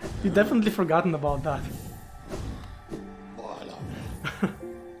 You definitely forgotten about that.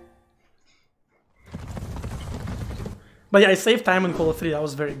 But yeah, I saved time in Call of 3, that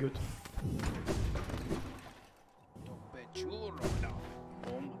was very good.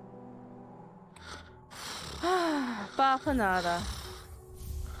 Bajanada.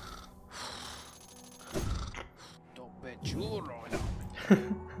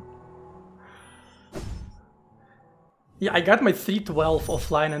 Yeah, I got my 312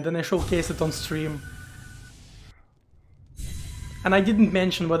 offline and then I showcased it on stream. And I didn't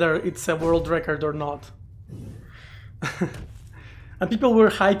mention whether it's a world record or not. And people were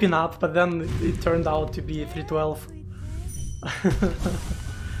hyping up, but then it turned out to be 312.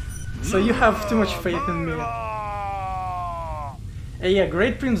 So you have too much faith in me. Yeah,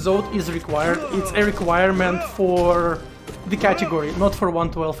 Great Prince Zod is required. It's a requirement for the category, not for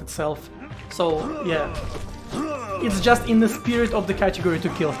 112 itself. So yeah, it's just in the spirit of the category to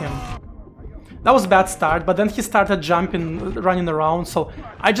kill him. That was a bad start, but then he started jumping, running around, so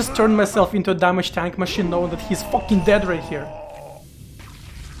I just turned myself into a damage tank machine knowing that he's fucking dead right here.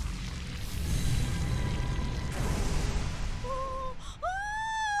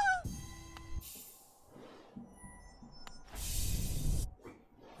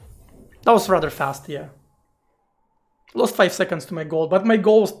 That was rather fast, yeah. Lost 5 seconds to my gold, but my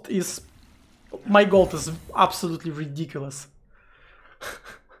gold is absolutely ridiculous.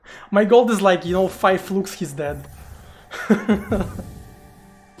 My gold is like, you know, 5 flukes, he's dead.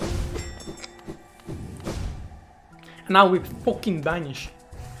 Now we fucking vanish.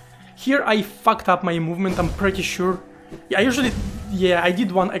 Here I fucked up my movement, I'm pretty sure. Yeah, I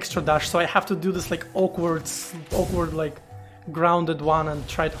did one extra dash, so I have to do this like awkward like grounded one and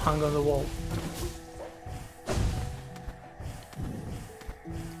try to hang on the wall.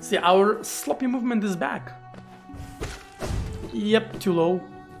 See, our sloppy movement is back. Yep, too low.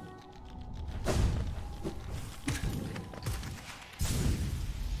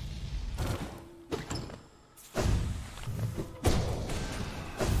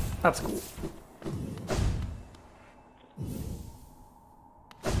 That's cool.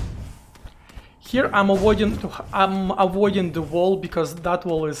 Here I'm avoiding the wall because that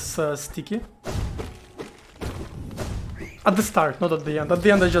wall is sticky. At the start, not at the end. At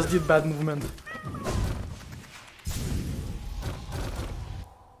the end I just did bad movement.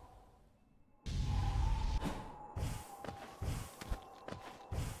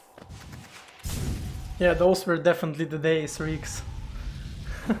 Yeah, those were definitely the days, Reeks.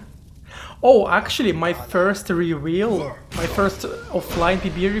 Oh, actually, my first reveal, my first offline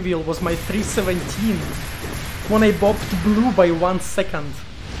PB reveal was my 317, when I bopped blue by 1 second.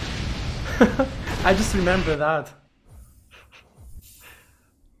 I just remember that.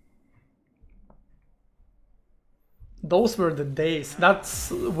 Those were the days. That's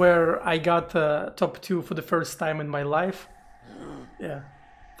where I got top 2 for the first time in my life. Yeah,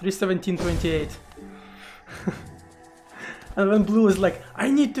 317.28. And when blue is like,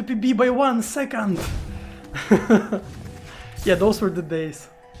 I need to PB by 1 second. Yeah, those were the days.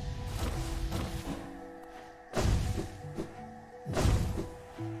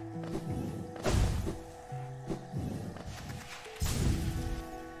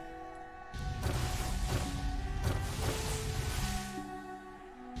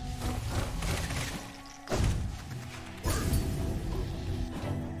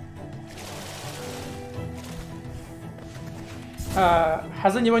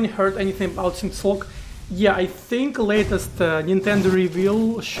 Has anyone heard anything about Silk Song? Yeah, I think latest Nintendo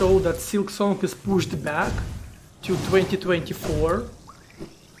reveal showed that Silk Song is pushed back to 2024.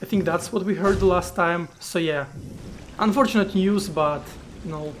 I think that's what we heard the last time, so yeah. Unfortunate news, but,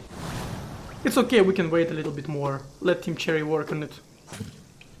 you know, it's okay, we can wait a little bit more. Let Team Cherry work on it.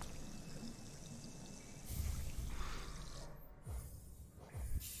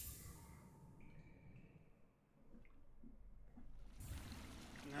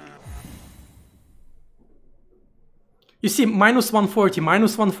 You see, minus 140,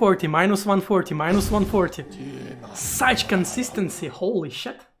 minus 140, minus 140, minus 140. Such consistency, holy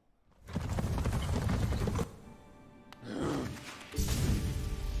shit.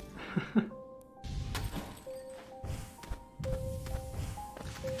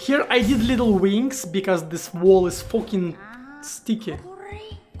 Here I did little wings because this wall is fucking sticky.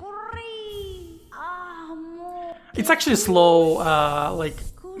 It's actually slow, like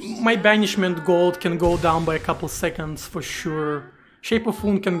my banishment gold can go down by a couple seconds for sure. Shape of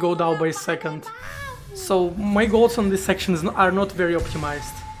Wound can go down by a second. So my golds on these sections are not very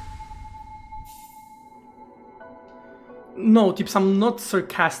optimized. No, Tips, I'm not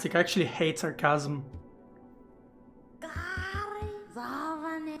sarcastic, I actually hate sarcasm.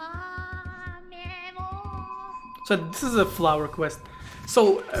 So this is a flower quest.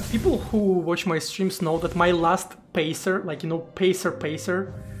 So people who watch my streams know that my last pacer, like, you know,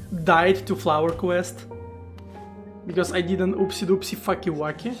 pacer, died to Flower Quest. Because I did an oopsie doopsie fucky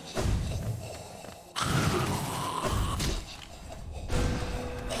wacky.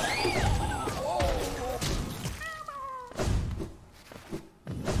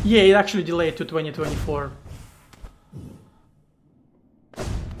 Yeah, it actually delayed to 2024.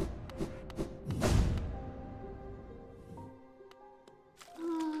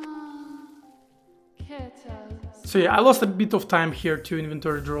 So yeah, I lost a bit of time here to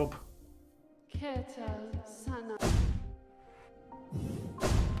inventory drop.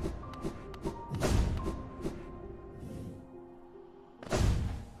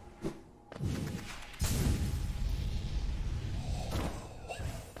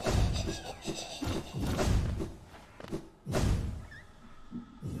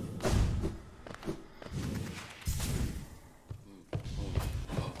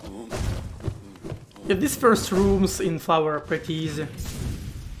 Yeah, these first rooms in Flower are pretty easy.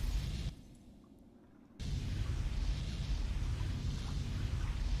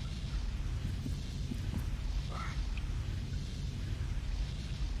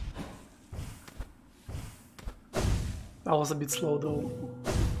 That was a bit slow though.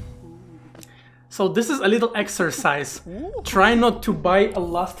 So this is a little exercise. Try not to buy a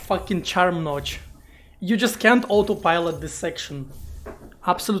last fucking charm notch. You just can't autopilot this section.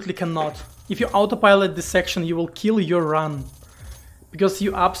 Absolutely cannot. If you autopilot this section, you will kill your run. Because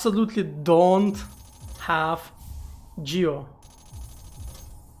you absolutely don't have Geo.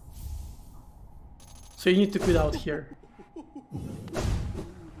 So you need to quit out here.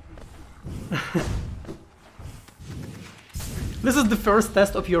 This is the first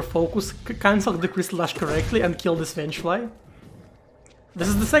test of your focus. Cancel the Crystal Dash correctly and kill this Vengefly. This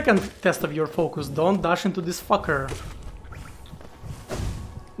is the second test of your focus. Don't dash into this fucker.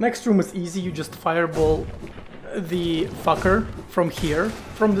 Next room is easy. You just fireball the fucker from here,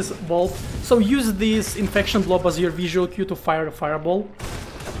 from this vault. So use this Infection Blob as your visual cue to fire the fireball.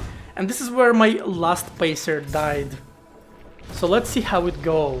 And this is where my last pacer died. So let's see how it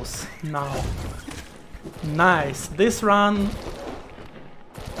goes now. Nice. This run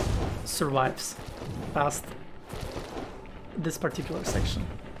survives past this particular section.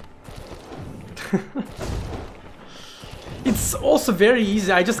 It's also very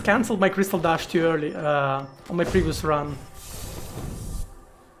easy. I just cancelled my Crystal Dash too early on my previous run.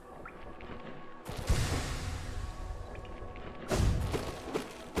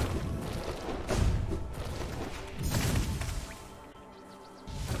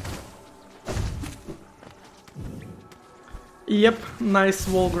 Yep, nice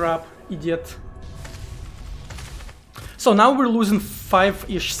wall grab, idiot. So now we're losing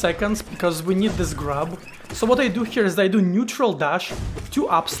 5-ish seconds because we need this grab. So what I do here is I do neutral dash, 2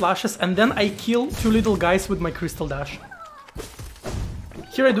 up slashes, and then I kill 2 little guys with my Crystal Dash.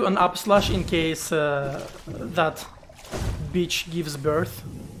 Here I do an up slash in case that bitch gives birth.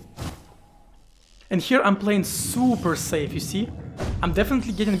 And here I'm playing super safe, you see? I'm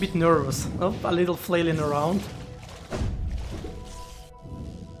definitely getting a bit nervous, a little flailing around.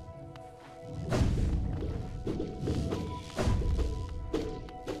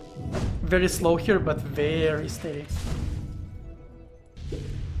 Very slow here, but very steady.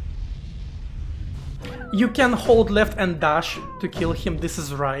 You can hold left and dash to kill him, this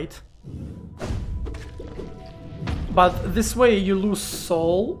is right. But this way you lose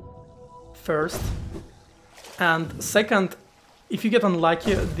soul first. And second, if you get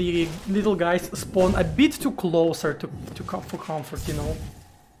unlucky, the little guys spawn a bit too closer for comfort, you know.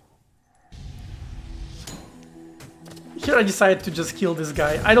 Here I decided to just kill this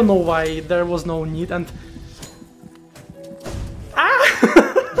guy. I don't know why, there was no need, and...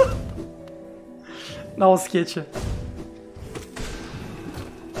 Ah! That was sketchy.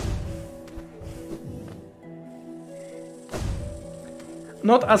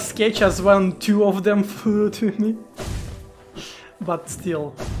 Not as sketchy as when 2 of them flew to me. But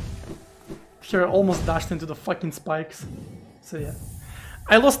still. Here I almost dashed into the fucking spikes. So yeah.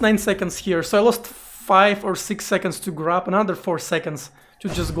 I lost 9 seconds here, so I lost 5 or 6 seconds to grab, another 4 seconds to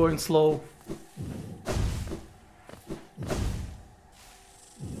just going slow.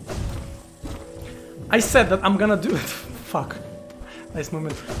 I said that I'm gonna do it. Fuck. Nice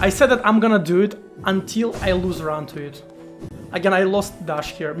moment. I said that I'm gonna do it until I lose round to it. Again, I lost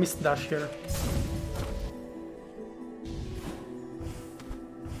dash here, missed dash here.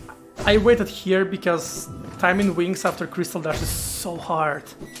 I waited here because timing wings after Crystal Dash is so hard.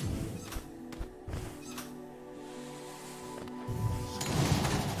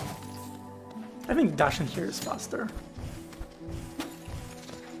 I think dashing here is faster.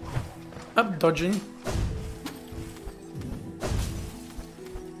 Up dodging.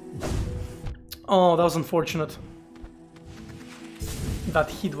 Oh, that was unfortunate. That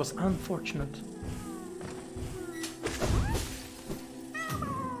hit was unfortunate.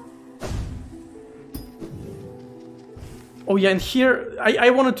 Oh yeah, and here I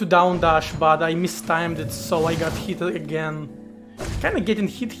wanted to down dash, but I mistimed it, so I got hit again. Kinda getting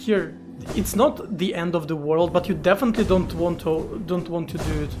hit here, it's not the end of the world, but you definitely don't want to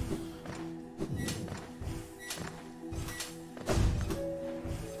do it.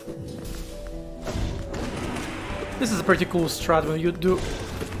 This is a pretty cool strat when you do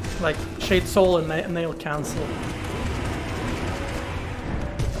like Shade Soul and Nail Cancel.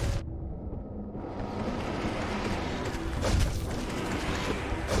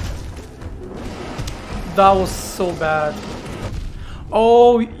 That was so bad.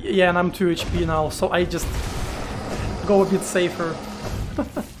 Oh yeah, and I'm 2 HP now, so I just go a bit safer.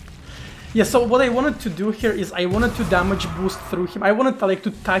 Yeah, so what I wanted to do here is I wanted to damage boost through him. I wanted to, like,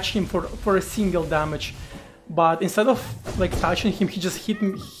 to touch him for a single damage. But instead of like touching him, he just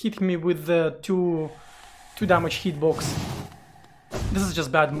hit me with the two damage hitbox. This is just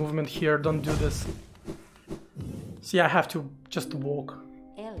bad movement here. Don't do this. See, I have to just walk.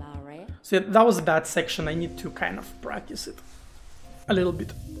 So yeah, that was a bad section. I need to kind of practice it a little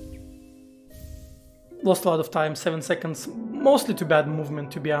bit. Lost a lot of time, 7 seconds. Mostly to bad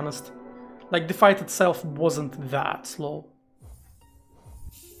movement, to be honest. Like, the fight itself wasn't that slow.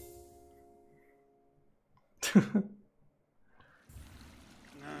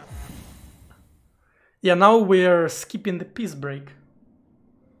 Yeah, now we're skipping the peace break.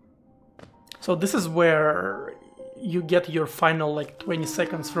 So this is where you get your final like 20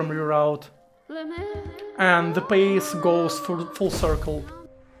 seconds from reroute. And the pace goes full circle.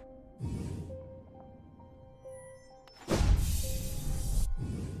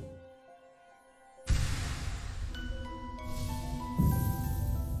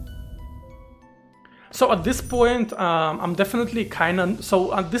 So at this point, I'm definitely kind of...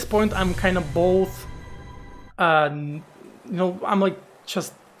 So at this point, I'm kind of both... you know, I'm like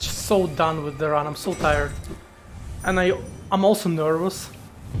just so done with the run. I'm so tired. And I'm also nervous.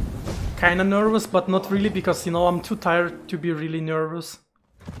 Kind of nervous, but not really, because, you know, I'm too tired to be really nervous.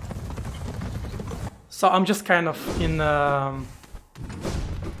 So I'm just kind of in...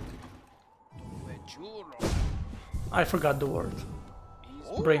 I forgot the word.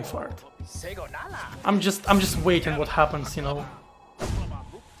 Brain fart. I'm just waiting what happens, you know.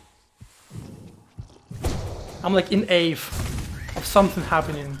 I'm like in awe of something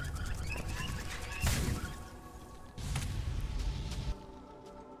happening.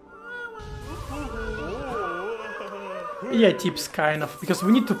 Yeah, tips kind of, because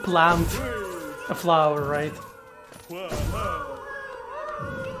we need to plant a flower, right?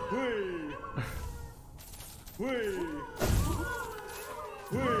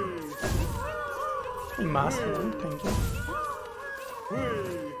 Master, thank you.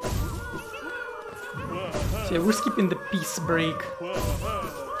 So yeah, we're skipping the peace break.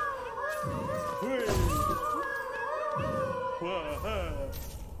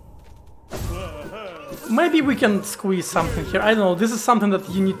 Maybe we can squeeze something here. I don't know, this is something that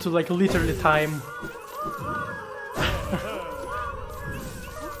you need to like literally time.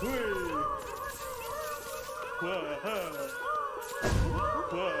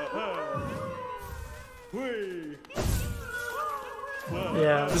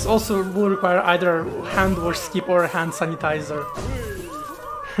 Yeah, this also will require either hand wash skip or hand sanitizer.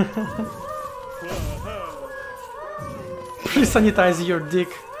 Pre-sanitize your dick,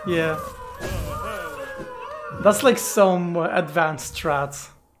 yeah. That's like some advanced strats.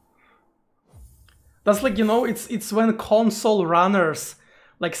 That's like, you know, it's when console runners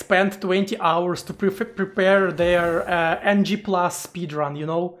like spend 20 hours to prepare their NG plus speedrun, you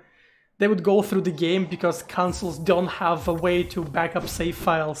know? They would go through the game because consoles don't have a way to back up save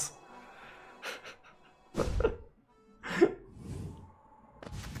files.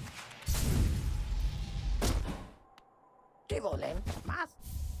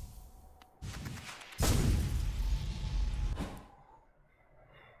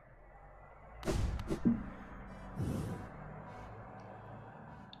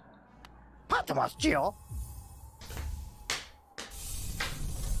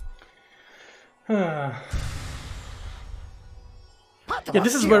 Yeah,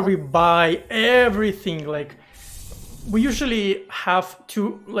 this is where we buy everything. Like, we usually have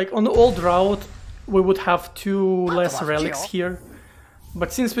two, like on the old route, we would have 2 less relics here.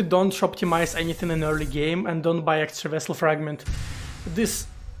 But since we don't optimize anything in early game and don't buy extra vessel fragment, this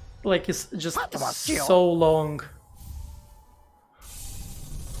like is just so long.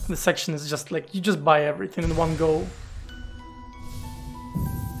 The section is just like, you just buy everything in one go.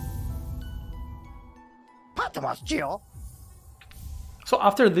 So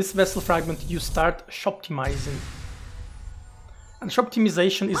after this vessel fragment, you start shoptimizing. And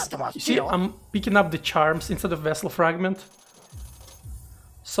shoptimization is, you see, I'm picking up the charms instead of vessel fragment,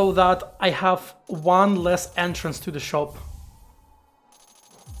 so that I have one less entrance to the shop.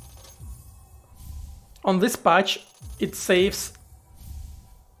 On this patch, it saves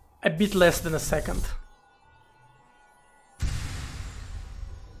a bit less than a second.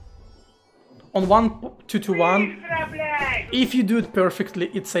 On 1-2-1, if you do it perfectly,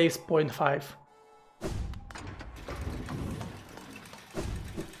 it saves 0.5.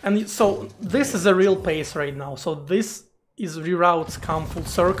 And so this is a real pace right now. So this is reroutes come full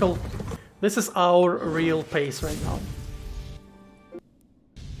circle. This is our real pace right now.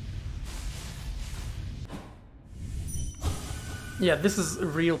 Yeah, this is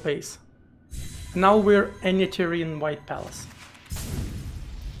real pace. Now we're Enetirian White Palace.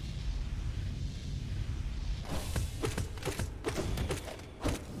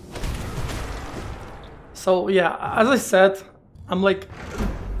 So yeah, as I said, I'm like,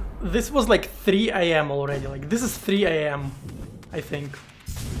 this was like 3 AM already, like this is 3 AM, I think.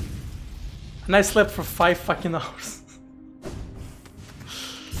 And I slept for 5 fucking hours.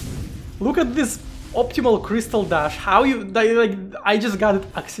 Look at this optimal crystal dash, how you, like, I just got it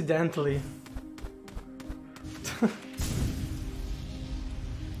accidentally.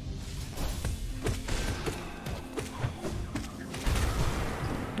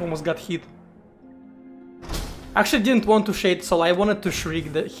 Almost got hit. Actually didn't want to Shade Soul, I wanted to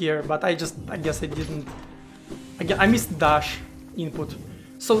Shriek here, but I guess I didn't. I missed dash input.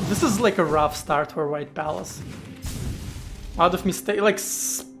 So this is like a rough start for White Palace. Out of mistake, like,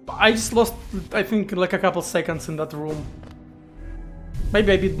 I just lost, I think, like a couple seconds in that room.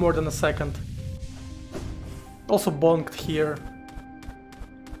 Maybe a bit more than a second. Also bonked here.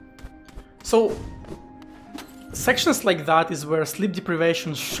 So sections like that is where sleep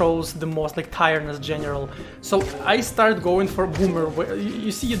deprivation shows the most, like tiredness general. So I start going for Boomer.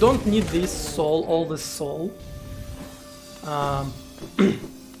 You see, you don't need this soul, all this soul.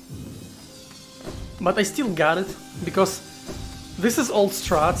 But I still got it, because this is old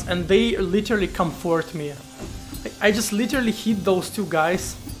strats and they literally comfort me. I just literally hit those two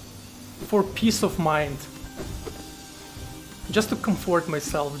guys for peace of mind. Just to comfort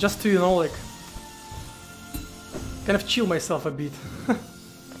myself, just to, you know, like, kind of chill myself a bit.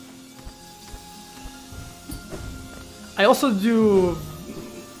 I also do,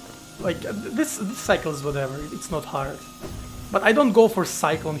 like, this cycle is whatever, it's not hard. But I don't go for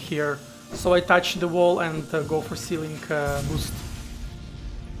Cyclone here, so I touch the wall and go for Ceiling boost.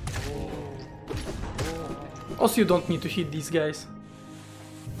 Also, you don't need to hit these guys.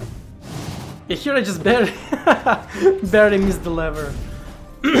 Yeah, here I just barely missed the lever.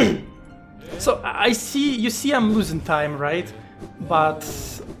 So you see I'm losing time, right? But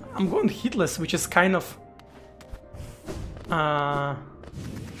I'm going hitless, which is kind of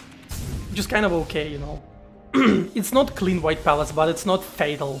okay, you know. It's not clean White Palace, but it's not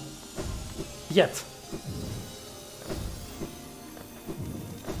fatal yet.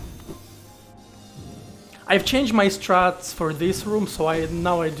 I've changed my strats for this room, so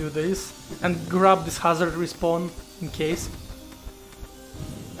now I do this and grab this hazard respawn in case.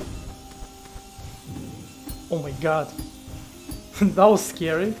 Oh my god, that was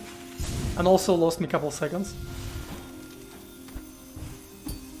scary, and also lost me a couple seconds.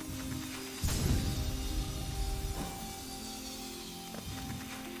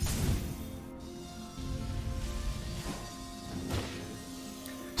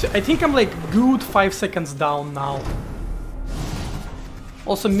 So I think I'm like good 5 seconds down now.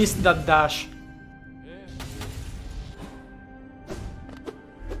 Also missed that dash.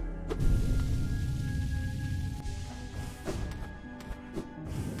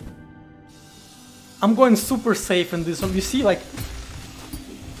 I'm going super safe in this one. You see, like,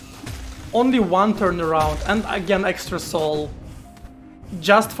 only one turnaround and again extra soul.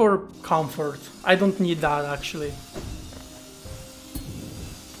 Just for comfort. I don't need that actually.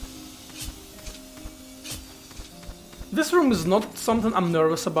 This room is not something I'm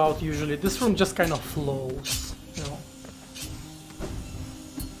nervous about usually. This room just kind of flows, you know.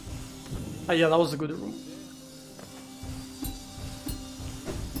 Ah, yeah, that was a good room.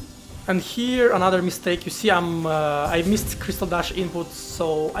 And here another mistake. You see, I missed Crystal Dash input,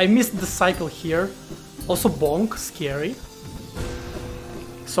 so I missed the cycle here. Also bonk, scary.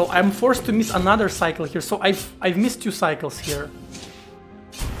 So I'm forced to miss another cycle here. So I've missed 2 cycles here.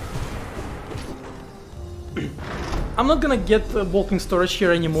 I'm not gonna get walking storage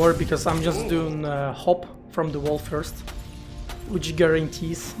here anymore because I'm just doing hop from the wall first, which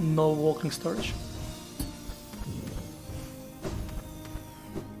guarantees no walking storage.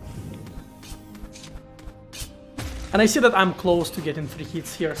 And I see that I'm close to getting 3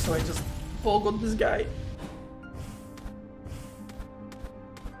 hits here, so I just got this guy.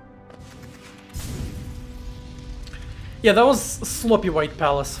 Yeah, that was sloppy White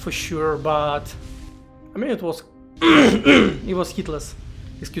Palace for sure, but I mean it was it was hitless.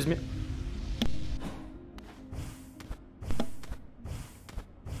 Excuse me.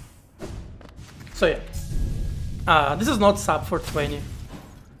 So yeah, this is not sub for 20.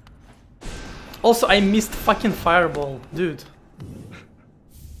 Also, I missed fucking Fireball, dude.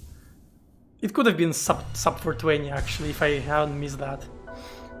 It could have been sub for 20 actually if I hadn't missed that.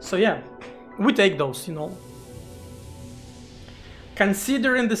 So yeah, we take those, you know.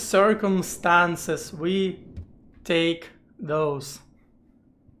 Considering the circumstances, we take those.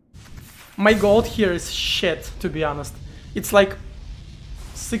 My gold here is shit, to be honest. It's like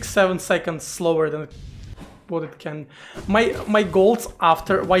 6-7 seconds slower than what it can. My golds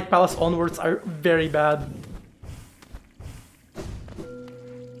after White Palace onwards are very bad.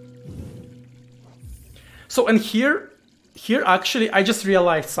 So, and here actually I just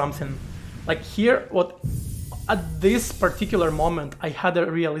realized something. Like here, at this particular moment I had a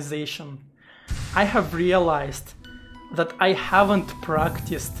realization. I have realized that I haven't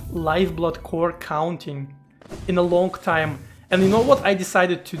practiced Lifeblood core counting in a long time. And you know what I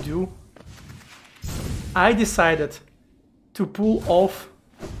decided to do? I decided to pull off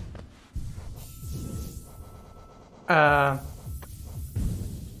I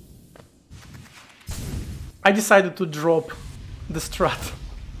decided to drop the strat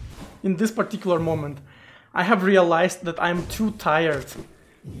in this particular moment. I have realized that I'm too tired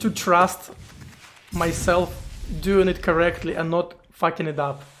to trust myself doing it correctly and not fucking it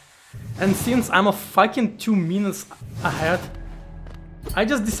up. And since I'm a fucking 2 minutes ahead, I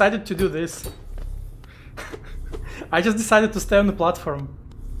just decided to do this. I just decided to stay on the platform.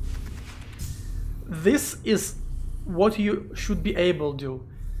 This is what you should be able to do.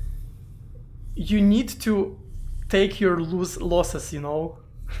 You need to take your losses, you know.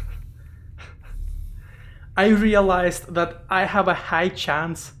 I realized that I have a high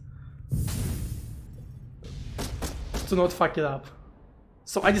chance to not fuck it up.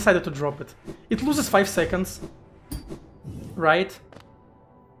 So I decided to drop it. It loses 5 seconds, right?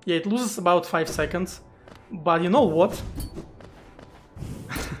 Yeah, it loses about 5 seconds. But you know what?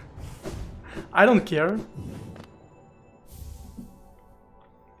 I don't care.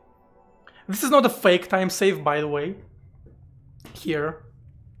 This is not a fake time save, by the way. Here.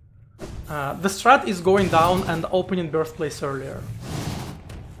 The strat is going down and opening birthplace earlier.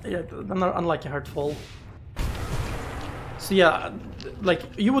 Yeah, unlucky hardfall. So yeah, like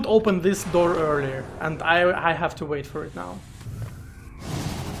you would open this door earlier, and I have to wait for it now.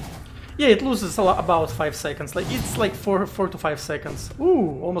 Yeah, it loses about 5 seconds. Like it's like 4 to 5 seconds.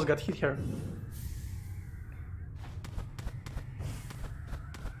 Ooh, almost got hit here.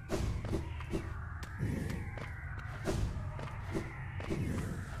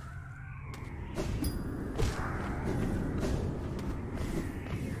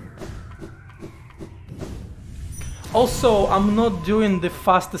 Also, I'm not doing the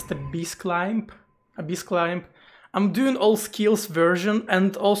fastest abyss climb. I'm doing all skills version,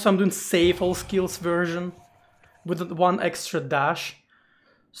 and also I'm doing safe all skills version with 1 extra dash.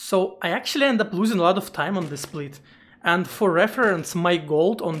 So I actually end up losing a lot of time on this split. And for reference, my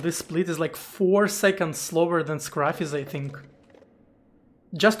gold on this split is like 4 seconds slower than Scruffy's, I think.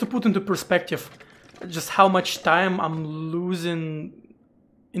 Just to put into perspective just how much time I'm losing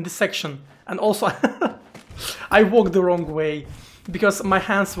in this section. And also I walked the wrong way because my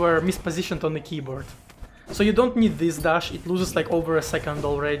hands were mispositioned on the keyboard. So you don't need this dash, it loses like over a second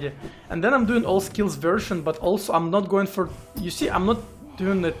already. And then I'm doing all skills version, but also I'm not going for... You see, I'm not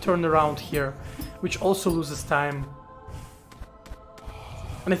doing a turnaround here, which also loses time.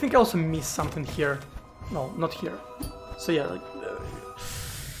 And I think I also missed something here. No, not here. So yeah, like...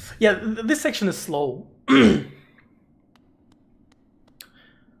 yeah, this section is slow.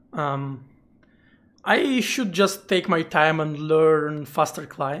 I should just take my time and learn faster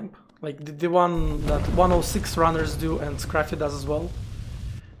climb. Like the one that 106 runners do and Scruffy does as well.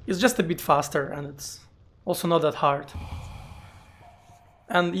 It's just a bit faster and it's also not that hard.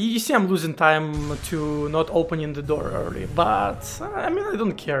 And you see I'm losing time to not opening the door early, but I mean I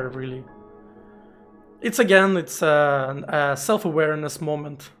don't care really. It's again, it's a self-awareness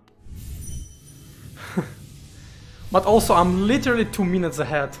moment. But also I'm literally 2 minutes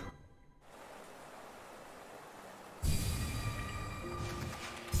ahead.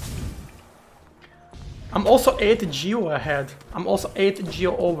 I'm also 8 geo ahead. I'm also 8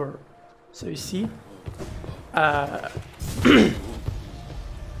 geo over. So you see?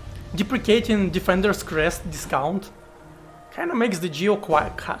 Deprecating Defender's Crest discount Kinda makes the geo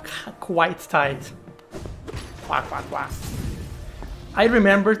quite tight. Quack, quack, quack. I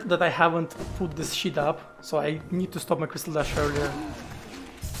remembered that I haven't put this shit up, so I need to stop my crystal dash earlier.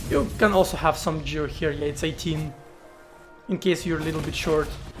 You can also have some geo here, yeah, it's 18, in case you're a little bit short.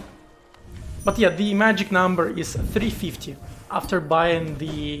 But yeah, the magic number is 350 after buying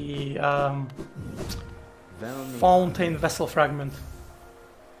the Fountain Vessel Fragment.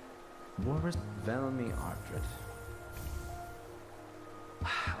 Velmi Ardred.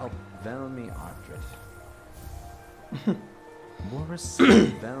 Oh, Velmi Ardred. Boris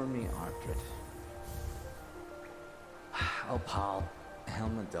Velmi Ardred. Oh, Paul.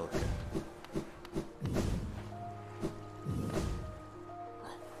 Helma Delka.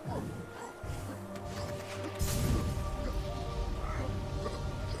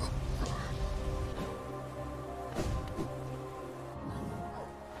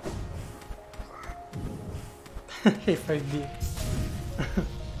 Hey, 5D.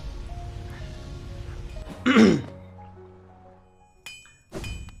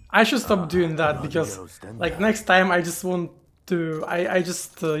 I should stop doing that because, like, next time I just want to, I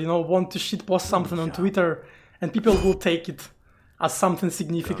just, you know, want to shitpost something on Twitter and people will take it as something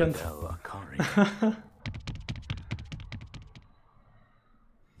significant.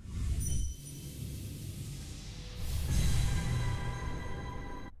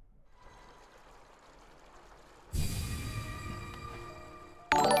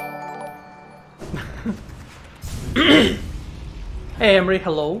 Hey Emery,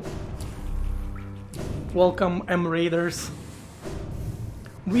 hello. Welcome M-Raiders.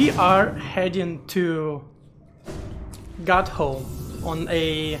 We are heading to Godhome on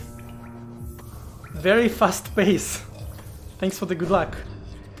a very fast pace. Thanks for the good luck.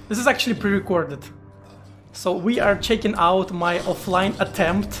 This is actually pre-recorded. So we are checking out my offline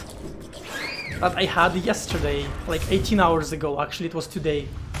attempt that I had yesterday, like 18 hours ago. Actually, it was today.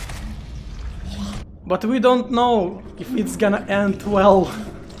 But we don't know if it's gonna end well,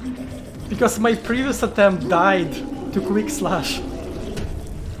 because my previous attempt died to Quick Slash.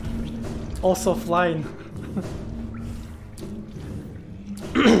 Also offline.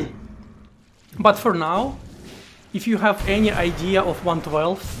 But for now, if you have any idea of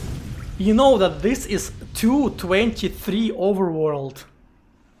 112, you know that this is 223 overworld.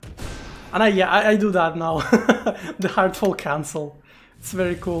 And I do that now. The Heartful cancel. It's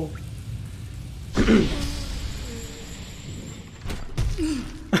very cool.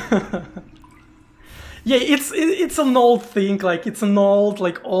 Yeah, it's an old thing, like it's an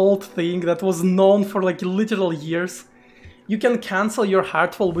old thing that was known for like literal years. You can cancel your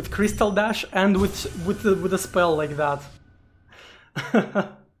Heartful with Crystal Dash and with a spell like that.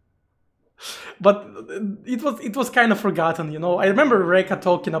 But it was kind of forgotten, you know. I remember Reka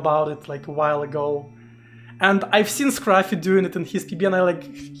talking about it like a while ago, and I've seen Scruffy doing it in his PB, and I like,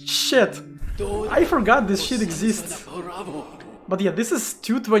 shit, I forgot this shit exists. But yeah, this is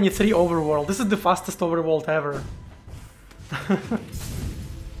 223 overworld. This is the fastest overworld ever.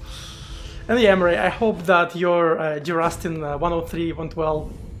 And yeah, Emery, I hope that your Durastin 103,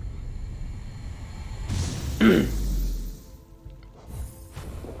 112.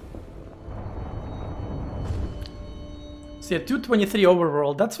 So yeah, 223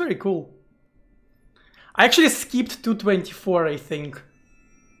 overworld, that's very cool. I actually skipped 224, I think.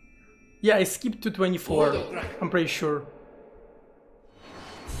 Yeah, I skipped 224, I'm pretty sure.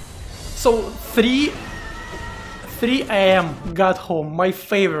 So 3 AM Godhome, my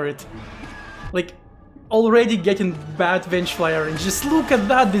favorite. Like, already getting bad Vengeflyer, and just look at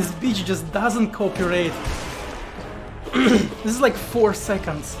that, this bitch just doesn't cooperate. This is like 4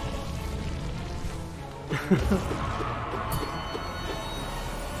 seconds.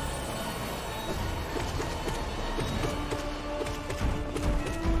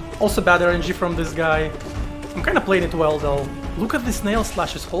 Also bad RNG from this guy. I'm kinda playing it well though. Look at these nail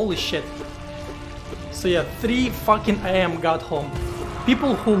slashes, holy shit. So yeah, 3 fucking AM Godhome.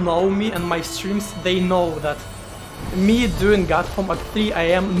 People who know me and my streams, they know that me doing Godhome at 3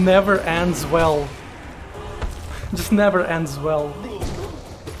 AM never ends well. Just never ends well.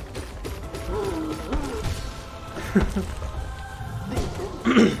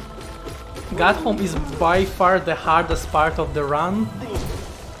 Godhome is by far the hardest part of the run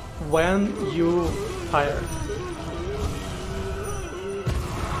when you tired.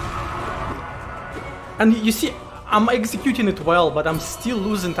 And you see, I'm executing it well, but I'm still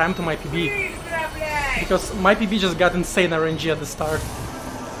losing time to my PB. Because my PB just got insane RNG at the start.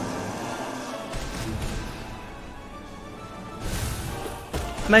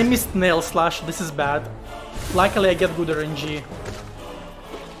 And I missed Nail Slash, this is bad. Luckily I get good RNG.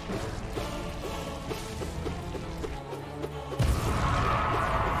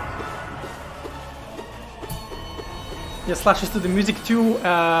 Yeah, slashes to the music to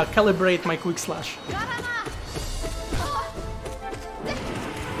calibrate my quick slash.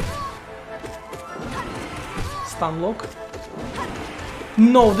 Stun lock.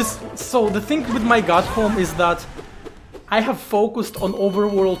 No, so the thing with my God Home is that I have focused on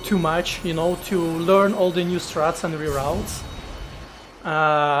overworld too much, you know, to learn all the new strats and reroutes.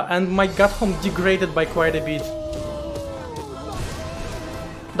 And my God Home degraded by quite a bit.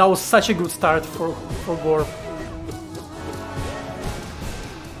 That was such a good start for Gorp.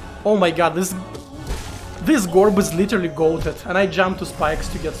 Oh my god, this Gorb is literally goated, and I jumped to spikes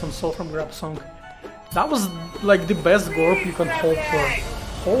to get some soul from Grab Song. That was like the best Gorb you can hope for.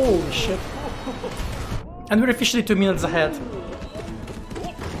 Holy shit. And we're officially 2 minutes ahead.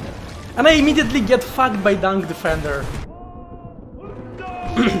 And I immediately get fucked by Dunk Defender.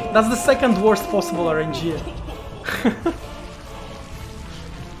 That's the second worst possible RNG.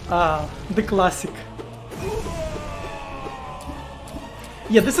 The classic.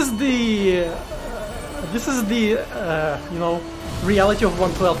 Yeah, this is the you know, reality of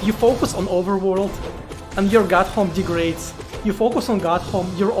 112. You focus on overworld, and your God Home degrades. You focus on God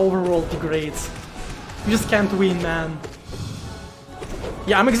Home, your overworld degrades. You just can't win, man.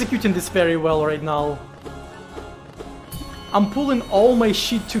 Yeah, I'm executing this very well right now. I'm pulling all my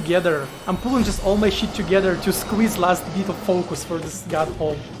shit together. I'm pulling just all my shit together to squeeze last bit of focus for this God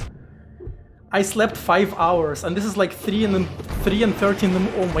Home. I slept 5 hours, and this is like 3 and 13.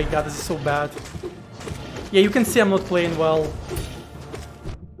 Oh my god, this is so bad. Yeah, you can see I'm not playing well.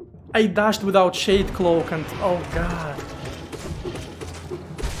 I dashed without Shade Cloak, and oh god.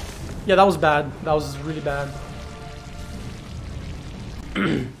 Yeah, that was bad. That was really bad.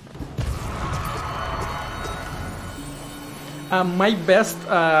 My best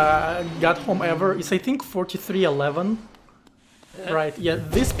God Home ever is, I think, 4311. Right, yeah,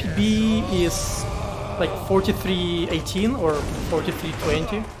 this PB is like 4318 or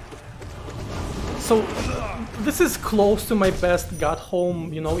 4320. So this is close to my best God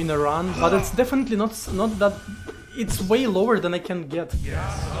Home, you know, in a run, but it's definitely not that. It's way lower than I can get.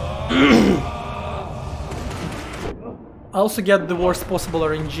 I also get the worst possible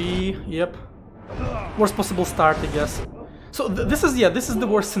RNG. Yep, worst possible start, I guess. So this is the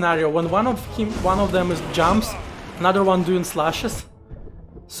worst scenario when one of them is jumps. Another one doing slashes,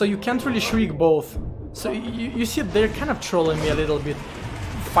 so you can't really shriek both. So you see they're kind of trolling me a little bit.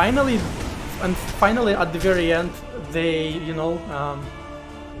 Finally at the very end they, you know,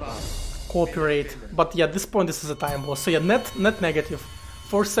 cooperate. But yeah, at this point this is a time loss. So yeah, net negative.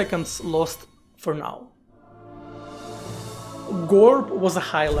 4 seconds lost for now. Gorb was a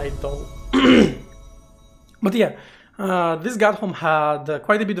highlight though. But yeah. This God Home had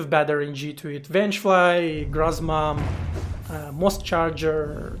quite a bit of bad RNG to it. Vengefly, Grozmam, Moss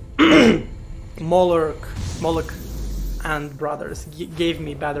Charger, Moloch, and Brothers gave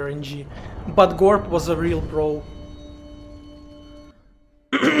me bad RNG. But Gorp was a real bro.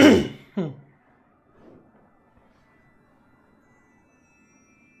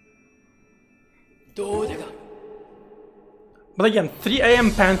 But again, 3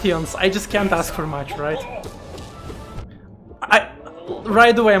 AM Pantheons, I just can't ask for much, right?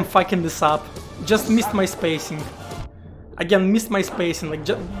 Right away I'm fucking this up. Just missed my spacing. Again, missed my spacing. Like,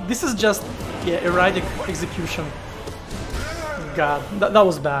 this is just, yeah, erratic execution. God, that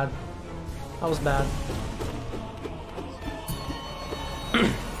was bad. That was bad.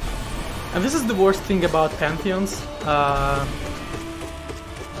 And this is the worst thing about Pantheons.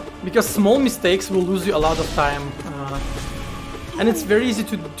 Because small mistakes will lose you a lot of time. And it's very easy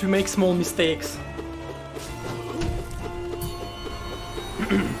to make small mistakes.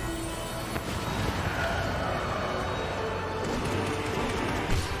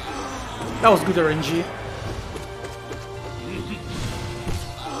 That was good RNG.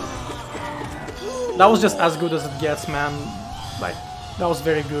 That was just as good as it gets, man. Like, that was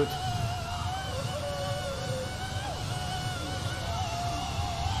very good.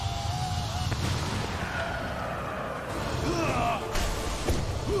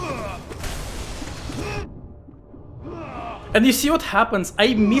 And you see what happens?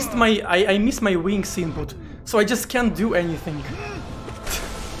 I missed my wings input, so I just can't do anything.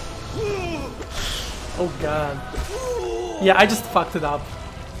 Oh god. Yeah, I just fucked it up.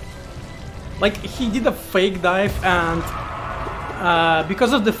 Like, he did a fake dive, and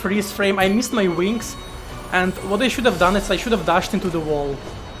because of the freeze frame, I missed my wings. And what I should have done is I should have dashed into the wall.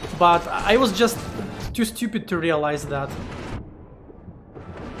 But I was just too stupid to realize that.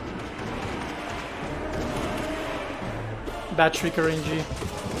 Bad trick RNG.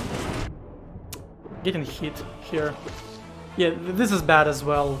 Getting hit here. Yeah, this is bad as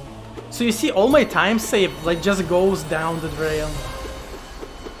well. So you see, all my time save like just goes down the drain.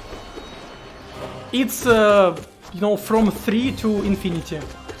 It's you know, from 3 to infinity.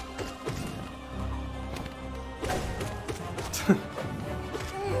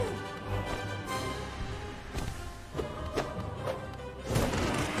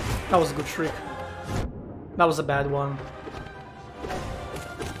 That was a good trick. That was a bad one.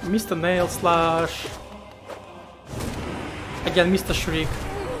 Missed a nail slash. Again, missed a shriek.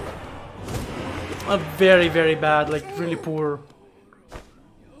 Very, very bad, like really poor.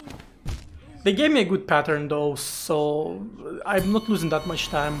 They gave me a good pattern though, so I'm not losing that much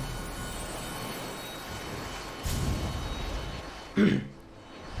time.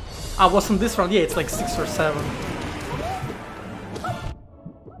 I was in this round, yeah, it's like 6 or 7.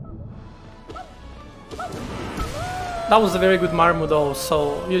 That was a very good Marmu though,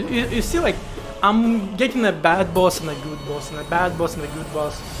 so you see, like, I'm getting a bad boss and a good boss and a bad boss and a good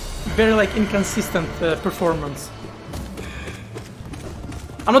boss. Very like inconsistent performance.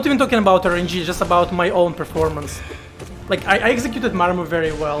 I'm not even talking about RNG, just about my own performance. Like, I executed Marmu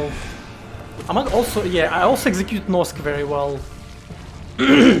very well. I also execute Nosk very well.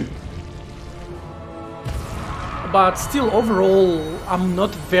 But still, overall, I'm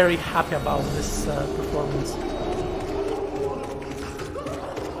not very happy about this performance.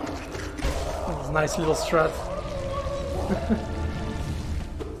 That's a nice little strat.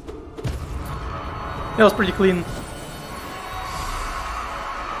 That was pretty clean.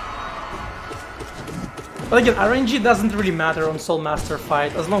 But again, RNG doesn't really matter on Soul Master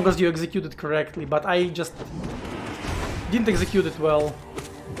fight as long as you execute it correctly, but I just didn't execute it well.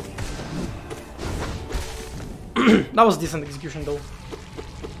 That was decent execution though.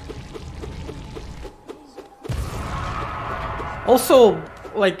 Also,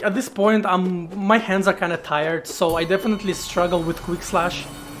 like at this point, my hands are kind of tired, so I definitely struggle with quick slash.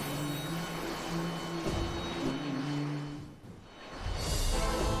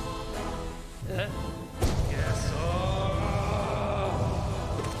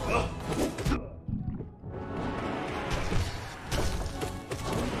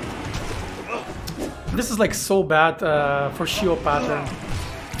 This is like so bad for Shio pattern.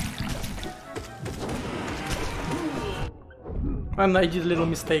 And I did a little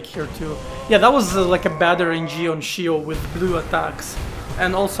mistake here too. Yeah, that was like a bad RNG on Shio with blue attacks.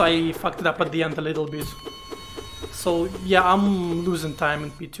 And also I fucked it up at the end a little bit. So yeah, I'm losing time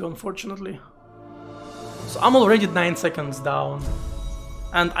in P2 unfortunately. So I'm already 9 seconds down.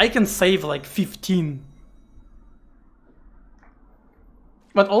 And I can save like 15.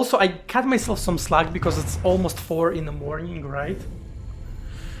 But also, I cut myself some slack because it's almost 4 in the morning, right?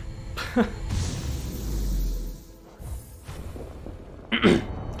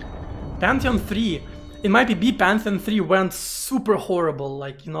 Pantheon 3. In my PB, Pantheon 3 went super horrible,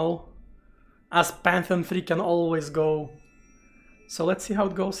 like, you know, as Pantheon 3 can always go. So let's see how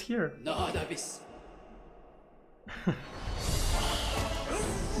it goes here.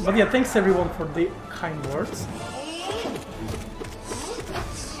 But yeah, thanks everyone for the kind words.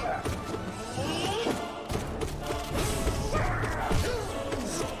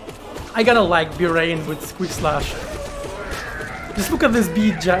 I gotta like B-Rain with Quick Slash. Just look at this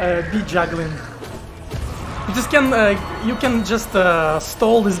B juggling. You can just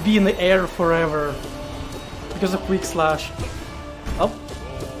stall this B in the air forever because of Quick Slash. Oh,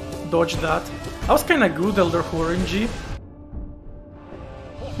 dodge that. That was kinda good, Elder RNG.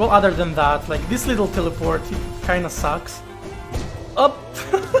 Well, other than that, like this little teleport, it kinda sucks. Up.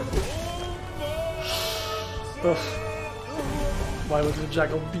 Why would you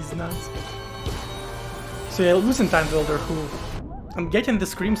juggle these nuts? So yeah, losing time to Elder Who. I'm getting the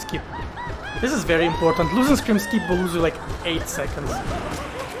Scream Skip. This is very important. Losing Scream Skip will lose you like 8 seconds.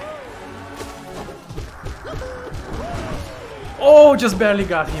 Oh, just barely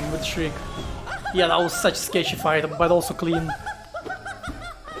got him with Shriek. Yeah, that was such a sketchy fight, but also clean.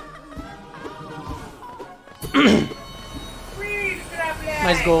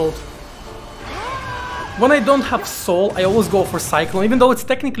 Nice gold. When I don't have Soul, I always go for Cyclone, even though it's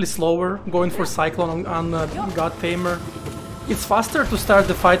technically slower going for Cyclone on God Tamer. It's faster to start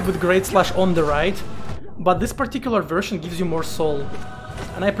the fight with Great Slash on the right, but this particular version gives you more Soul,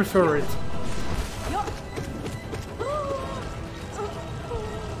 and I prefer it.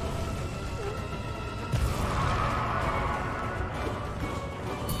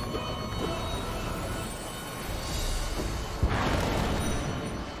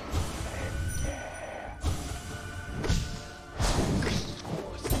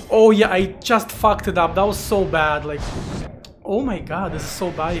 Oh yeah, I just fucked it up. That was so bad. Like, oh my god, this is so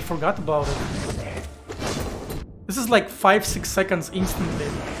bad. I forgot about it. This is like 5-6 seconds instantly.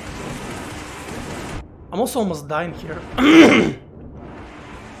 I'm also almost dying here.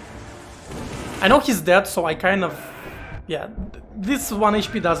 I know he's dead, so I kind of... Yeah, this 1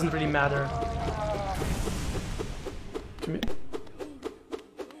 HP doesn't really matter to me.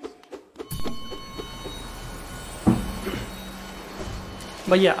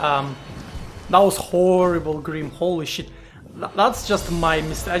 But yeah, that was horrible, Grim. Holy shit. That's just my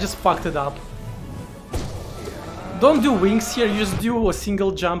mistake. I just fucked it up. Don't do wings here, you just do a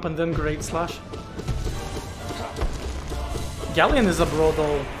single jump and then Great Slash. Galleon is a bro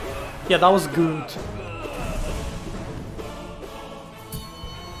though. Yeah, that was good.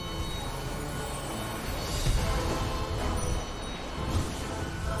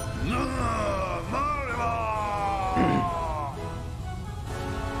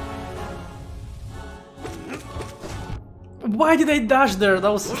 Why did I dash there?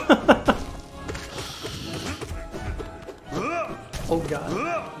 That was... Oh god.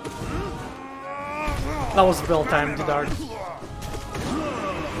 That was well timed, the dart.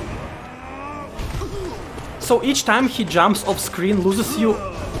 So each time he jumps off screen loses you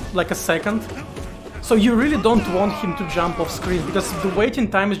like a second. So you really don't want him to jump off screen because the waiting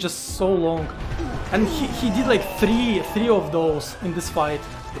time is just so long. And he did like three of those in this fight.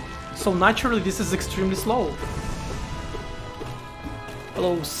 So naturally this is extremely slow.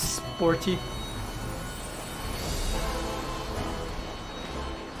 Hello, Sporty.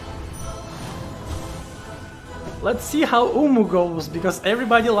 Let's see how Umu goes, because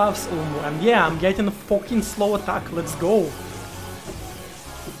everybody loves Umu. And yeah, I'm getting a fucking slow attack. Let's go.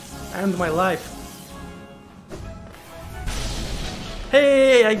 End my life.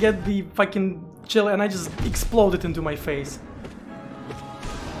 Hey, I get the fucking chill and I just exploded into my face.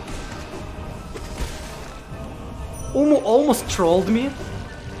 Umu almost trolled me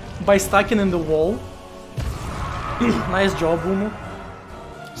by stacking in the wall. Nice job, Umu.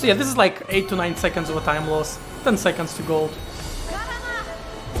 So yeah, this is like 8 to 9 seconds of a time loss. 10 seconds to gold.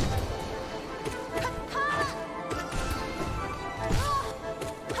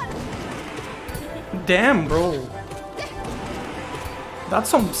 Damn, bro.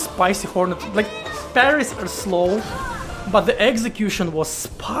 That's some spicy Hornet. Like, parries are slow, but the execution was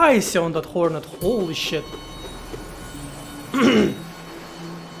spicy on that Hornet. Holy shit.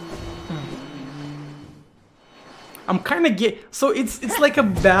 I'm kind of so it's like a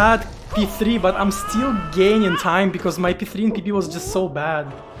bad P3, but I'm still gaining time because my P3 and PP was just so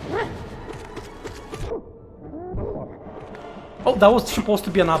bad. Oh, that was supposed to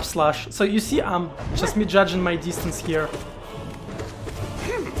be an up slash. So you see, I'm just me judging my distance here.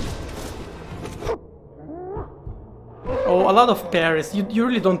 Oh, a lot of parries. You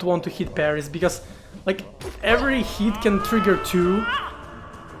really don't want to hit parries because like every hit can trigger 2.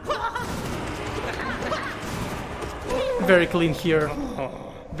 Very clean here.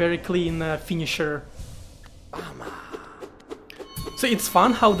 Very clean finisher. So it's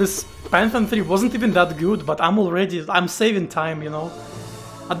fun how this Pantheon 3 wasn't even that good, but I'm saving time, you know.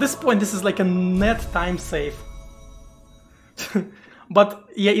 At this point this is like a net time save. But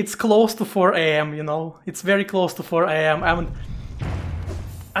yeah, it's close to 4 AM, you know. It's very close to 4 AM.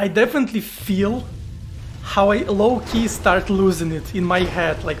 I definitely feel how I low-key start losing it in my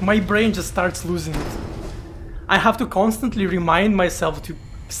head. Like my brain just starts losing it. I have to constantly remind myself to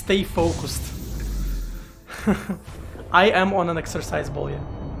stay focused. I am on an exercise ball, yeah.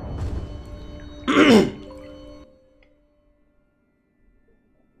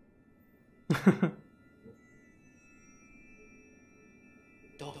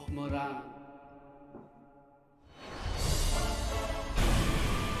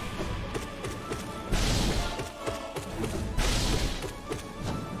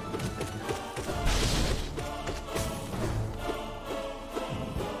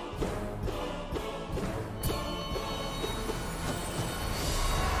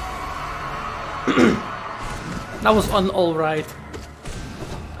 That was alright.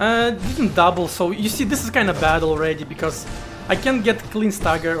 Didn't double, so you see this is kind of bad already because I can't get clean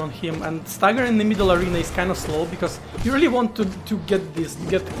stagger on him, and stagger in the middle arena is kind of slow because you really want to get this,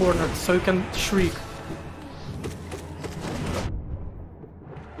 get cornered so you can shriek.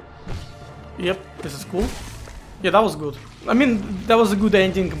 Yep, this is cool. Yeah, that was good. I mean, that was a good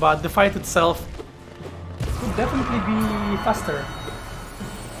ending, but the fight itself could definitely be faster.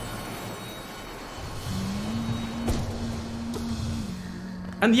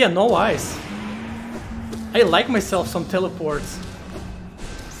 And yeah, no ice. I like myself some teleports.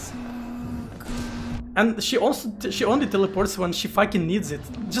 And she only teleports when she fucking needs it.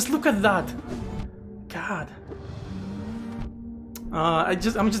 Just look at that. God.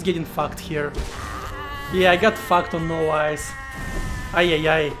 I'm just getting fucked here. Yeah, I got fucked on no ice. Ay ay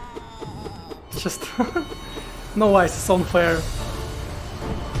ay. It's just no ice, it's unfair.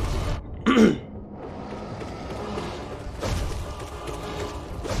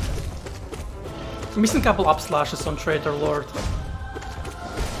 Missing a couple up slashes on Traitor Lord.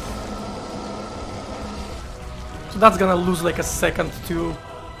 So that's gonna lose like a second too.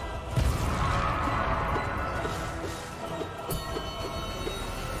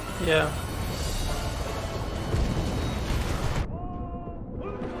 Yeah.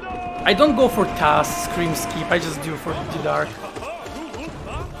 I don't go for TAS, Scream Skip, I just do for the Dark.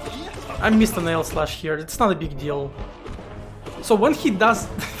 I missed a nail slash here, it's not a big deal. So when he does,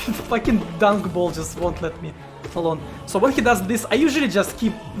 fucking dunk ball just won't let me alone. So when he does this, I usually just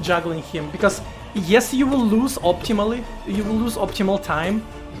keep juggling him, because yes, you will lose optimally, you will lose optimal time,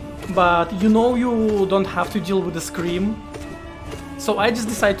 but you know you don't have to deal with the Scream. So I just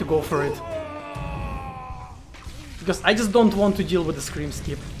decide to go for it. Because I just don't want to deal with the Scream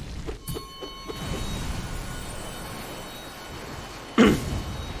Skip.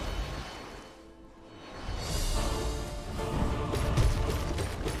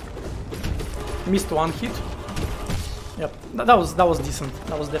 Missed one hit. Yep, that was decent.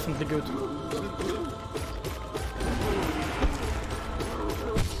 That was definitely good.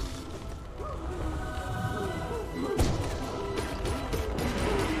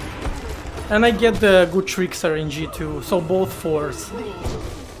 And I get the good Trickster in G2, so both 4s.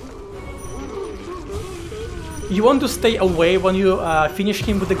 You want to stay away when you finish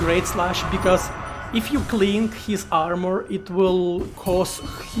him with the Great Slash, because if you clink his armor, it will cause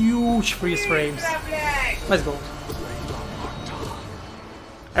huge freeze frames. Let's go.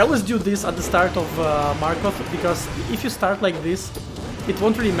 I always do this at the start of Markov, because if you start like this, it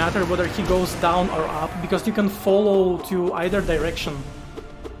won't really matter whether he goes down or up, because you can follow to either direction.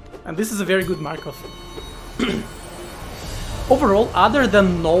 And this is a very good Markov. Overall, other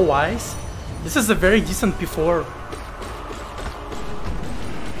than no ice, this is a very decent P4.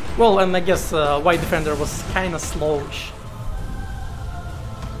 Well, and I guess White Defender was kinda slowish.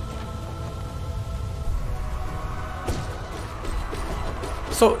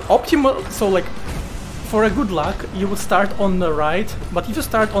 So optimal, so like, for a good luck, you would start on the right, but if you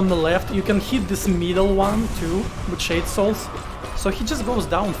start on the left, you can hit this middle one too, with Shade Souls, so he just goes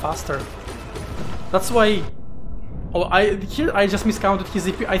down faster. That's why... Oh, here I just miscounted his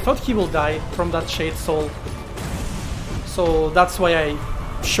EP. I thought he will die from that Shade Soul. So that's why I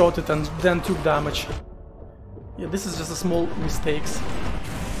shot it and then took damage. Yeah, this is just a small mistakes.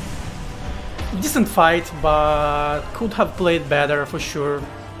 Decent fight, but could have played better for sure.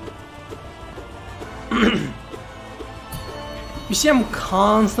 You see, I'm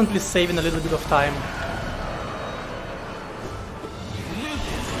constantly saving a little bit of time.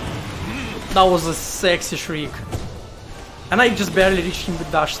 That was a sexy shriek. And I just barely reached him with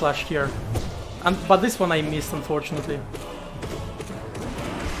dash slash here. But this one I missed, unfortunately.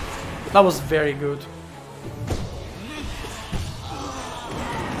 That was very good.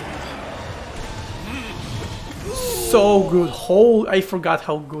 So good. I forgot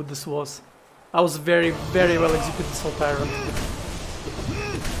how good this was. I was very, very well executed Soul Tyrant.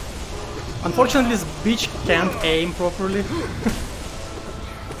 Unfortunately, this bitch can't aim properly.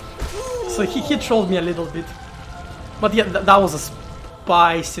 So he trolled me a little bit. But yeah, that was a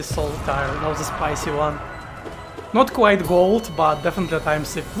spicy Soul Tyrant. That was a spicy one. Not quite gold, but definitely a time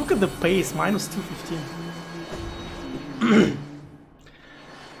save. Look at the pace, minus 215.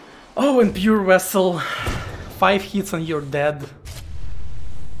 Oh, and Pure Vessel. 5 hits and you're dead.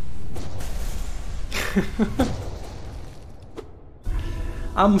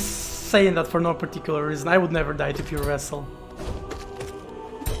 I'm saying that for no particular reason. I would never die to Pure Vessel.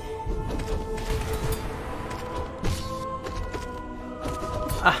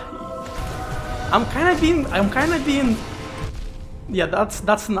 I'm kind of being. Yeah,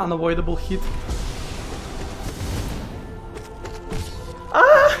 that's an unavoidable hit.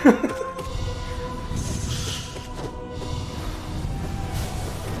 Ah!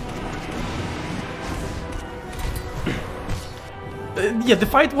 Yeah, the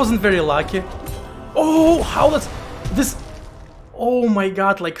fight wasn't very lucky. Oh, how that's this. Oh my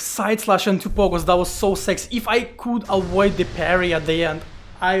god, like side slash and 2 pogos, that was so sexy. If I could avoid the parry at the end,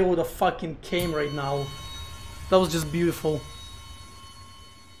 I would have fucking came right now. That was just beautiful.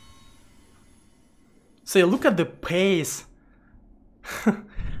 So look at the pace.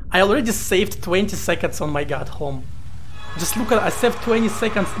 I already saved 20 seconds on my god home. Just look at, I saved 20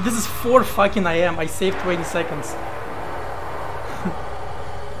 seconds. This is 4 fucking AM. I saved 20 seconds.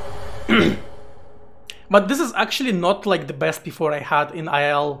 But this is actually not like the best P4 I had in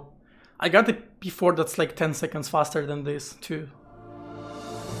IL. I got a P4 that's like 10 seconds faster than this too.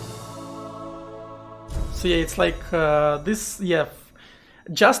 So yeah, it's like this, yeah.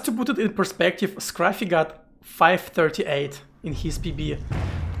 Just to put it in perspective, Scruffy got 538 in his PB.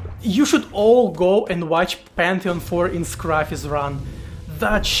 You should all go and watch Pantheon 4 in Scruffy's run.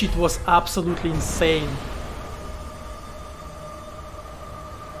 That shit was absolutely insane.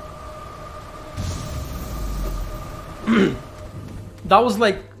 That was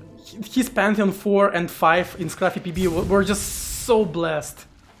like, his Pantheon 4 and 5 in Scruffy PB were just so blessed.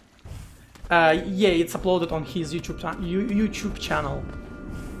 Yeah, it's uploaded on his YouTube channel.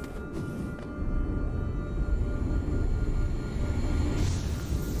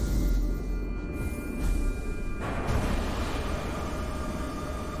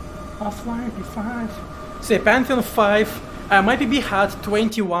 Offline P5. So yeah, Pantheon 5, my PB had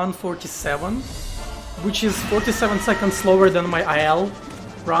 21:47, which is 47 seconds slower than my IL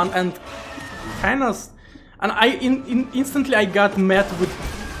run, and instantly I got met with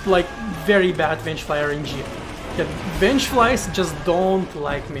like very bad Vengefly RNG. Yeah, Vengeflies just don't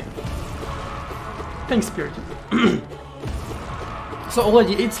like me. Thanks, Spirit. So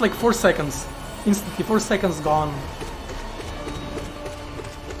already it's like 4 seconds. Instantly 4 seconds gone.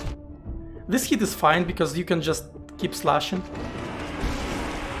 This hit is fine because you can just keep slashing.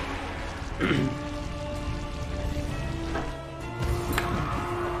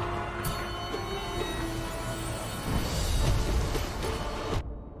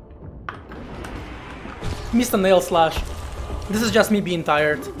 Missed a nail slash. This is just me being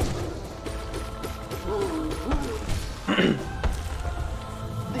tired.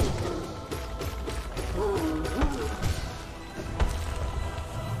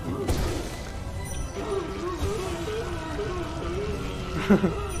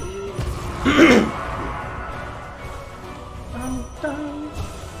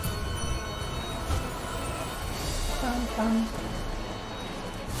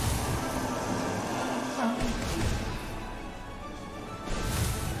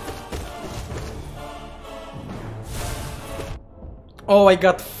 Oh, I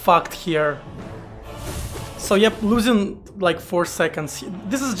got fucked here. So yep, losing like 4 seconds.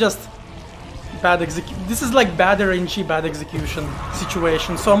 This is just bad this is like bad RNG, bad execution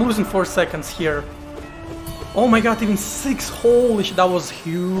situation. So I'm losing 4 seconds here. Oh my god, even 6. Holy shit, that was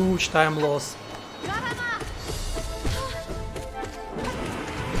huge time loss.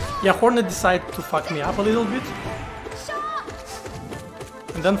 Yeah, Hornet decided to fuck me up a little bit.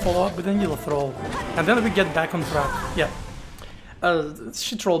 And then follow up with a needle throw. And then we get back on track. Yeah.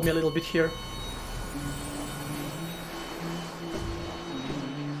 She trolled me a little bit here.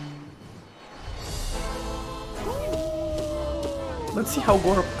 Let's see how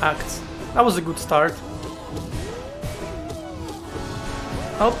Gorp acts. That was a good start.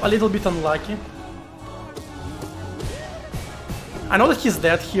 Oh, a little bit unlucky. I know that he's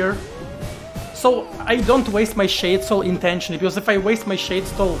dead here. So I don't waste my Shade Soul intentionally, because if I waste my Shade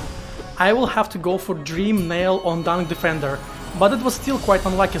Soul, I will have to go for Dream Nail on Dunk Defender. But it was still quite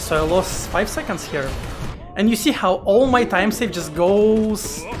unlucky, so I lost 5 seconds here. And you see how all my time save just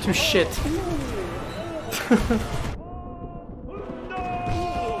goes to shit.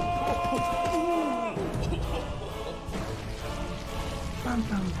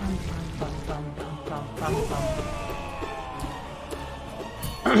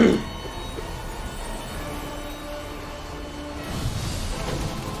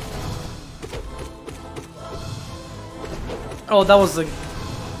 Oh, that was a...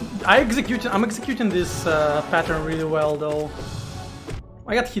 I'm executing this pattern really well, though.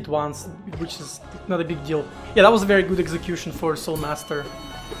 I got hit once, which is not a big deal. Yeah, that was a very good execution for Soul Master.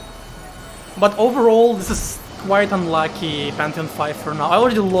 But overall, this is quite unlucky Pantheon 5 for now. I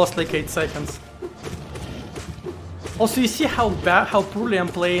already lost like 8 seconds. Also, you see how poorly I'm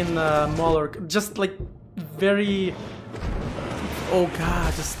playing Mauler. Just like very... Oh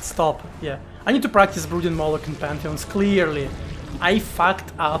god, just stop. Yeah. I need to practice Brooding Moloch and Pantheons, clearly. I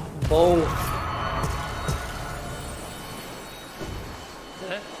fucked up both.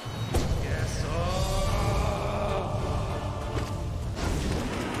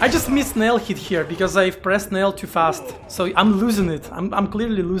 I just missed nail hit here because I've pressed nail too fast. So I'm losing it. I'm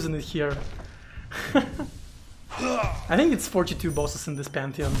clearly losing it here. I think it's 42 bosses in this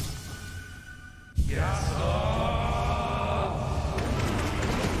Pantheon.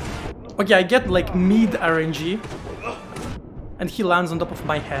 Okay, I get like mid RNG, and he lands on top of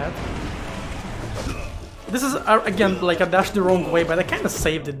my head. This is again like a dash the wrong way, but I kind of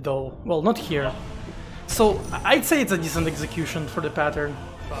saved it though. Well, not here. So I'd say it's a decent execution for the pattern.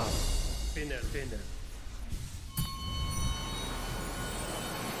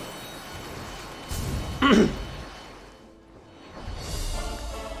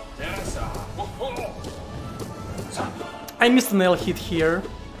 I missed a nail hit here,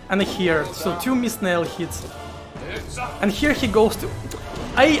 and here, so 2 missed nail hits. And here he goes to...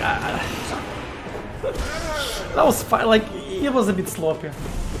 that was fine, like, it was a bit sloppy.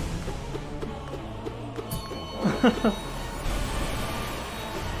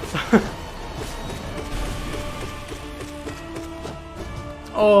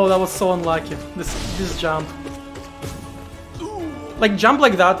 Oh, that was so unlucky, this jump. Like, jump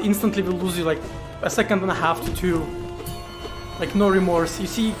like that instantly will lose you like a second and a half to 2. Like, no remorse. You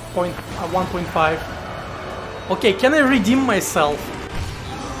see 1.5. Okay, can I redeem myself?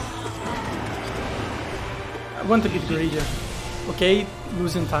 I went a bit greedy. Okay,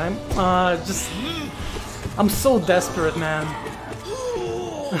 losing time. I'm so desperate, man.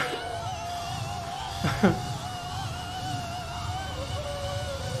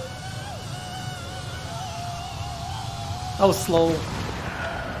 I was slow.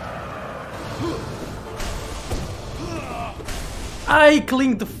 I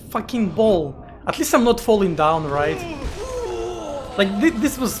clinked the fucking ball. At least I'm not falling down, right? Like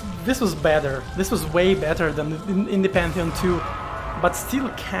this was better. This was way better than in the Pantheon 2, but still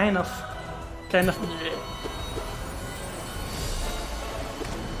kind of.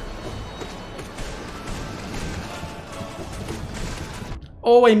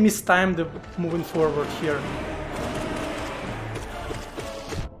 Oh, I mistimed the moving forward here.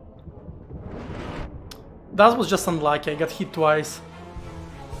 That was just unlucky, I got hit twice.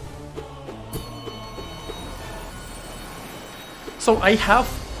 So I have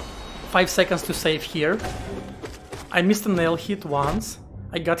 5 seconds to save here. I missed a nail hit once.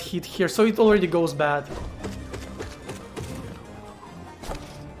 I got hit here, so it already goes bad.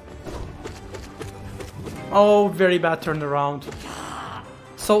 Oh, very bad turnaround.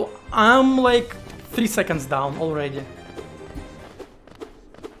 So I'm like 3 seconds down already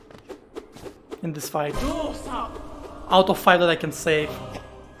in this fight. Out of 5 that I can save.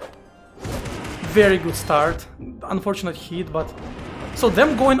 Very good start. Unfortunate hit, but... So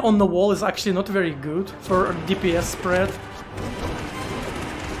them going on the wall is actually not very good for a DPS spread.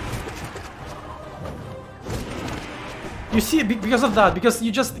 You see, because of that, because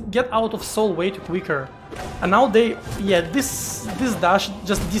you just get out of soul way too quicker. And now they... Yeah, this dash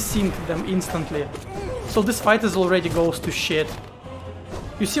just desynced them instantly. So this fight is already goes to shit.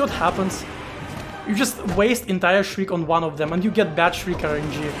 You see what happens? You just waste entire Shriek on one of them and you get bad Shriek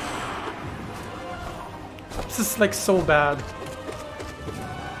RNG. This is like so bad.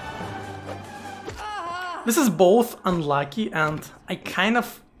 This is both unlucky and I kind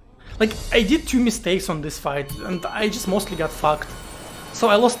of... Like, I did 2 mistakes on this fight and I just mostly got fucked. So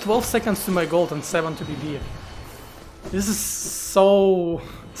I lost 12 seconds to my gold and 7 to BB. This is so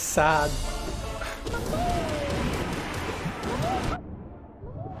sad.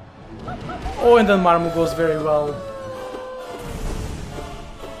 Oh, and then Marmu goes very well.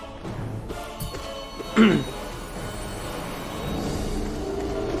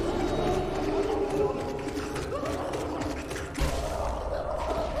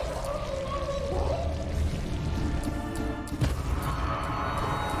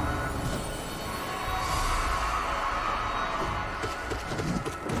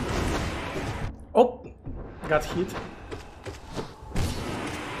 Oh, got hit.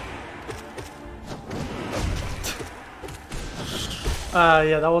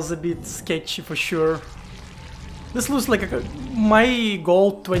 Yeah, that was a bit sketchy for sure. This looks like my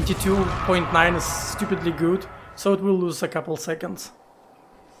goal 22.9 is stupidly good, so it will lose a couple seconds.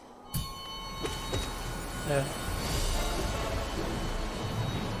 Yeah.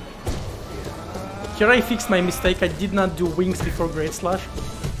 Here I fixed my mistake, I did not do wings before Great Slash.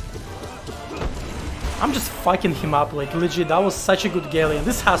 I'm just fucking him up, like legit, that was such a good Galleon.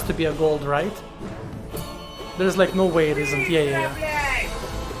 This has to be a gold, right? There's like no way it isn't. Yeah.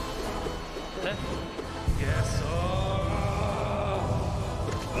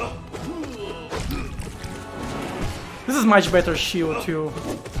 This is much better shield too.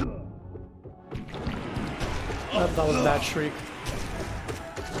 That was bad Shriek.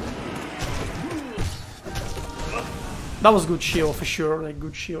 That was good shield for sure, like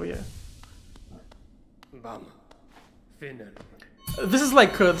good shield, yeah. This is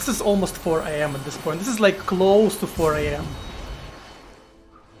like, this is almost 4 AM at this point. This is like close to 4 AM.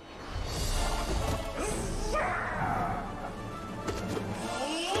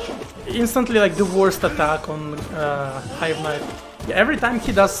 Instantly like the worst attack on Hive Knight. Yeah, every time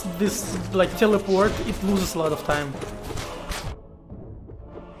he does this like teleport, it loses a lot of time.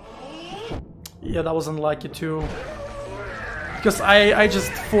 Yeah, that was unlucky too. Because I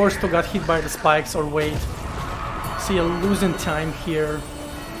just forced to get hit by the spikes or wait. See, I'm losing time here.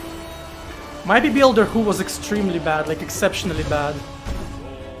 My APB Elder Who was extremely bad, like exceptionally bad.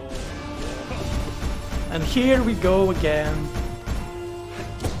 And here we go again.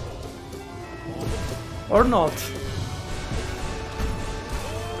 Or not.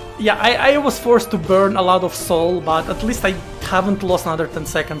 Yeah, I was forced to burn a lot of soul, but at least I haven't lost another 10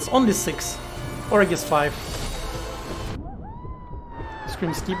 seconds. Only 6. Or I guess 5.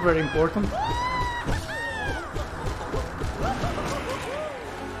 Scream skip, very important.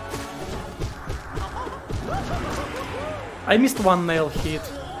 I missed one nail hit.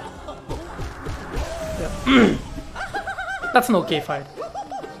 Yeah. That's an okay fight.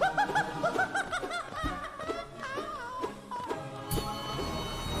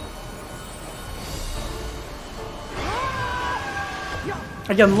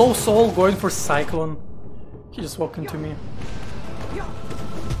 Again, low soul, going for Cyclone. He just walked into me.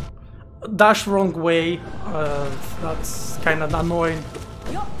 Dash wrong way. That's kind of annoying.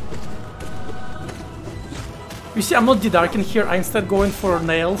 You see, I'm not de-darking here. I instead going for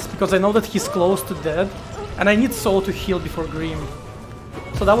nails because I know that he's close to dead, and I need soul to heal before Grim.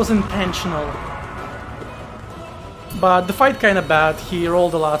 So that was intentional. But the fight kind of bad. He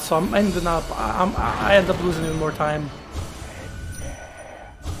rolled a lot, so I end up losing even more time.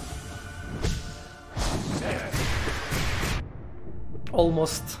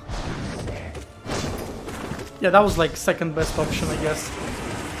 Almost. Yeah, that was like second best option, I guess.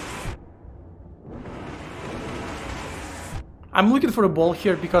 I'm looking for a ball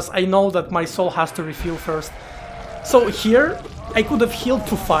here because I know that my soul has to refill first. So here, I could have healed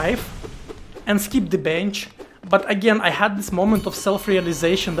to 5 and skipped the bench, but again, I had this moment of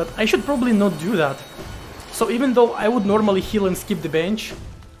self-realization that I should probably not do that. So even though I would normally heal and skip the bench,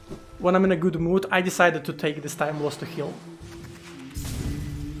 when I'm in a good mood, I decided to take this time loss to heal.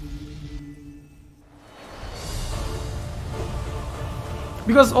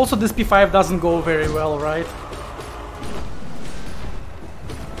 Because also this P5 doesn't go very well, right?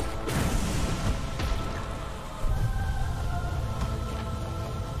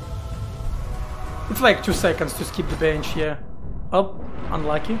 It's like 2 seconds to skip the bench, yeah. Oh,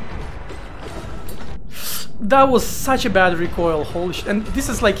 unlucky. That was such a bad recoil, holy shit. And this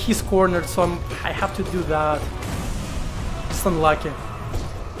is like he's cornered, so I have to do that. It's unlucky.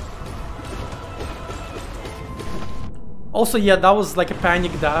 Also, yeah, that was like a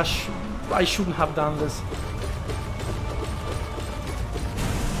panic dash. I shouldn't have done this.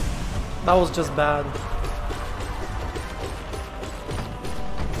 That was just bad.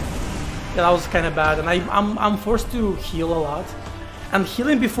 Yeah, that was kind of bad, and I'm forced to heal a lot. And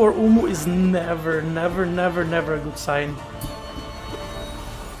healing before Umu is never a good sign.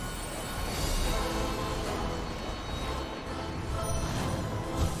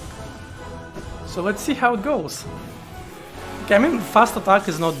 So let's see how it goes. Okay, I mean, fast attack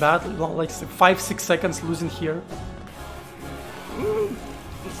is not bad, like 5-6 seconds losing here.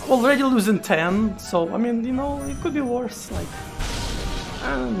 Already losing 10, so I mean, you know, it could be worse. Like,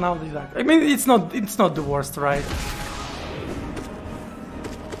 now that I mean, it's not the worst, right?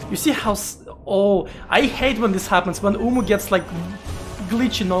 You see how? Oh, I hate when this happens, when Umu gets like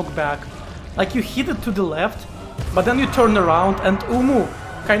glitchy knockback. Like you hit it to the left, but then you turn around and Umu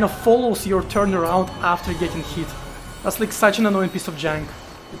kind of follows your turnaround after getting hit. That's like such an annoying piece of jank.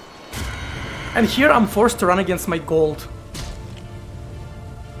 And here I'm forced to run against my gold.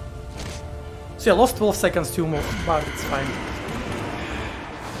 So yeah, I lost 12 seconds to Umu, but it's fine.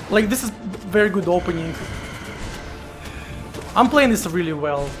 Like, this is very good opening. I'm playing this really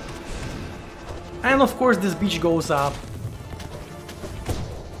well. And of course this beach goes up.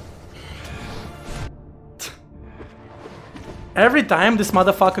 Every time this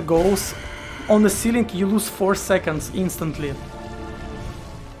motherfucker goes on the ceiling, you lose 4 seconds instantly.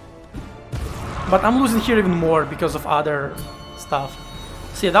 But I'm losing here even more because of other stuff.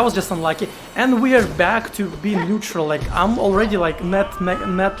 So yeah, that was just unlucky. And we are back to being neutral. Like, I'm already like net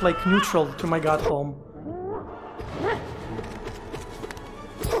like neutral to my god home.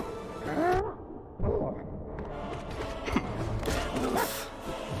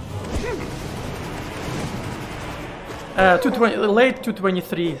 Late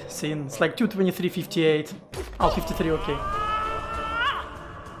 223 scene. It's like 223.58. Oh, 53, okay.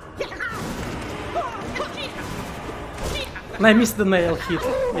 And I missed the nail hit.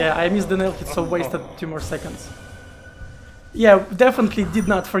 Yeah, I missed the nail hit, so wasted 2 more seconds. Yeah, definitely did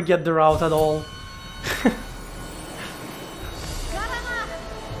not forget the route at all.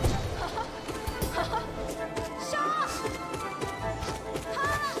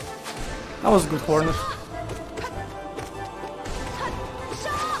 That was good corner.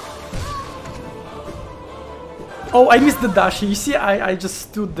 Oh, I missed the dash. You see, I just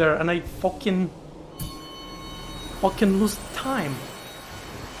stood there and I fucking lose time.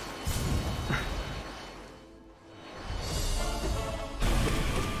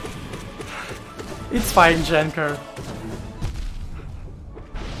 It's fine, Jenker.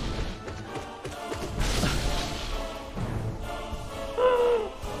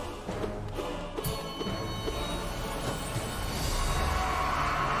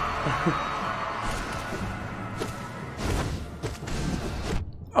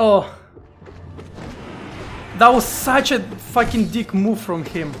 Oh, that was such a fucking dick move from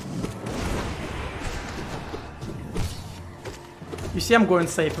him. You see, I'm going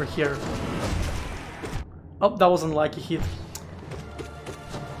safer here. Oh, that was an unlucky hit.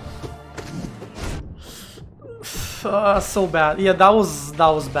 So bad. Yeah, that was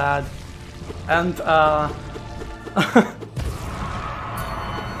bad. And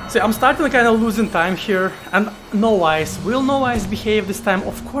see, I'm starting to kind of losing time here, and No Ice. Will No Ice behave this time?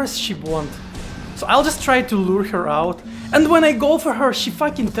 Of course she won't. So I'll just try to lure her out, and when I go for her, she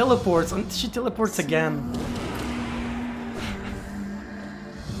fucking teleports, and she teleports again.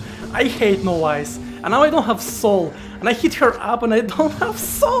 I hate No Ice, and now I don't have soul, and I hit her up and I don't have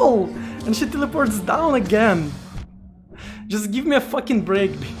soul, and she teleports down again. Just give me a fucking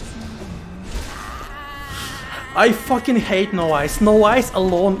break. I fucking hate No Ice. No Ice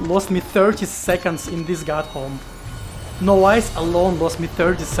alone lost me 30 seconds in this god home. No Ice alone lost me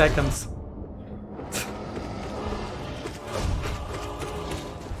 30 seconds.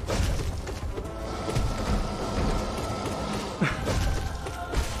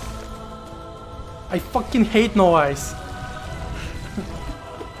 I fucking hate No Ice.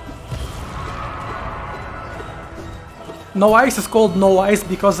 No Ice is called No Ice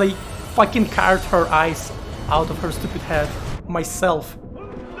because I fucking carved her eyes out of her stupid head myself.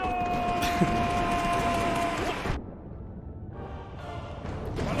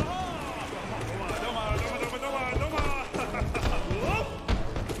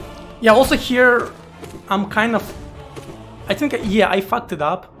 Yeah, also here I'm kind of... I think, yeah, I fucked it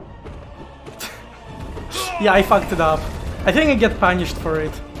up. Yeah, I fucked it up. I think I get punished for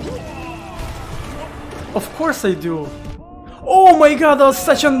it. Of course I do. Oh my god, that was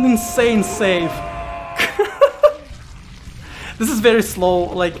such an insane save. This is very slow,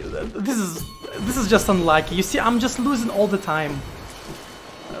 like, this is just unlucky. You see, I'm just losing all the time.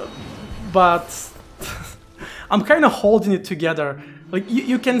 But I'm kind of holding it together. Like,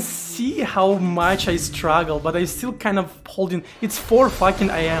 you can see how much I struggle, but I still kind of holding... It's 4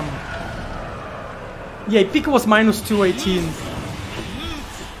 fucking AM. Yeah, pick was minus 218.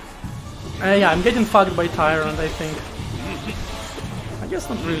 Yeah, I'm getting fucked by Tyrant, I think. I guess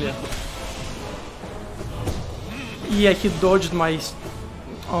not really. Yeah, he dodged my...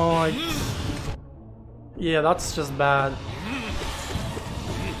 Oh, yeah, that's just bad.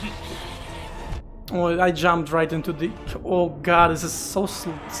 Oh, I jumped right into the... Oh god, this is so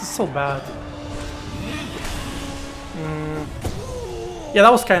bad. Yeah,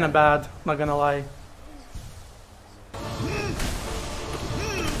 that was kind of bad, not gonna lie.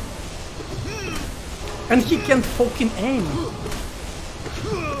 And he can't fucking aim.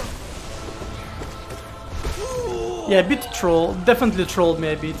 Yeah, a bit troll. Definitely trolled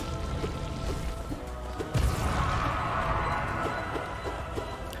me a bit.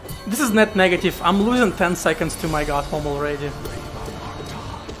 This is net negative. I'm losing 10 seconds to my god home already.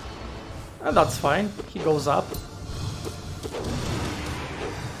 And that's fine. He goes up.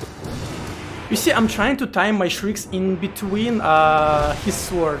 You see, I'm trying to time my shrieks in between his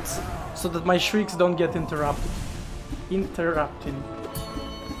swords, so that my shrieks don't get interrupting.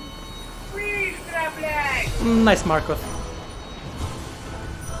 Nice, Markov.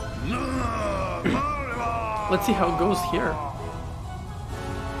 Let's see how it goes here.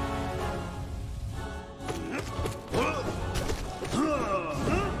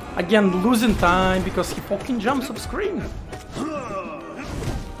 Again, losing time because he fucking jumps off screen.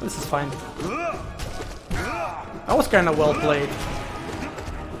 This is fine. That was kinda well played.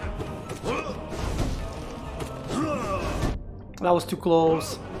 That was too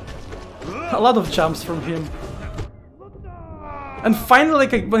close. A lot of jumps from him. And finally,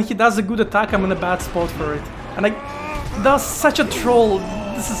 like, when he does a good attack, I'm in a bad spot for it. And that's such a troll.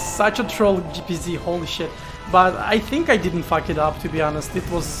 This is such a troll GPZ, holy shit. But I think I didn't fuck it up, to be honest. It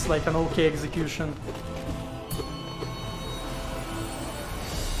was like an okay execution.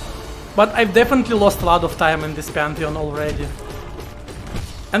 But I've definitely lost a lot of time in this Pantheon already.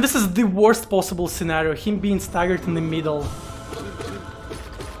 And this is the worst possible scenario, him being staggered in the middle.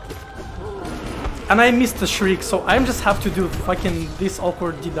 And I missed the Shriek, so I just have to do fucking this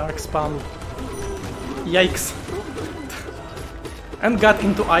awkward D-Dark spam. Yikes. and got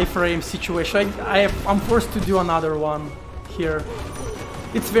into iframe situation. I'm forced to do another one here.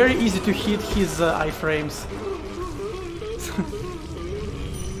 It's very easy to hit his iframes.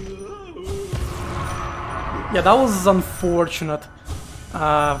 Yeah, that was unfortunate.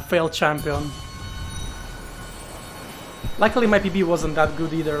 Failed champion. Luckily my PB wasn't that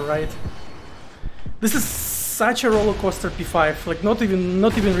good either, right? This is such a roller coaster P5, like not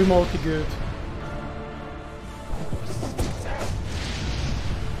even remotely good.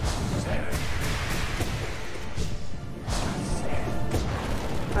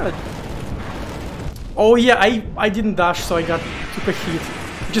 Oh yeah, I didn't dash, so I took a hit,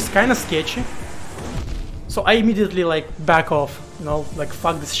 which is kind of sketchy. So I immediately like back off, you know, like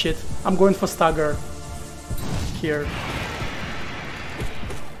fuck this shit. I'm going for stagger here,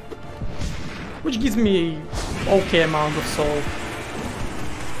 which gives me okay amount of soul.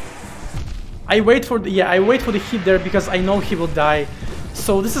 I wait for the hit there because I know he will die.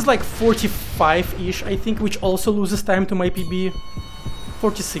 So this is like 45-ish, I think, which also loses time to my PB.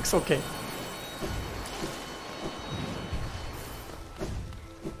 46, okay.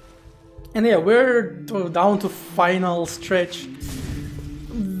 And yeah, we're down to final stretch.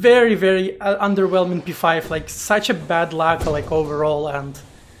 Very, very underwhelming P5, like such a bad luck like overall, and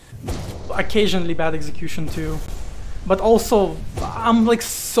occasionally bad execution too. But also, I'm like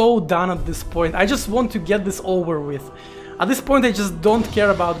so done at this point. I just want to get this over with. At this point I just don't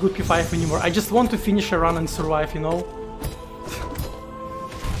care about good P5 anymore. I just want to finish a run and survive, you know?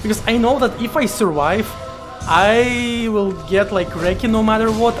 Because I know that if I survive, I will get like Reki no matter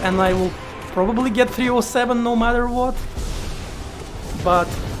what, and I will probably get 307 no matter what. But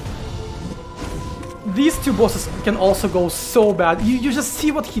these two bosses can also go so bad. You just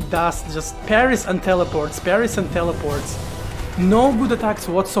see what he does, just parries and teleports, parries and teleports. No good attacks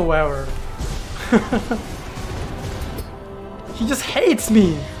whatsoever. He just hates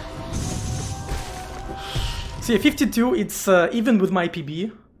me. See, 52, it's even with my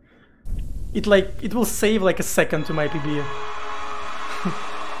PB. It will save like a second to my PB.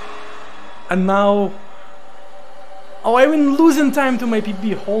 And now... Oh, I've been losing time to my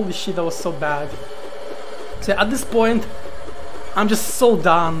PB. Holy shit, that was so bad. So at this point, I'm just so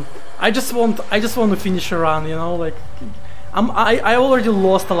done. I just want to finish a run, you know, like I already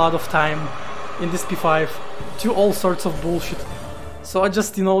lost a lot of time in this P5 to all sorts of bullshit. So I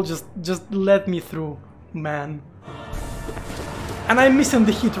just, you know, just let me through, man. And I'm missing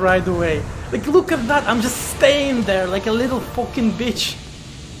the hit right away. Like, look at that, I'm just staying there like a little fucking bitch.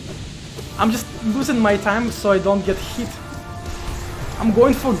 I'm just losing my time so I don't get hit. I'm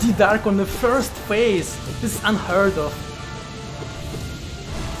going for D-Dark on the first phase. This is unheard of.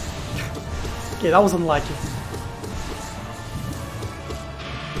 Okay, that was unlucky.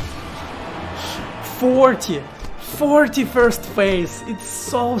 40 first phase. It's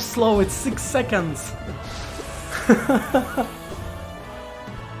so slow, it's 6 seconds.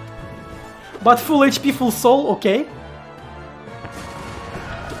 But full HP, full soul, okay.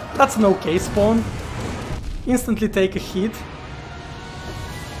 That's an okay spawn. Instantly take a hit.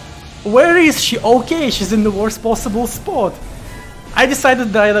 Where is she? Okay, she's in the worst possible spot. I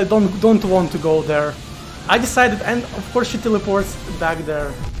decided that I don't want to go there. I decided, and of course she teleports back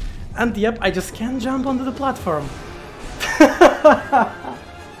there. And yep, I just can't jump onto the platform.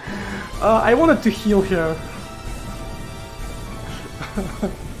 I wanted to heal here.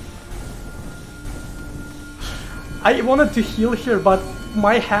 I wanted to heal here, but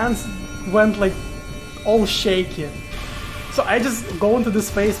my hands went like all shaky. So I just go into this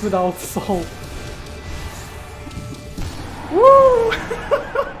phase without soul. Woo!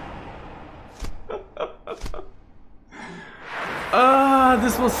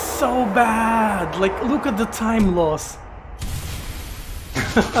 This was so bad. Like, look at the time loss.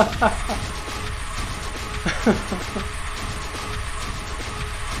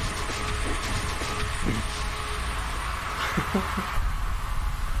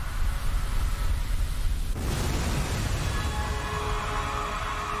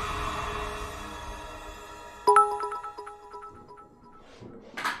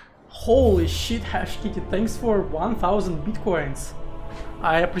 Holy shit, Hashkitty, thanks for 1000 bitcoins.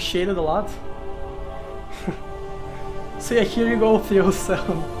 I appreciate it a lot. So yeah, here you go,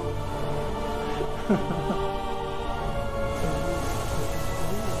 307.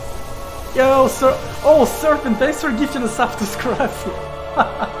 Yo, sir. Oh, Serpent, thanks for gifting us up to Scruffy.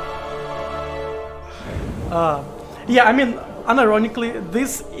 Yeah, I mean, unironically,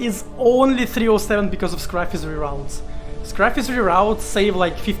 this is only 307 because of Scruffy's reroutes. Scruffy's reroutes save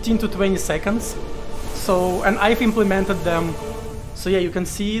like 15 to 20 seconds. So, and I've implemented them. So yeah, you can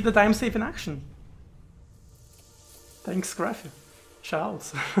see the time save in action. Thanks, Scruffy.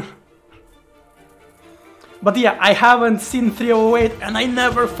 Shouts. But yeah, I haven't seen 308 and I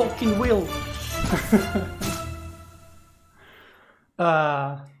never fucking will.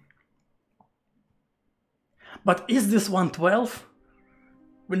 But is this 112?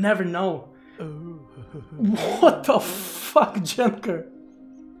 We never know. What the fuck, Jenker?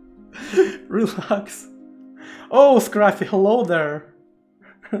 Relax. Oh, Scruffy, hello there.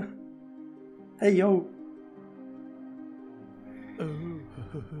 Hey, yo.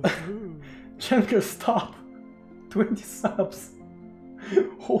 Jenker, stop. 20 subs.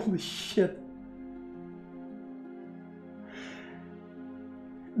 Holy shit.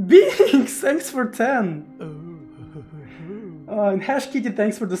 Binks, thanks for 10. And Hash Kitty,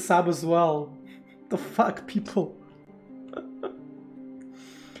 thanks for the sub as well. The fuck, people.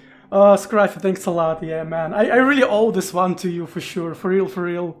 Scruffy, thanks a lot. Yeah, man. I really owe this one to you for sure. For real, for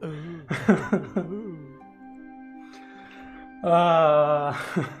real.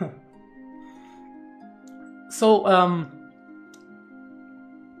 So,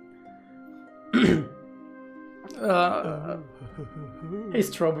 hey,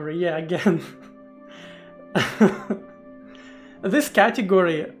 Strawberry, yeah, again. This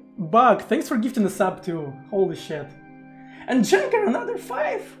category, Bug, thanks for gifting a sub too. Holy shit. And Jenker, another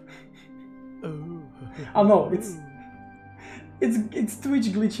 5! Oh no, it's Twitch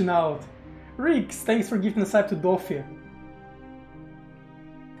glitching out. Rix, thanks for gifting a sub to Doffy.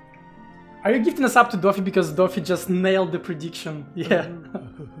 Are you gifting us up to Doffy because Doffy just nailed the prediction? Yeah.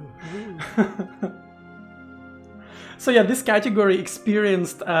 So yeah, this category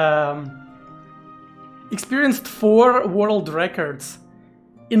experienced 4 world records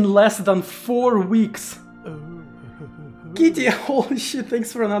in less than 4 weeks. Kitty, holy shit,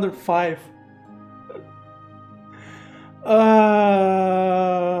 thanks for another 5.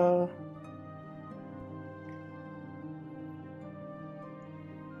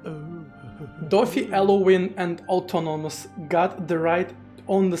 Doffy, Halloween, and Autonomous got the right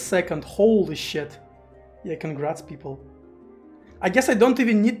on the second. Holy shit. Yeah, congrats, people. I guess I don't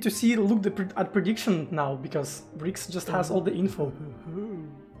even need to look at prediction now, because Rix just has all the info.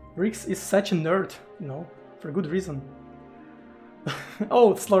 Rix is such a nerd, you know, for good reason.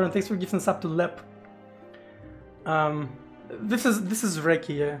 Oh, Sloran, thanks for giving us up to Lep. This is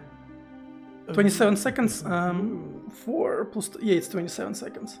Reki, yeah. 27 seconds, 4 plus 2, yeah, it's 27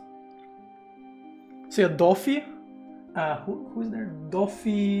 seconds. So yeah, Doffy, who's there?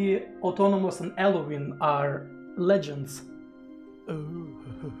 Doffy, Autonomous, and Halloween are legends.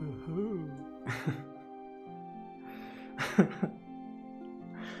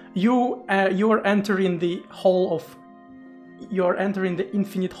 You are entering the hall of. You are entering the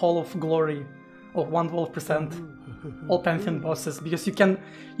infinite hall of glory of 112%. All Pantheon bosses, because you can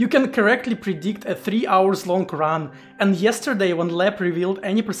correctly predict a 3 hours long run, and yesterday when Lep revealed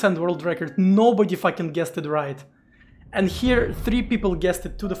any % world record, nobody fucking guessed it right. And here 3 people guessed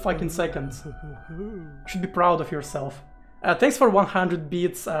it to the fucking seconds. Should be proud of yourself. Thanks for 100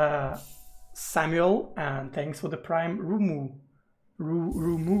 beats, Samuel, and thanks for the prime Rumu.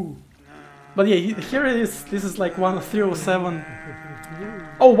 But yeah, here it is. This is like 307.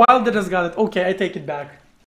 Oh, Wilder has got it. Okay, I take it back.